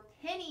hoops for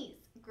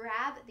pennies.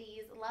 Grab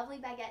these lovely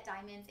baguette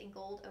diamonds in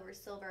gold over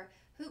silver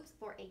hoops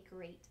for a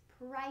great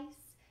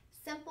price.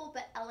 Simple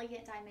but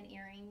elegant diamond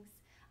earrings.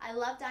 I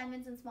love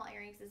diamonds and small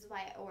earrings. This is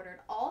why I ordered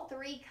all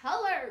 3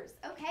 colors.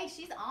 Okay,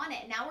 she's on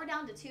it. Now we're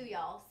down to 2,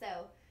 y'all.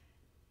 So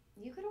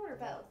you could order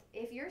both.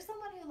 If you're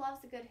someone who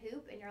loves a good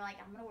hoop and you're like,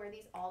 I'm going to wear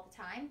these all the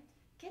time,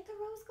 get the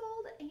rose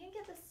gold and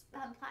get the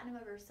platinum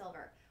over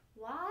silver.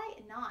 Why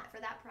not?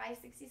 For that price,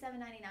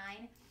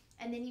 $67.99,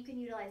 and then you can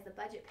utilize the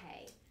budget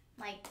pay.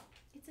 Like,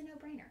 it's a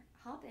no-brainer.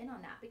 Hop in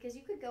on that, because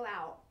you could go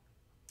out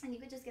and you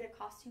could just get a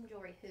costume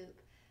jewelry hoop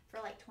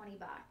for like $20.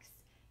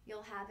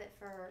 You'll have it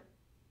for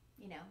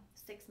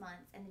 6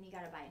 months, and then you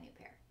got to buy a new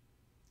pair.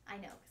 I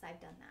know, because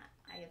I've done that.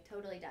 I have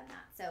totally done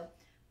that. So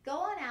go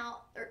on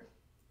out, or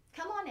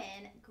come on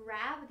in,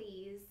 grab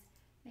these.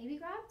 Maybe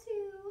grab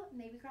 2,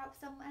 maybe grab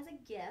some as a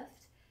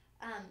gift.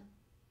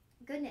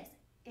 Goodness,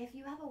 if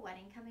you have a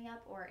wedding coming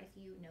up, or if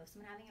you know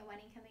someone having a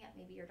wedding coming up,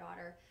 maybe your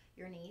daughter,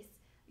 your niece,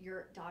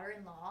 your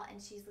daughter-in-law,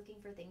 and she's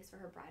looking for things for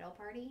her bridal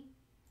party,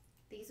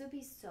 these would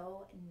be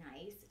so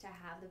nice to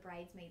have the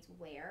bridesmaids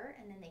wear,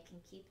 and then they can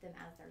keep them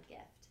as their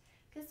gift.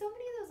 Because so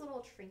many of those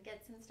little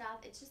trinkets and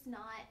stuff, it's just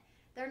not,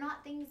 they're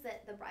not things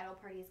that the bridal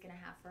party is going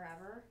to have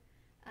forever.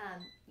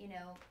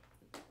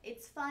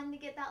 It's fun to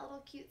get that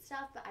little cute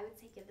stuff, but I would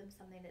say give them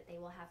something that they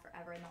will have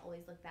forever, and they'll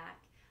always look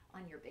back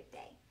on your big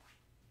day.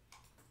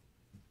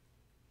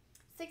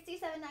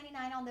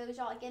 $67.99 on those,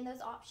 y'all. Again,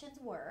 those options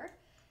were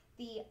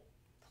the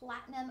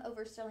platinum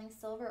over sterling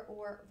silver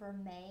or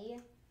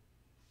vermeil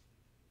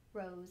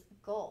rose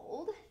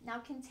gold. Now,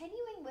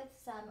 continuing with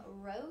some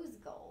rose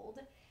gold,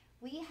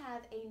 we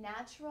have a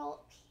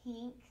natural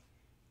pink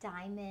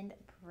diamond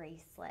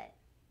bracelet.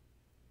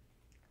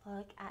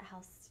 Look at how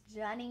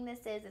stunning this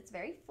is. It's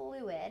very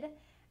fluid.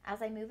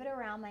 As I move it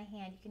around my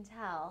hand, you can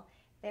tell,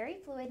 very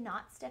fluid,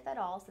 not stiff at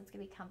all, so it's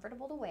going to be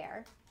comfortable to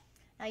wear.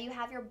 Now you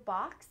have your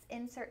box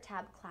insert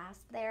tab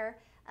clasp there.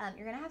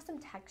 You're going to have some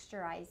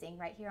texturizing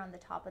right here on the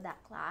top of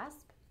that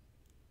clasp.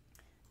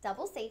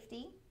 Double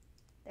safety.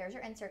 There's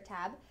your insert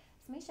tab.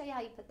 So let me show you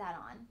how you put that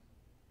on.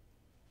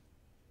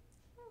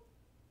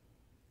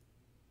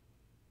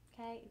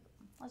 Okay,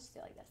 let's just do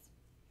it like this.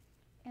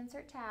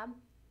 Insert tab.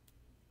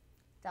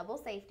 Double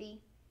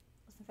safety.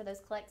 Listen for those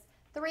clicks.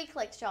 3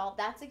 clicks, y'all.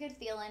 That's a good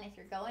feeling. If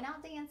you're going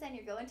out dancing,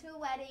 you're going to a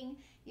wedding,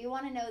 you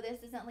want to know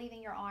this isn't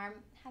leaving your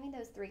arm. Having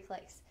those 3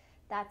 clicks,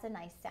 that's a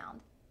nice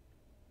sound.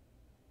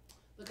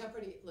 Look how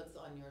pretty it looks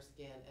on your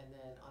skin, and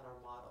then on our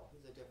model,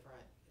 whose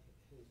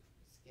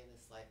skin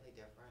is slightly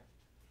different.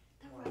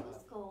 The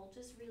rose gold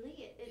just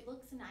really, it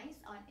looks nice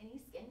on any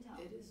skin tone.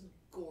 It is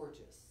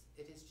gorgeous.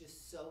 It is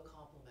just so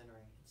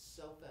complimentary. It's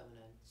so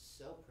feminine,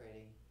 so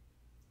pretty.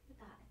 Look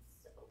at that.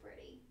 It's so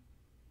pretty.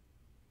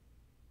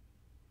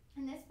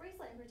 And this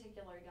bracelet in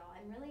particular, y'all,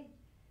 I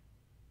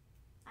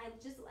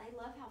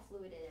love how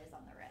fluid it is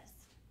on the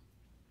wrist.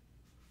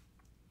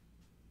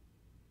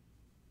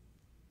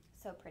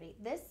 So pretty.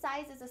 This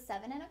size is a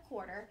 7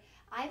 1/4.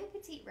 I have a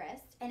petite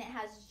wrist, and it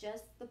has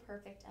just the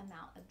perfect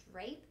amount of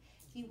drape.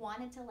 If you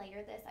wanted to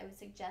layer this, I would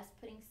suggest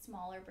putting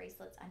smaller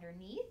bracelets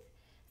underneath,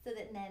 so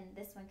that then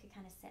this one could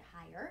kind of sit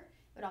higher.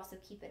 It would also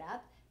keep it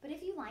up. But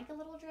if you like a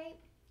little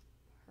drape,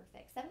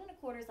 perfect. 7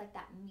 1/4 is like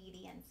that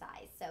median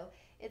size. So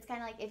it's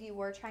kind of like if you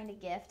were trying to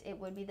gift, it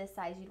would be the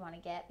size you'd want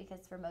to get,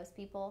 because for most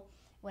people,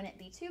 wouldn't it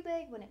be too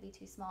big, wouldn't it be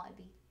too small, it'd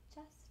be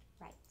just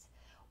right.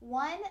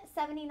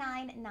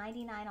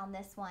 $179.99 on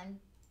this one.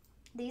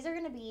 These are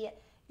going to be,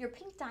 your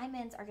pink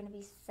diamonds are going to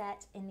be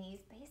set in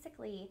these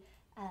basically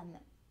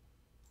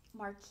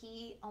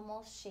marquee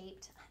almost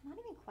shaped, not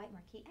even quite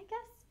marquee, I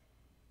guess.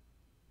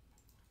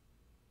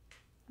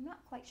 I'm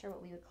not quite sure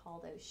what we would call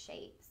those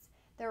shapes.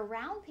 They're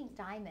round pink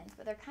diamonds,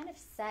 but they're kind of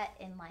set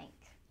in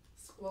like...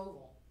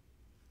 Squoval.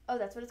 Oh,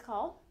 that's what it's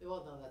called?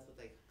 Well, no, that's what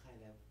they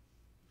kind of.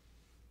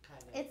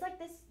 It's like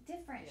this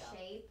different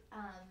shape,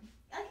 kind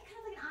of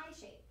like an eye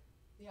shape.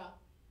 Yeah.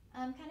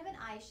 Kind of an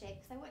eye shape,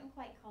 because I wouldn't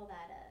quite call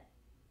that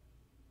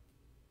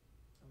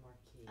a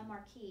marquee. A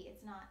marquee.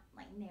 It's not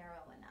like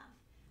narrow enough,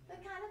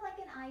 but kind of like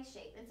an eye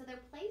shape. And so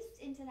they're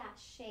placed into that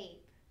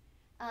shape,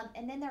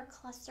 and then they're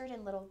clustered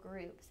in little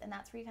groups, and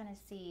that's where you kind of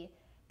see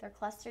they're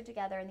clustered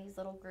together in these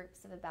little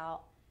groups of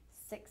about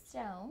 6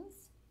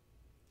 stones.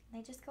 And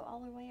they just go all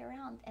the way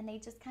around, and they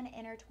just kind of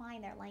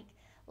intertwine. They're like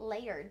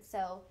layered,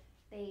 so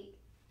the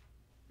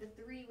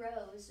 3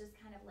 rows just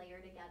kind of layer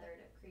together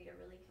to create a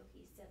really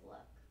cohesive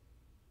look.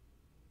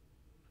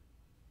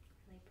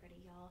 Really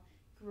pretty, y'all.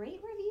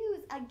 Great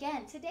reviews.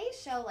 Again, today's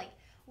show, like,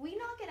 we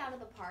knock it out of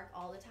the park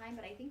all the time,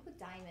 but I think with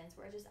diamonds,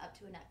 we're just up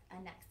to a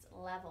next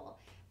level.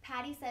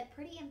 Patty said,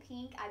 pretty in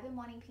pink. I've been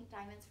wanting pink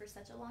diamonds for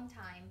such a long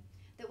time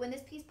that when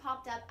this piece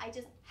popped up, I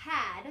just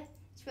had,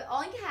 to put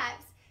all in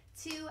caps,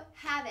 to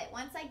have it.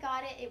 Once I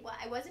got it,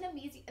 I wasn't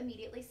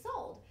immediately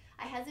sold.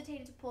 I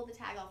hesitated to pull the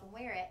tag off and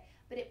wear it,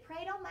 but it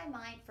preyed on my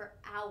mind for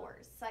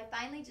hours. So I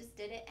finally just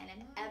did it, and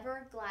I'm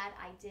ever glad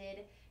I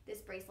did.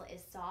 This bracelet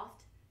is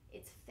soft,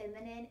 it's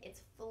feminine,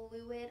 it's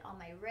fluid on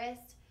my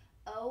wrist.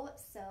 Oh,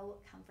 so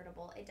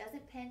comfortable. It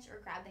doesn't pinch or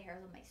grab the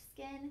hairs on my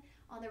skin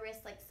on the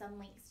wrist like some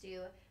links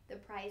do. The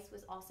price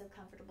was also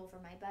comfortable for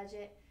my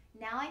budget.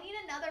 Now I need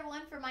another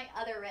one for my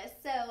other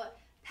wrist. So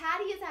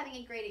Patty is having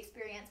a great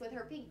experience with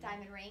her pink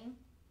diamond ring.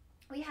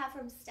 We have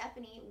from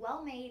Stephanie,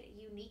 well-made,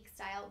 unique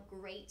style,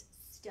 great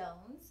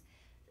stones.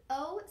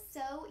 Oh,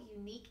 so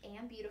unique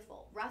and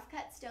beautiful. Rough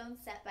cut stones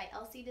set by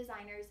LC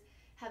designers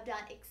have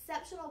done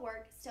exceptional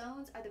work.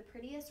 Stones are the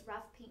prettiest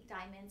rough pink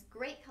diamonds.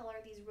 Great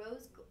color.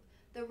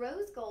 The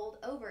rose gold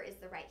over is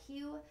the right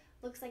hue.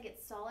 Looks like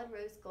it's solid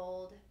rose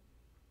gold.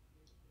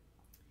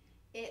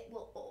 It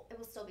will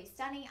still be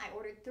stunning. I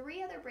ordered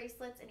 3 other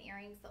bracelets and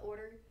earrings. The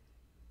order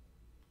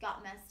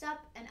got messed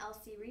up and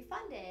LC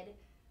refunded.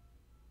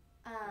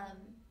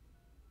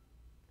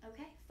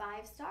 Okay,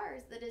 5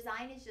 stars. The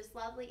design is just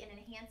lovely and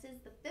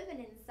enhances the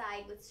feminine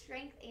side with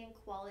strength and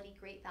quality.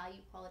 Great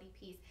value, quality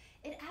piece.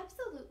 It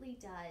absolutely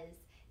does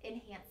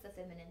enhance the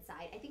feminine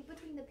side. I think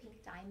between the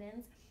pink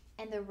diamonds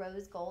and the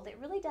rose gold, it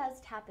really does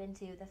tap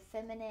into the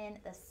feminine,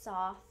 the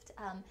soft.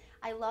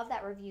 I love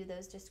that review,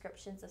 those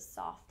descriptions of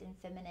soft and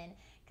feminine,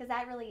 because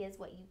that really is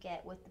what you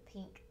get with the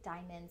pink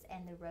diamonds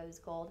and the rose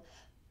gold.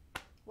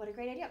 What a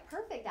great idea.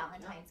 Perfect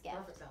Valentine's gift.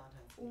 Perfect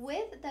Valentine's gift.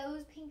 With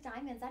those pink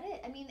diamonds,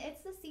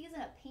 it's the season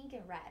of pink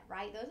and red,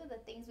 right? Those are the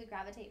things we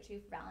gravitate to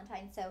for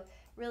Valentine's. So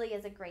really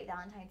is a great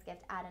Valentine's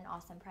gift at an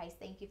awesome price.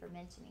 Thank you for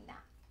mentioning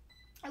that.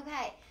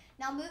 Okay,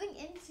 now moving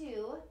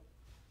into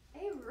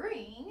a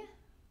ring.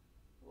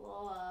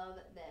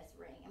 Love this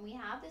ring. And we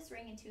have this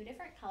ring in 2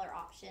 different color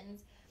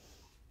options.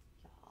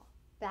 Y'all,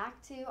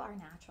 back to our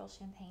natural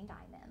champagne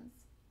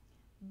diamonds.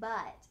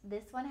 But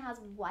this one has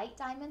white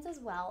diamonds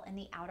as well in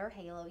the outer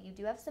halo. You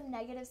do have some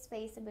negative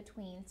space in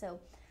between, so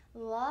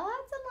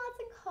lots and lots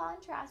of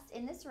contrast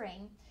in this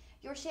ring.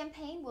 Your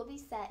champagne will be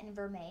set in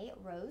vermeil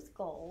rose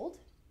gold.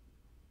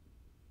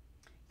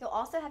 You'll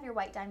also have your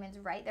white diamonds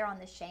right there on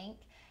the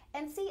shank.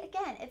 And see,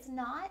 again, it's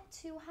not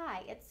too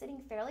high. It's sitting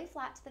fairly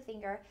flat to the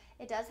finger.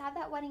 It does have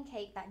that wedding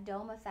cake, that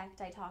dome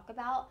effect I talk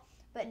about,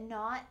 but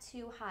not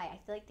too high. I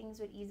feel like things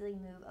would easily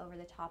move over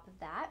the top of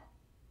that.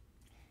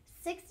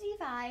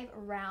 65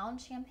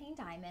 round champagne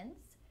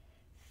diamonds,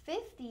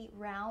 50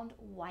 round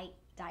white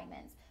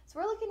diamonds. So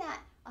we're looking at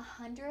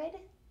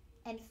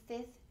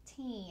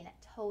 115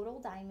 total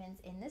diamonds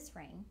in this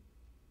ring.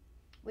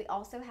 We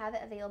also have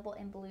it available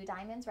in blue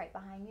diamonds right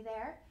behind me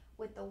there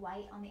with the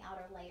white on the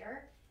outer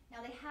layer.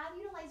 Now they have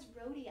utilized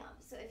rhodium.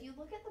 So if you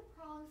look at the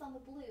prongs on the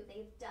blue,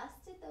 they've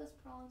dusted those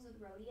prongs with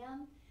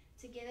rhodium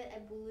to give it a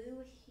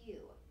blue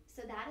hue.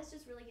 So that is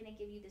just really gonna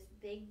give you this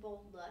big,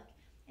 bold look.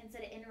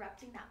 Instead of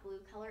interrupting that blue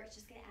color, it's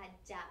just gonna add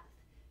depth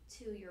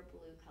to your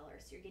blue color.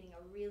 So you're getting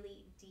a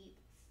really deep,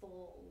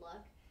 full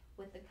look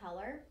with the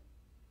color.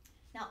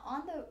 Now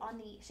on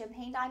the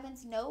champagne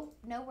diamonds, no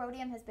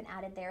rhodium has been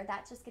added there.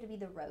 That's just gonna be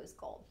the rose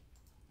gold,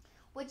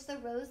 which the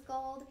rose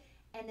gold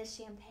and the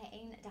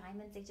champagne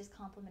diamonds, they just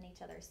complement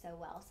each other so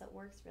well. So it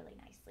works really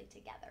nicely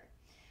together.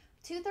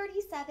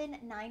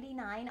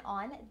 $237.99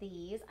 on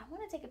these. I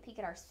wanna take a peek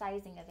at our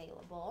sizing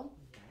available.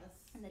 Yes.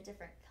 And the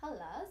different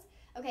colors.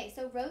 Okay,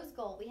 so rose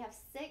gold, we have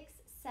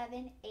 6,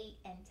 7, 8,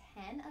 and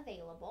 10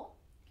 available.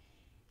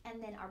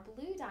 And then our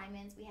blue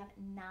diamonds, we have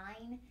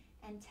 9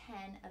 and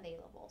 10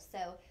 available.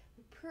 So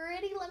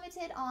pretty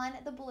limited on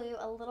the blue,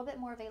 a little bit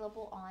more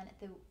available on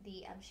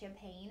the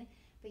champagne.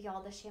 But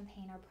y'all, the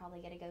champagne are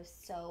probably gonna go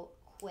so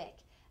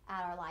quick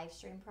at our live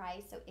stream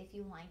price. So if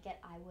you like it,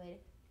 I would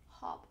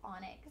hop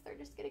on it because they're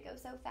just gonna go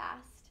so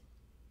fast.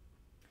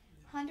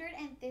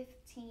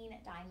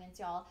 115 diamonds,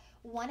 y'all.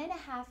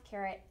 1.5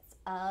 carats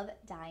of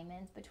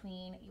diamonds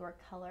between your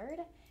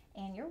colored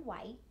and your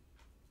white.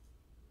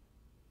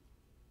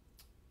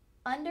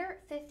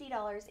 Under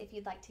 $50 if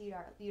you'd like to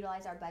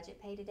utilize our budget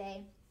pay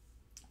today.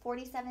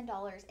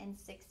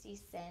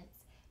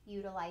 $47.60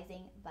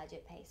 utilizing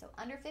budget pay. So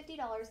under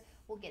 $50,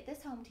 we'll get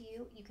this home to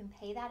you. You can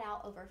pay that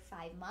out over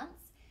 5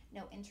 months.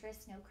 No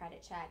interest, no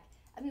credit check.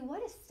 I mean,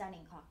 what a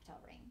stunning cocktail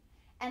ring.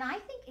 And I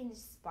think in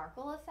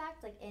sparkle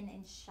effect, like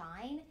in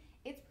shine,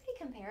 it's pretty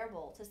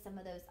comparable to some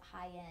of those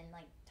high-end,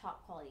 like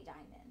top quality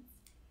diamonds.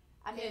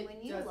 I mean,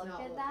 when you look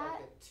at that,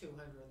 like a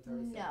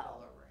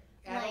 $237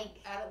 ring.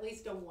 At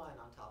least a 1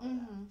 on top of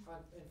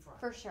that, in front.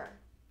 For sure.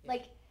 Yeah.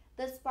 Like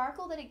the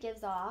sparkle that it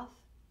gives off,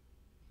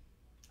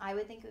 I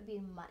would think it would be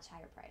much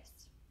higher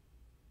priced.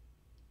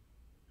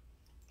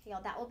 Okay,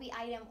 y'all, that will be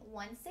item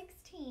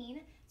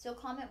 116. So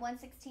comment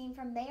 116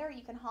 from there.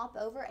 You can hop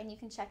over and you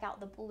can check out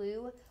the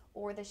blue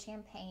or the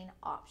champagne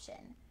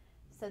option.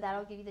 So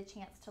that'll give you the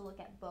chance to look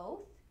at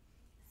both.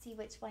 see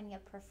which one you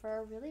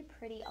prefer. Really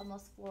pretty,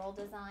 almost floral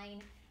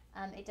design.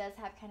 It does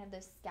have kind of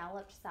those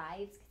scalloped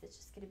sides because it's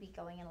just going to be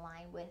going in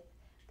line with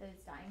those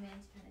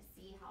diamonds. Kind of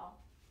see how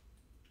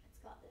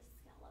it's got this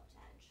scalloped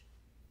edge.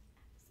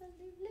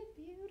 Absolutely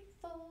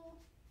beautiful.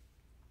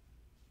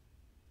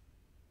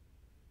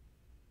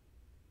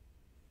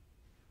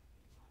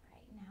 All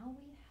right, now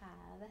we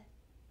have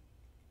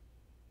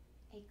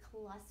a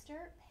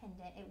cluster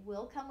pendant. It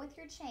will come with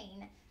your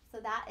chain, so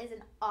that is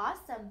an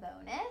awesome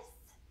bonus.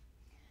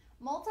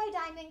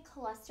 Multi-diamond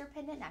cluster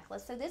pendant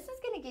necklace. So this is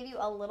going to give you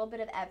a little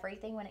bit of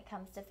everything when it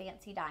comes to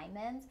fancy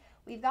diamonds.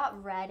 We've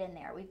got red in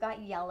there. We've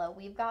got yellow.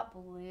 We've got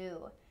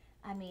blue.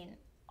 I mean,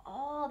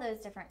 all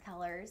those different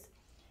colors.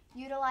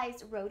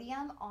 Utilize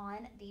rhodium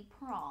on the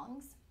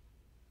prongs.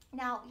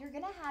 Now, you're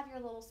going to have your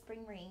little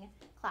spring ring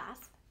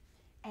clasp.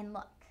 And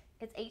look,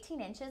 it's 18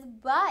 inches,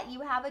 but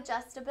you have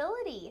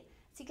adjustability.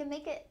 So you can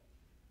make it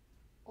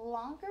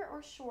longer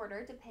or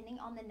shorter depending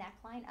on the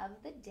neckline of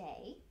the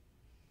day.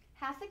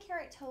 Half a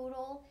carat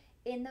total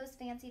in those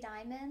fancy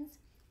diamonds,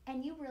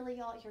 and you really,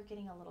 y'all, you're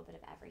getting a little bit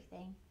of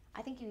everything.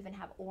 I think you even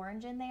have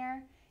orange in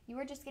there. You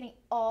are just getting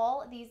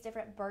all these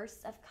different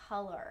bursts of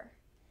color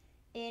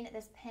in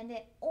this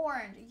pendant.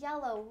 Orange,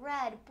 yellow,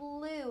 red,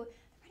 blue. There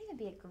might even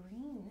be a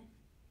green.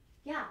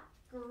 Yeah,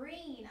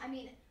 green. I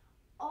mean,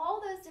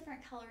 all those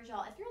different colors,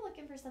 y'all. If you're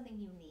looking for something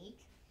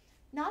unique,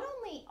 not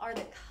only are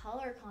the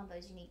color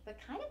combos unique, but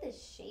kind of the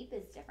shape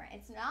is different.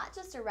 It's not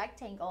just a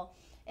rectangle.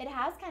 It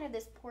has kind of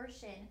this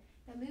portion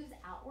that moves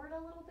outward a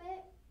little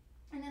bit.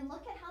 And then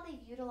look at how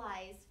they've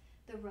utilized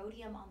the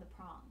rhodium on the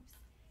prongs.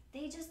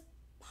 They just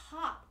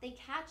pop. They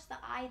catch the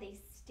eye. They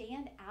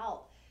stand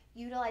out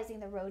utilizing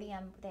the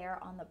rhodium there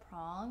on the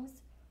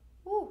prongs.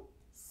 Ooh,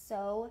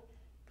 so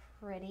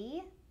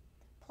pretty.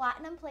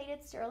 Platinum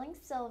plated sterling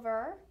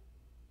silver.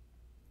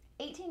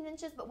 18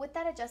 inches, but with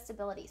that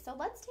adjustability. So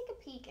let's take a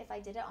peek if I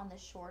did it on the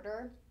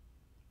shorter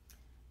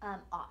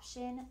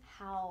option,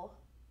 how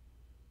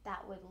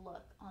that would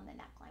look on the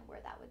neckline,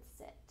 where that would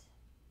sit.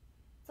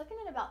 It's looking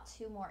at about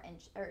 1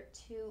 or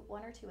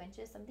 2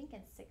 inches. So I'm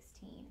thinking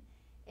 16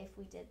 if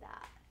we did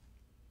that.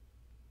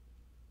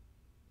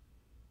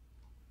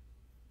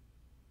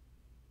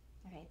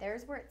 Okay,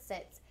 there's where it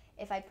sits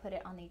if I put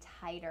it on the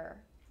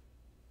tighter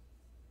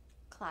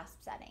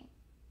clasp setting.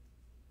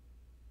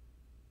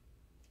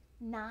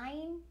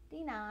 $99.99,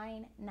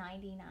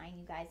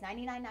 you guys.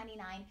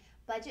 $99.99.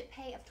 Budget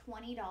pay of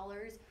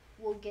 $20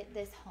 will get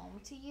this home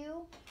to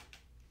you.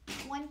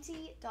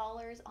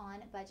 $20 on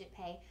budget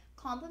pay.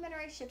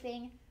 Complimentary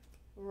shipping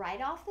right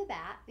off the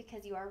bat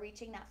because you are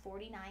reaching that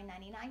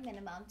 $49.99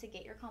 minimum to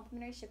get your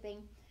complimentary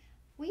shipping.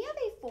 We have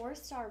a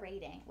 4-star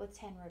rating with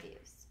 10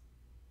 reviews.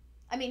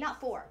 I mean,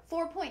 not 4,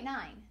 4.9.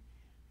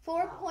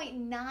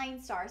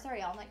 4.9 stars.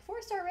 Sorry, y'all. I'm like,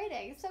 4-star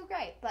rating. It's so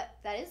great. But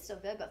that is still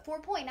good. But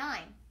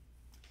 4.9.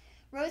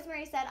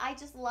 Rosemary said, I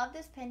just love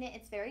this pendant.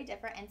 It's very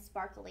different and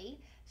sparkly.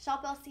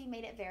 Shop LC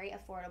made it very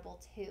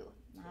affordable too.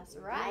 That's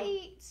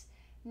right.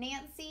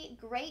 Nancy,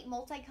 great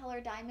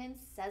multicolored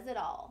diamonds, says it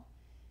all.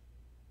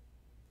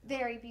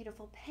 Very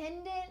beautiful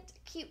pendant,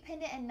 cute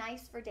pendant and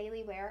nice for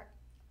daily wear.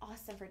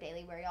 Awesome for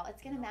daily wear, y'all.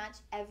 It's going to match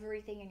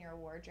everything in your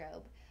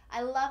wardrobe.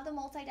 I love the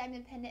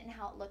multi-diamond pendant and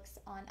how it looks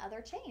on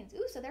other chains.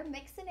 Ooh, so they're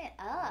mixing it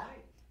up.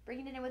 Right.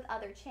 Bringing it in with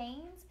other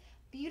chains.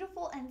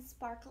 Beautiful and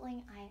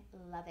sparkling. I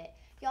love it.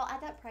 Y'all,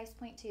 at that price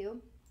point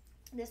too,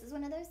 this is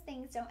one of those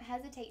things, don't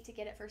hesitate to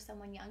get it for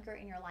someone younger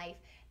in your life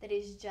that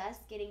is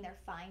just getting their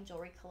fine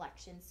jewelry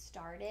collection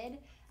started.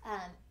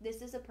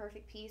 This is a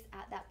perfect piece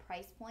at that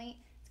price point.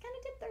 It's kind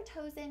of dip their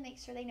toes in, make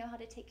sure they know how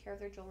to take care of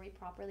their jewelry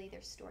properly.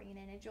 They're storing it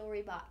in a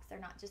jewelry box. They're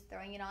not just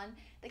throwing it on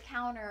the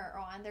counter or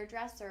on their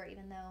dresser,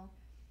 even though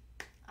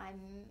I'm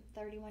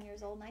 31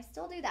 years old and I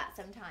still do that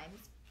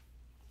sometimes.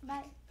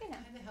 But, you know.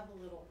 I kind of have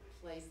a little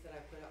place that I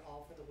put it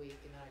all for the week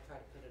and then I try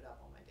to put it up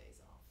on my days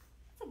off.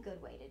 It's a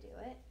good way to do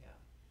it. Yeah.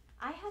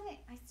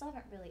 I still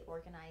haven't really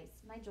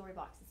organized. My jewelry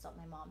box is still at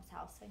my mom's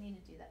house, so I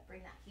need to do that,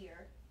 bring that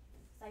here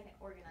so I can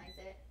organize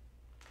it.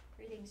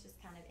 Everything's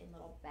just kind of in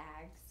little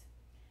bags.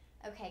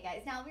 Okay,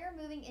 guys, now we are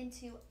moving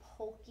into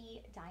Polki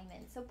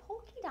diamonds. So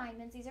Polki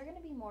diamonds, these are going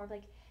to be more of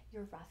like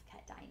your rough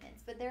cut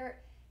diamonds, but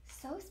they're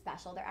so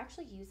special. They're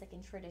actually used like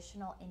in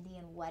traditional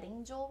Indian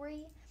wedding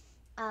jewelry.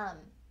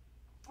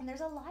 And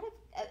there's a lot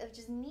of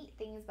just neat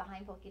things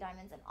behind Polki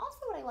diamonds. And also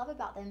what I love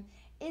about them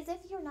is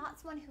if you're not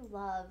someone who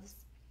loves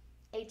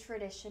a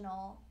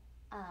traditional,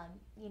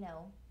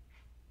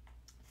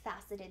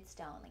 faceted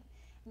stone. Like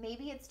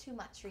maybe it's too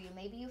much for you.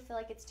 Maybe you feel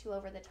like it's too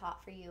over the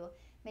top for you.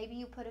 Maybe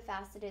you put a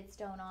faceted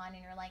stone on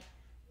and you're like,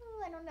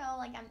 I don't know,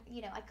 like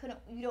you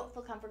don't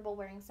feel comfortable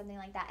wearing something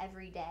like that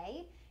every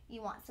day.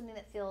 You want something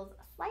that feels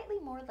slightly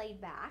more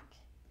laid back.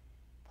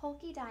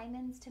 Polki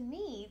diamonds to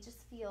me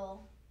just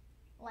feel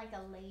like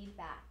a laid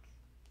back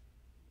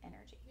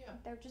energy. Yeah.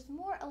 They're just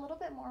a little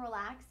bit more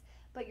relaxed,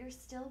 but you're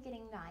still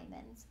getting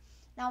diamonds.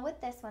 Now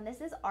with this one, this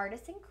is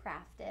artisan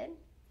crafted.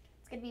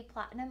 It's going to be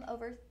platinum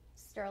over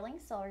sterling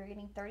silver. You're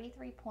getting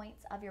 33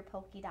 points of your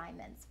Polki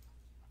diamonds.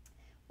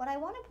 What I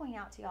want to point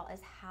out to y'all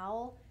is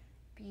how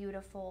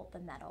beautiful the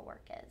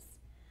metalwork is.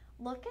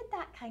 Look at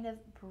that kind of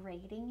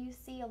braiding you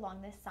see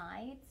along the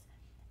sides.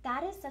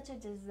 That is such a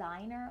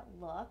designer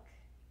look.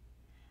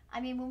 I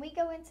mean, when we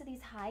go into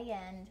these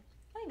high-end,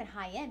 not even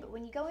high-end, but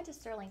when you go into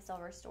sterling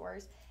silver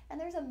stores, and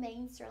there's a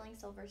main sterling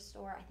silver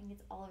store, I think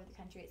it's all over the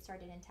country, it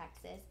started in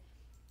Texas.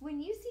 When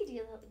you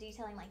see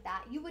detailing like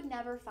that, you would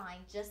never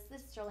find just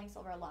this sterling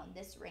silver alone,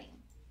 this ring,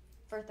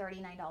 for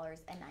 $39.99.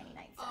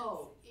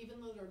 Oh,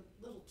 even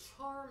little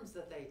charms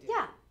that they do.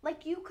 Yeah,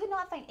 like you could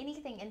not find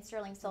anything in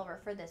sterling silver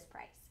for this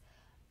price.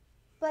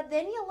 But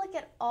then you look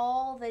at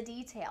all the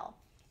detail.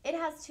 It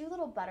has two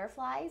little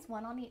butterflies,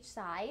 one on each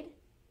side.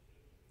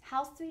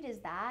 How sweet is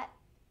that?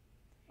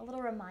 A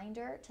little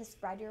reminder to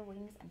spread your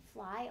wings and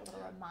fly. A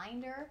little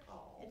reminder.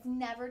 Oh. It's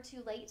never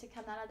too late to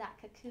come out of that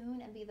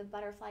cocoon and be the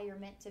butterfly you're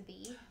meant to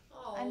be.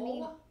 Oh. I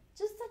mean,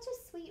 just such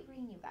a sweet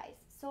ring, you guys.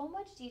 So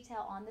much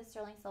detail on this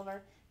sterling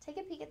silver. Take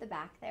a peek at the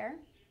back there.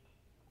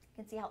 You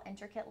can see how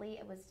intricately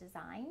it was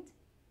designed.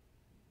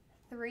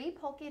 3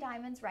 polka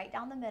diamonds right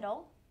down the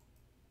middle.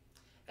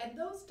 And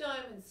those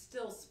diamonds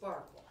still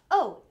sparkle.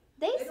 Oh,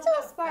 they don't still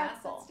have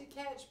sparkle. facets to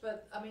catch,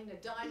 but I mean, a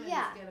diamond is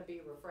going to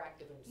be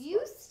refractive and sparkle.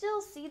 You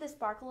still see the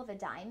sparkle of a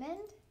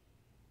diamond.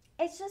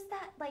 It's just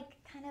that like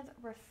kind of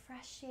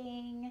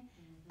refreshing,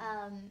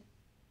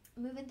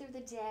 moving through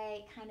the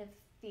day kind of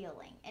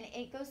feeling, and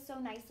it goes so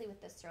nicely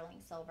with the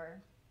sterling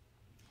silver.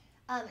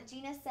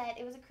 Gina said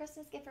it was a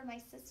Christmas gift for my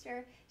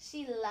sister.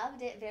 She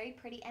loved it. Very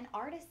pretty and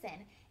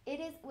artisan. It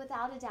is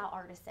without a doubt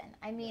artisan.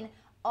 I mean,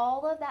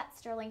 all of that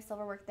sterling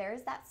silver work.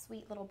 There's that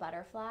sweet little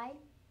butterfly.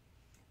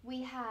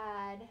 We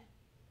had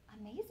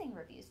amazing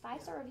reviews,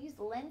 5-star reviews.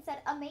 Lynn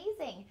said,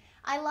 amazing.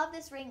 I love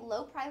this ring,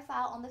 low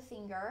profile on the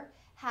finger,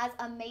 has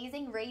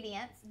amazing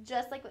radiance,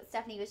 just like what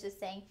Stephanie was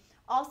just saying.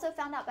 Also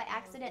found out by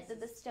accident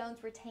that the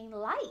stones retain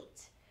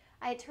light.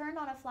 I had turned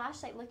on a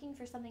flashlight looking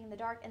for something in the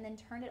dark and then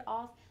turned it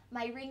off.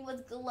 My ring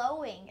was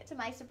glowing to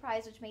my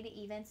surprise, which made it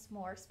even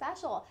more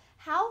special.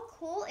 How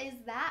cool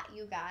is that,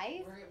 you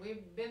guys?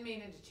 We've been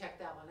meaning to check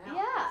that one out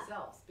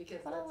ourselves.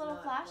 Because put a little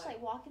flashlight,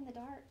 walk in the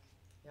dark.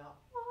 Yeah.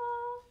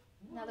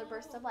 Aww. Another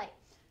burst of light.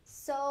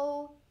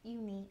 So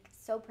unique,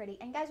 so pretty.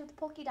 And guys, with the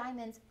polka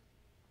diamonds,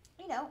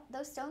 you know,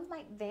 those stones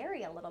might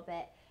vary a little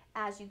bit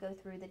as you go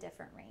through the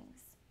different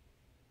rings.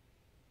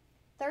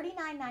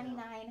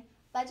 $39.99.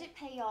 Budget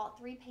pay, y'all,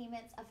 3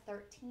 payments of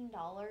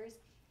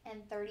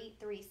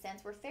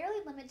 $13.33. We're fairly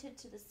limited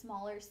to the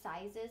smaller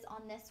sizes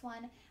on this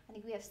one. I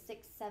think we have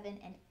 6, 7,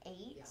 and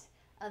 8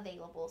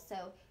 available.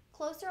 So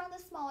closer on the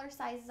smaller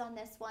sizes on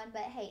this one,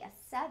 but hey, a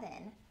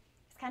 7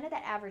 is kind of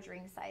that average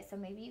ring size, so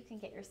maybe you can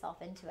get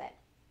yourself into it.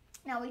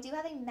 Now we do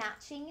have a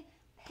matching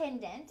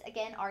pendant.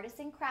 Again,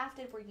 artisan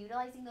crafted. We're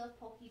utilizing those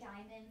polka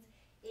diamonds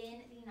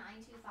in the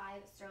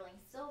 925 sterling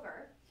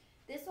silver.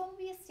 This one will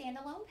be a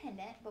standalone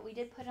pendant, but we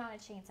did put it on a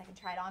chain so I can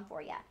try it on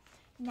for you.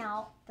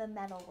 Now, the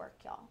metal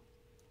work, y'all.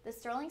 The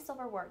sterling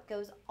silver work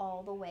goes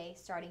all the way,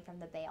 starting from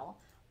the bail.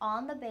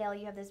 On the bail,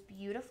 you have this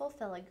beautiful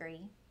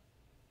filigree.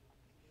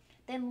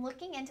 Then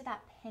looking into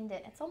that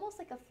pendant, it's almost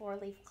like a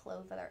 4-leaf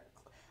clover,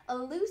 a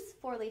loose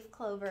 4-leaf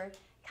clover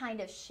kind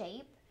of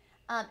shape.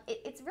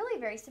 It's really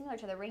very similar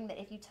to the ring, that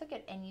if you took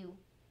it and you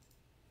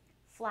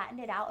flattened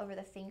it out over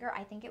the finger,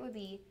 I think it would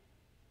be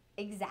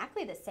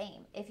exactly the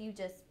same if you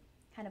just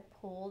kind of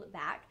pulled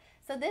back.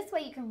 So this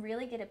way you can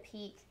really get a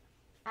peek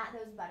at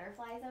those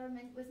butterflies I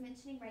was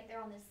mentioning right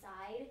there on the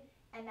side,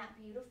 and that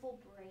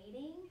beautiful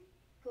braiding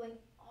going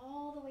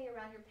all the way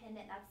around your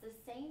pendant. That's the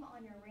same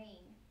on your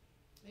ring.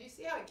 You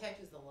see how it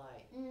catches the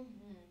light.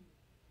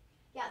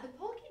 Yeah, the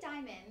polka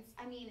diamonds,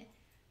 I mean,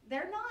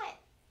 they're not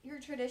your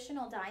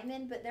traditional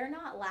diamond, but they're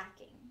not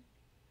lacking.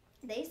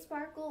 They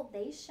sparkle,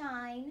 they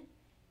shine.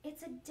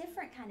 It's a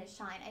different kind of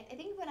shine. I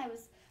think when I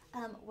was,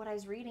 what I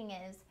was reading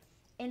is,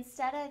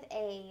 instead of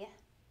a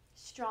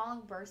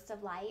strong burst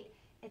of light,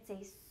 it's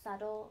a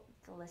subtle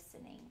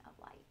glistening of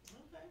light.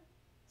 Okay.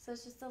 So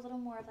it's just a little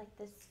more of like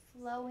this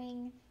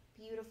flowing,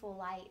 beautiful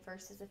light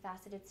versus a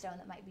faceted stone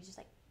that might be just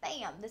like,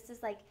 bam, this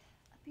is like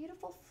a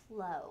beautiful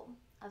flow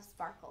of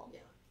sparkle.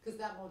 Yeah, because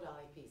that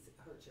modali piece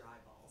hurts your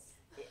eyeballs.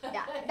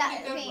 Yeah,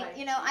 that, I mean,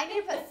 you know, I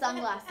need to put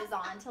sunglasses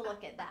on to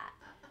look at that.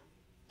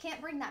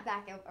 Can't bring that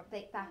back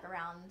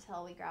around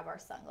until we grab our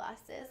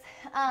sunglasses.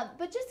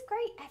 But just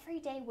great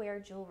everyday wear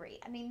jewelry.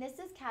 I mean, this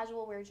is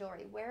casual wear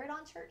jewelry. Wear it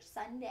on church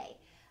Sunday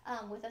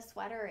with a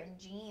sweater and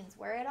jeans.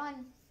 Wear it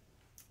on,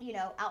 you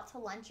know, out to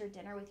lunch or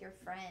dinner with your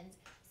friends.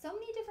 So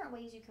many different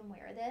ways you can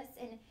wear this,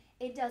 and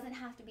it doesn't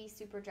have to be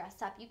super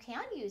dressed up. You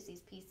can use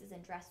these pieces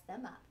and dress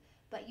them up,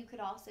 but you could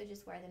also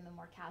just wear them in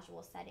more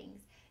casual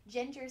settings.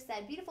 Ginger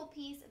said, beautiful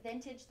piece,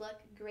 vintage look,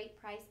 great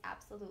price,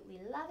 absolutely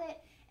love it.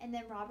 And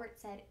then Robert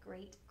said,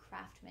 great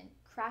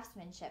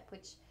craftsmanship,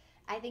 which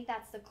I think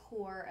that's the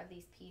core of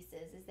these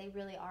pieces, is they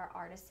really are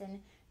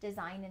artisan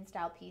design and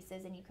style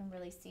pieces, and you can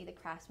really see the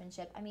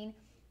craftsmanship. I mean,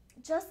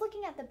 just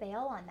looking at the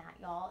bail on that,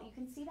 y'all, you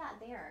can see that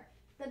there.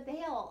 The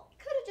bail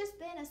could have just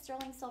been a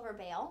sterling silver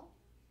bail,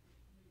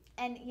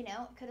 and, you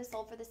know, could have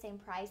sold for the same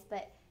price,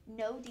 but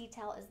no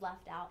detail is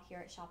left out here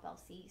at Shop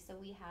LC, so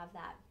we have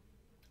that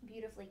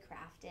beautifully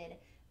crafted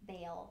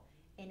bail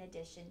in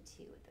addition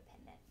to the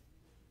pendant.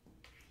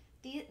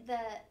 The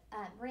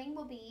ring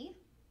will be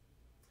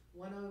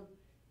the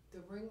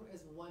ring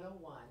is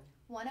 101.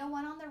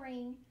 101 on the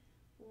ring,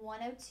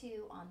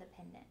 102 on the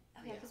pendant.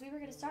 Okay, because we were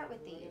going to start with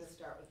We these. were going to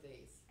start with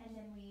these. And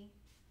then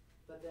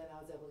But then I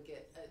was able to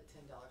get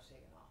 $10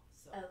 taken off.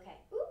 So okay.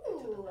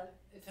 Ooh.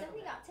 it So took a we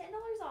minute. got $10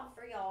 off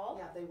for y'all.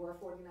 Yeah, they were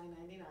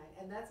 $49.99,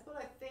 and that's what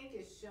I think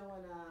is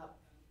showing up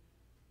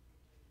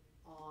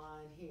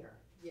on here.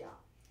 Yeah.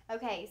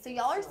 Okay, so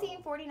y'all are So-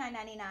 seeing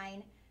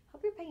 $49.99.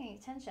 Hope you're paying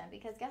attention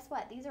because guess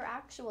what? These are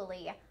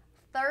actually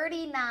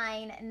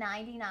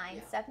 $39.99.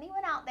 Yeah. Stephanie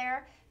went out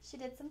there. She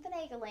did some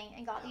finagling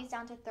and got Yeah. these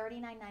down to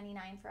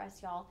 $39.99 for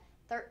us, y'all.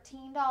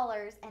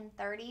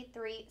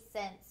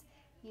 $13.33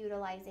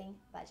 utilizing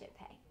budget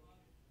pay.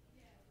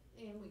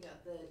 And we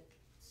got the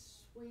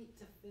suite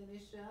to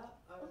finish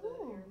up, or Ooh. the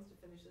earrings to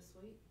finish the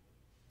suite.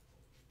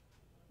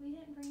 We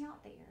didn't bring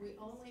out the earrings. We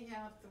only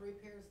have 3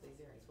 pairs of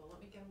these earrings. Well, let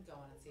me get them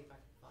going and see if I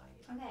can find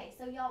it. Okay,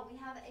 so y'all, we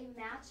have a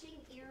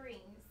matching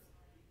earrings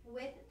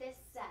with this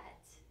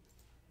set.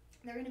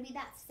 They're going to be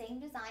that same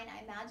design. I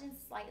imagine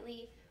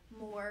slightly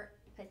more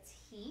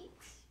petite,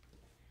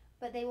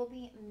 but they will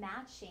be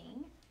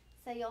matching.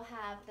 So you'll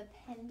have the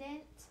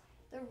pendant,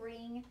 the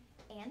ring,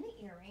 and the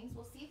earrings.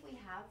 We'll see if we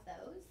have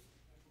those.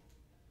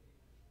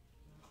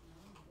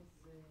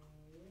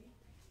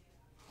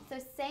 So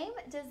same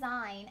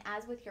design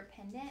as with your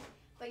pendant,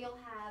 but you'll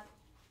have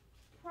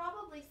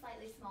probably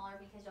slightly smaller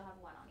because you'll have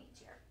one on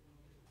each ear.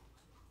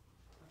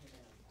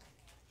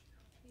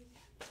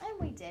 And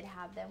we did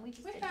have them. We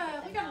just didn't get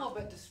them We got a out. little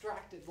bit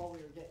distracted while we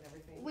were getting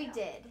everything. We out.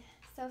 did.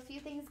 So a few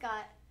things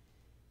got,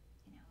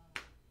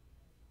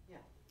 Yeah.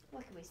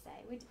 what can we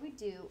say? We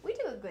do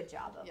a good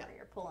job over Yeah.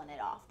 here pulling it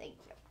off. Thank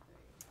you.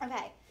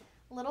 Okay,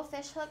 little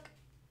fish hook,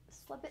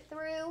 slip it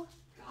through.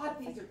 God,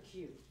 these are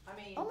cute. I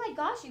mean, Oh my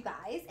gosh, you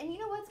guys. And you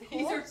know what's cool?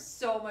 these are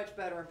so much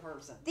better in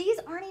person. These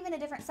aren't even a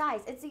different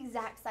size. It's the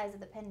exact size of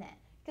the pendant.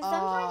 Because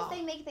sometimes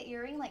they make the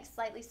earring like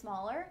slightly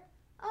smaller.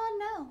 Oh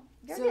no,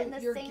 you're So getting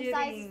the you're same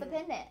size as the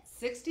getting- pendant.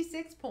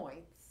 66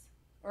 points,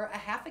 or a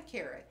half a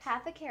carat.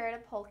 Half a carat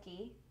of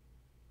pulky.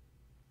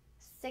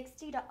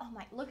 $60. Oh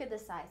my, look at the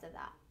size of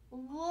that.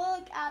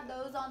 Look at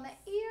those on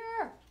the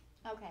ear.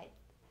 Okay,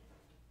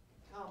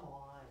 Come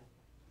on.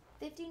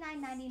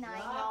 $59.99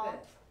 Stop y'all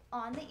it.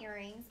 on the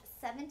earrings.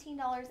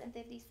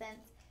 $17.50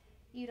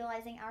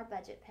 utilizing our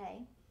budget pay.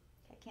 Okay,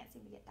 I can't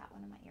seem to get that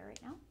one in my ear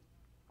right now.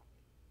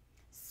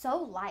 So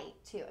light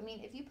too. I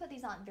mean, if you put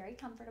these on, very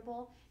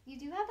comfortable. You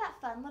do have that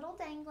fun little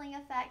dangling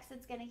effect, so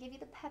it's going to give you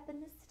the pep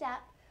in the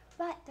step,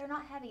 but they're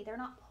not heavy. They're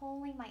not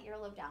pulling my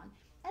earlobe down.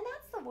 And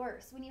that's the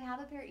worst. When you have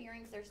a pair of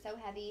earrings, they're so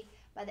heavy.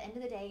 By the end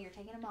of the day, you're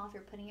taking them off.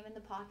 You're putting them in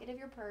the pocket of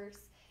your purse.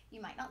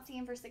 You might not see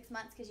them for 6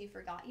 months because you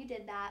forgot you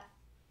did that.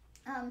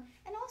 And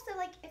also,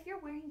 like, if you're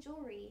wearing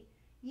jewelry,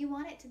 you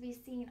want it to be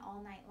seen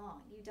all night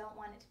long. You don't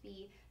want it to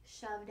be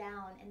shoved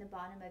down in the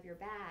bottom of your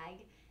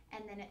bag,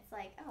 and then it's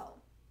like, oh,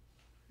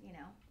 you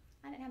know,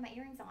 I didn't have my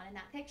earrings on in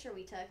that picture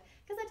we took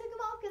because I took them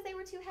off because they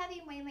were too heavy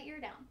and weighing my ear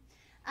down.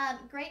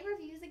 Great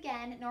reviews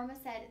again. Norma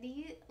said,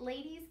 these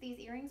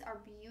earrings are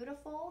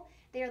beautiful.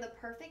 They are the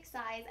perfect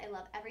size. I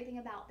love everything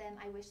about them.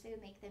 I wish they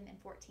would make them in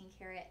 14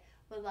 karat.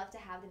 Would love to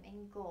have them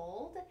in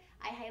gold.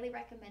 I highly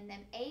recommend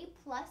them. A++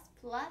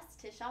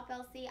 to Shop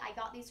LC. I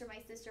got these for my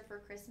sister for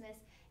Christmas.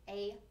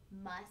 A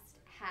must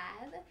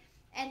have.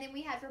 And then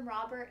we had from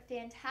Robert,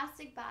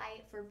 fantastic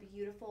buy for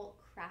beautiful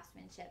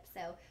craftsmanship.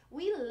 So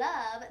we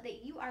love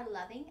that you are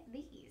loving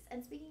these.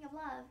 And speaking of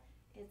love,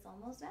 it's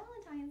almost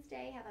Valentine's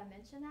Day. Have I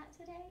mentioned that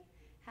today?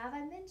 Have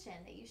I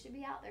mentioned that you should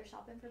be out there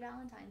shopping for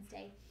Valentine's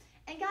Day?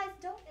 And guys,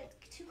 don't get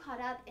too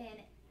caught up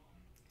in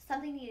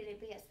something needed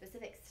to be a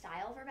specific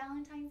style for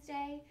Valentine's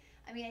Day.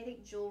 I mean, I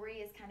think jewelry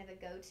is kind of a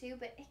go-to,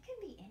 but it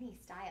can be any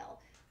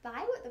style.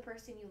 Buy what the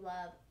person you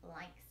love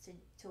likes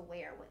to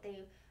wear, what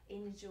they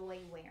enjoy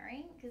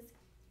wearing, because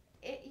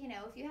it, you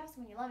know, if you have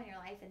someone you love in your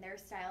life and their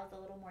style is a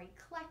little more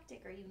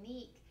eclectic or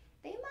unique,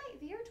 they might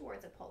veer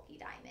towards a pokey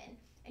diamond,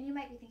 and you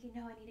might be thinking,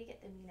 no, I need to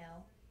get them, you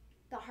know,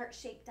 the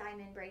heart-shaped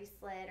diamond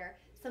bracelet or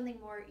something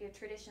more, you know,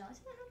 traditional. It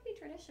doesn't have to be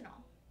traditional.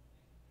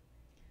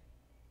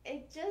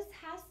 It just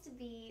has to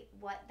be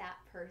what that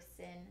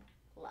person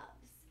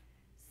loves.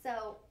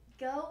 So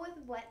go with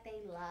what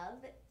they love,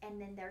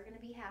 and then they're going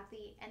to be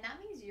happy, and that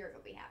means you're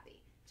going to be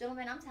happy.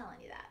 Gentlemen, I'm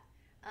telling you that.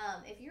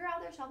 If you're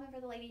out there shopping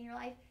for the lady in your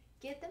life,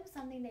 get them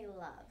something they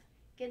love.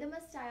 Get them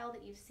a style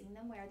that you've seen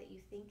them wear, that you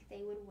think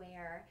they would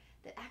wear,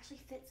 that actually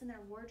fits in their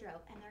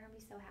wardrobe, and they're going to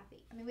be so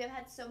happy. I mean, we have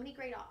had so many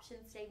great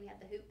options today. We had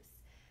the hoops.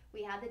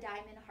 We had the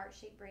diamond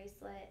heart-shaped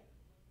bracelet.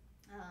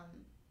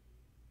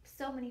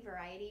 So many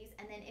varieties.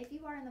 And then if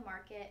you are in the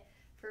market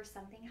for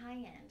something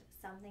high-end,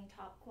 something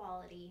top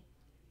quality,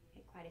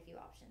 quite a few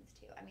options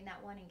too. I mean,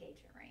 that one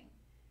engagement ring.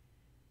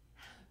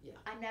 Yeah.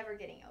 I'm never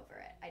getting over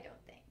it, I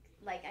don't think.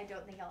 Like, I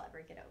don't think I'll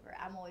ever get over it.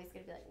 I'm always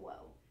going to be like,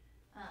 whoa.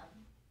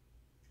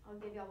 I'll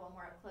give y'all one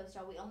more up close,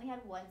 y'all. We only had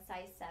one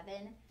size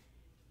 7.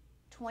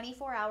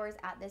 24 hours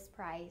at this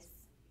price.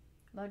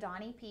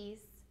 Modani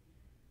piece.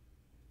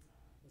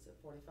 Was it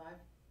 45?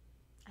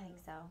 I think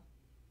so.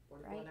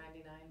 44.99?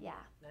 Yeah.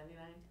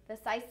 99? The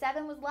size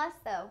 7 was less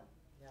though.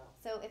 Yeah.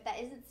 So if that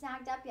isn't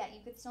snagged up yet, you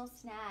could still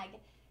snag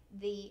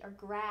or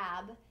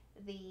grab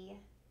the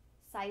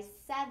size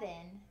 7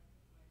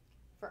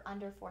 for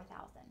under $4,000.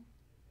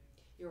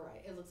 You're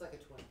right. It looks like a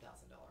 $20,000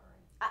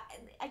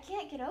 ring. I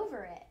can't get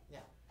over it.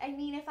 Yeah. I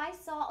mean, if I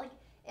saw, like,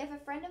 if a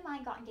friend of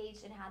mine got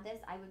engaged and had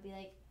this, I would be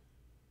like,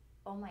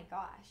 oh my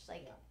gosh,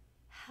 like,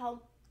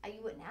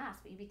 you wouldn't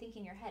ask, but you'd be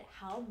thinking in your head,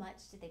 how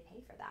much did they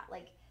pay for that?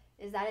 Like,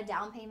 is that a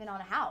down payment on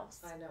a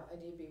house? I know,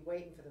 and you'd be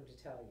waiting for them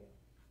to tell you,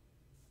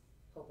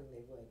 hoping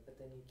they would, but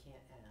then you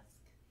can't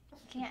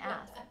ask. You can't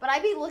ask. But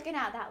I'd be looking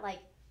at that like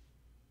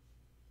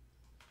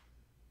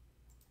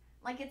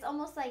it's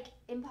almost like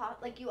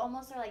like you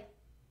almost are like,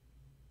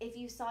 if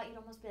you saw it, you'd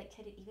almost be like,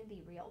 could it even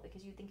be real?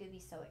 Because you think it'd be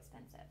so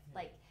expensive,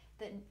 like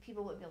that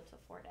people wouldn't be able to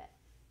afford it.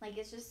 Like,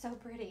 it's just so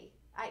pretty.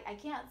 I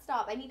can't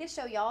stop. I need to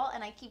show y'all,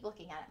 and I keep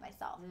looking at it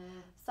myself.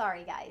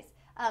 Sorry, guys.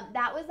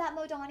 That was that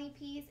Modani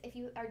piece. If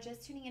you are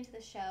just tuning into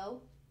the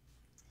show,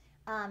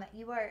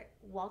 you are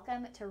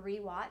welcome to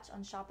rewatch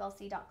on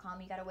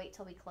shoplc.com. You got to wait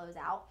till we close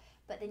out,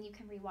 but then you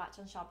can rewatch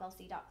on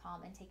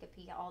shoplc.com and take a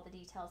peek at all the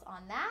details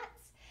on that.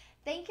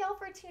 Thank y'all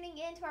for tuning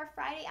in to our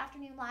Friday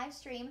afternoon live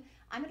stream.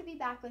 I'm going to be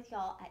back with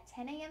y'all at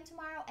 10 a.m.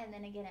 tomorrow and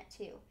then again at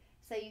 2.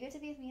 So you get to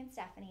be with me and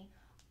Stephanie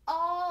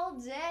all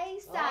day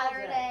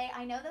Saturday. All day.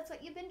 I know that's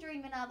what you've been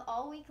dreaming of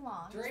all week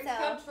long. Dreams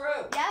come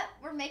true. Yep,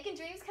 we're making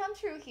dreams come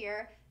true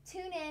here.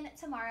 Tune in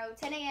tomorrow,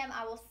 10 a.m.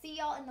 I will see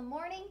y'all in the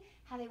morning.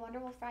 Have a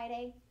wonderful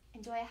Friday.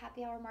 Enjoy a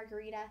happy hour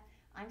margarita.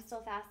 I'm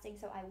still fasting,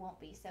 so I won't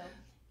be. So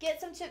get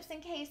some chips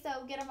and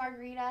queso, get a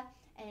margarita,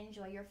 and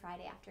enjoy your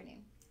Friday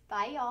afternoon.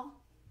 Bye, y'all.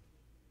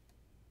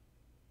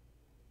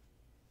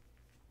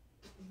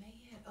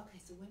 Man, okay,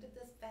 so when did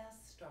this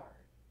fast start?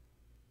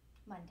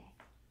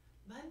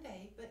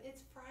 Monday, but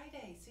it's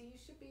Friday, so you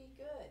should be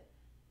good.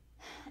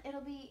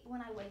 It'll be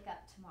when I wake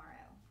up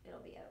tomorrow.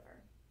 It'll be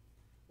over.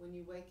 When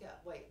you wake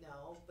up, wait,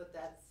 no, but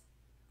that's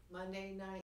Monday night.